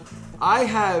to you. I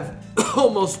have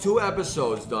almost 2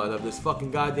 episodes done of this fucking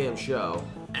goddamn show.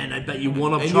 And I bet you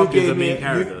One Up And Chuck you is the gave me main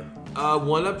character.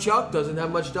 One Up Chuck doesn't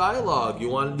have much dialogue. You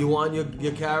want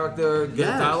your character get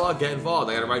Yes. dialogue, get involved.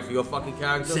 I gotta write for your fucking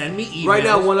character. Send me emails. Right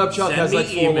now, One Up Chuck Send has me like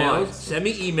 4 emails. lines. Send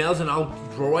me emails and I'll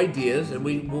draw ideas and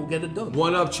we'll get it done.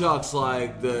 One Up Chuck's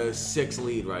like the 6th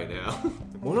lead right now.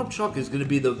 One Up Chuck is going to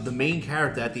be the main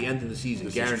character at the end of the season,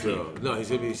 This is guaranteed. true. No,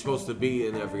 he's supposed to be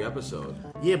in every episode.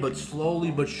 Yeah, but slowly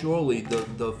but surely,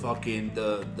 the fucking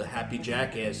the happy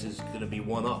jackass is going to be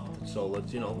one up. So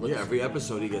let's Yeah, every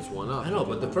episode he gets one up. I know,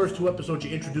 but the first 2 episodes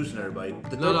you're introducing everybody.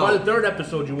 No. By the 3rd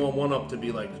episode, you want one up to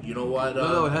be like, you know what?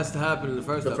 No, it has to happen in the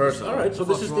first episode. All right, so What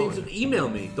this is the fuck's wrong things. with Email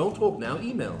me. Don't talk now.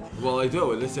 Email. you? Well, I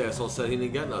do, and this asshole said he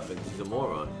didn't get nothing. He's a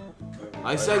moron.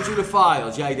 I sent you the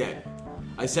files. Yeah, I did.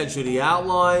 I sent you the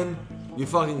outline. You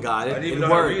fucking got it. I didn't even In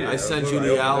know how to Word, read it. I sent I you opened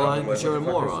the it up and outline. went, You're a what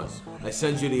the fuck moron. is this? I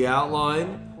sent you the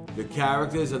outline, the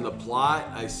characters, and the plot.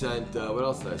 I sent, what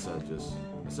else did I send you?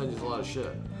 I sent you a lot of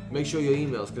shit. Make sure your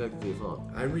email's connected to your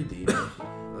phone. I read the emails.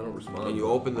 I don't respond. And you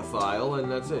open the file, and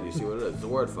that's it. You see what it is. It's a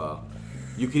Word file.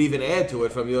 You can even add to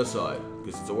it from your side,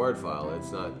 because it's a Word file.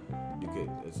 It's not,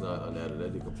 it's not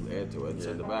unedited. You can add to it and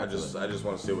send it back I to just it.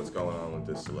 want to see what's going on with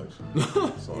this selection.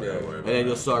 That's all I gotta worry And about. then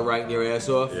you'll start writing your ass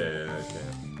off. Yeah, I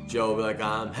can. Joe will be like,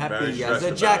 I'm happy Very as stressed a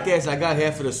about jackass. I got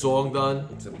half of the song done.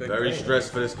 It's a big Very thing.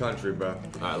 stressed for this country, bro. All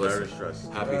right, Very listen.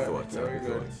 stressed. Happy Alright, thoughts. very Happy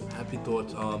good. thoughts. Happy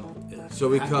thoughts. So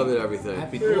we covered everything.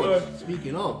 Happy Very thoughts. good.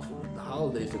 Speaking of, the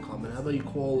holidays are coming. How about you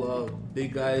call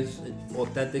Big Guys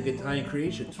Authentic Italian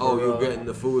Creations? Oh, for, you're getting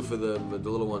the food for the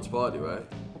little one's party, right?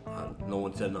 No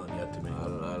one said none yet to me. I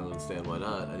don't understand why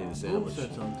not. I need a Who sandwich.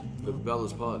 said something? The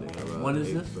Bella's party. When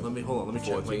is this? Let me hold on. Let me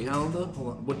check my 14th. calendar. Hold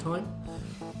on. What time?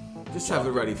 Just have it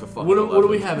ready for fucking What are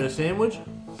we 11. having? A sandwich?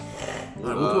 All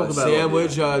right, we'll talk about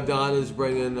sandwich. it. Donna's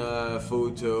bringing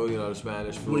food too. You know, the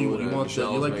Spanish food. What do you and want? You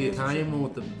Michelle's like the making some Italian one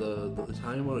with the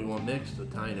Italian one, or you want mixed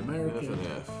Italian shit. American? Half and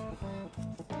half.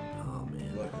 Oh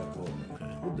man. Like that cool. Okay,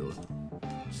 we'll do it.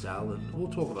 Salad.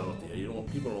 We'll talk about it there. You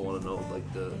don't. People don't want to know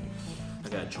like the. I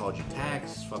gotta charge you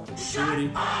tax, fucking gratuity.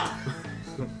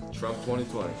 Trump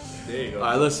 2020. There you go. All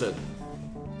right, listen.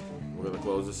 We're gonna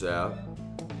close this out.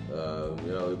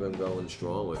 You know, we've been going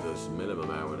strong with this minimum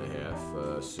hour and a half.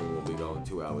 Soon we'll be going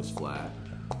 2 hours flat,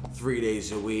 3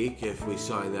 days a week if we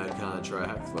sign that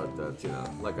contract. But that's, you know,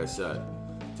 like I said,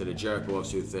 to the jerk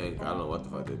offs who think, I don't know what the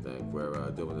fuck they think, we're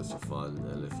doing this for fun.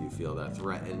 And if you feel that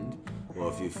threatened, or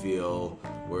if you feel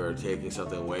we're taking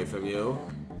something away from you,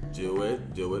 do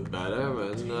it better,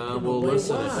 and we'll wait,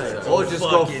 listen. why? Or just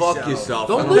go fuck yourself.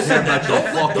 I Don't listen. care about your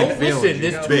fucking Don't feelings, listen.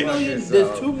 you There's bitch.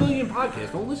 There's 2 million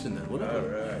podcasts. Don't listen then.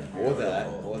 Whatever. Alright.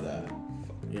 Or that.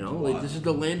 You know, like, this is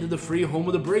the land of the free, home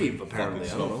of the brave. Apparently,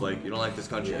 Fucking I don't know. snowflake. You don't like this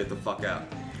country, get the fuck out.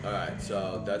 All right,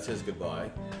 so that's his goodbye.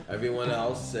 Everyone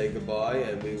else, say goodbye,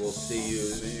 and we will see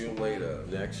See you you later.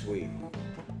 next week.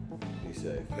 Be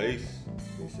safe. Peace.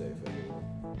 Be safe, everyone.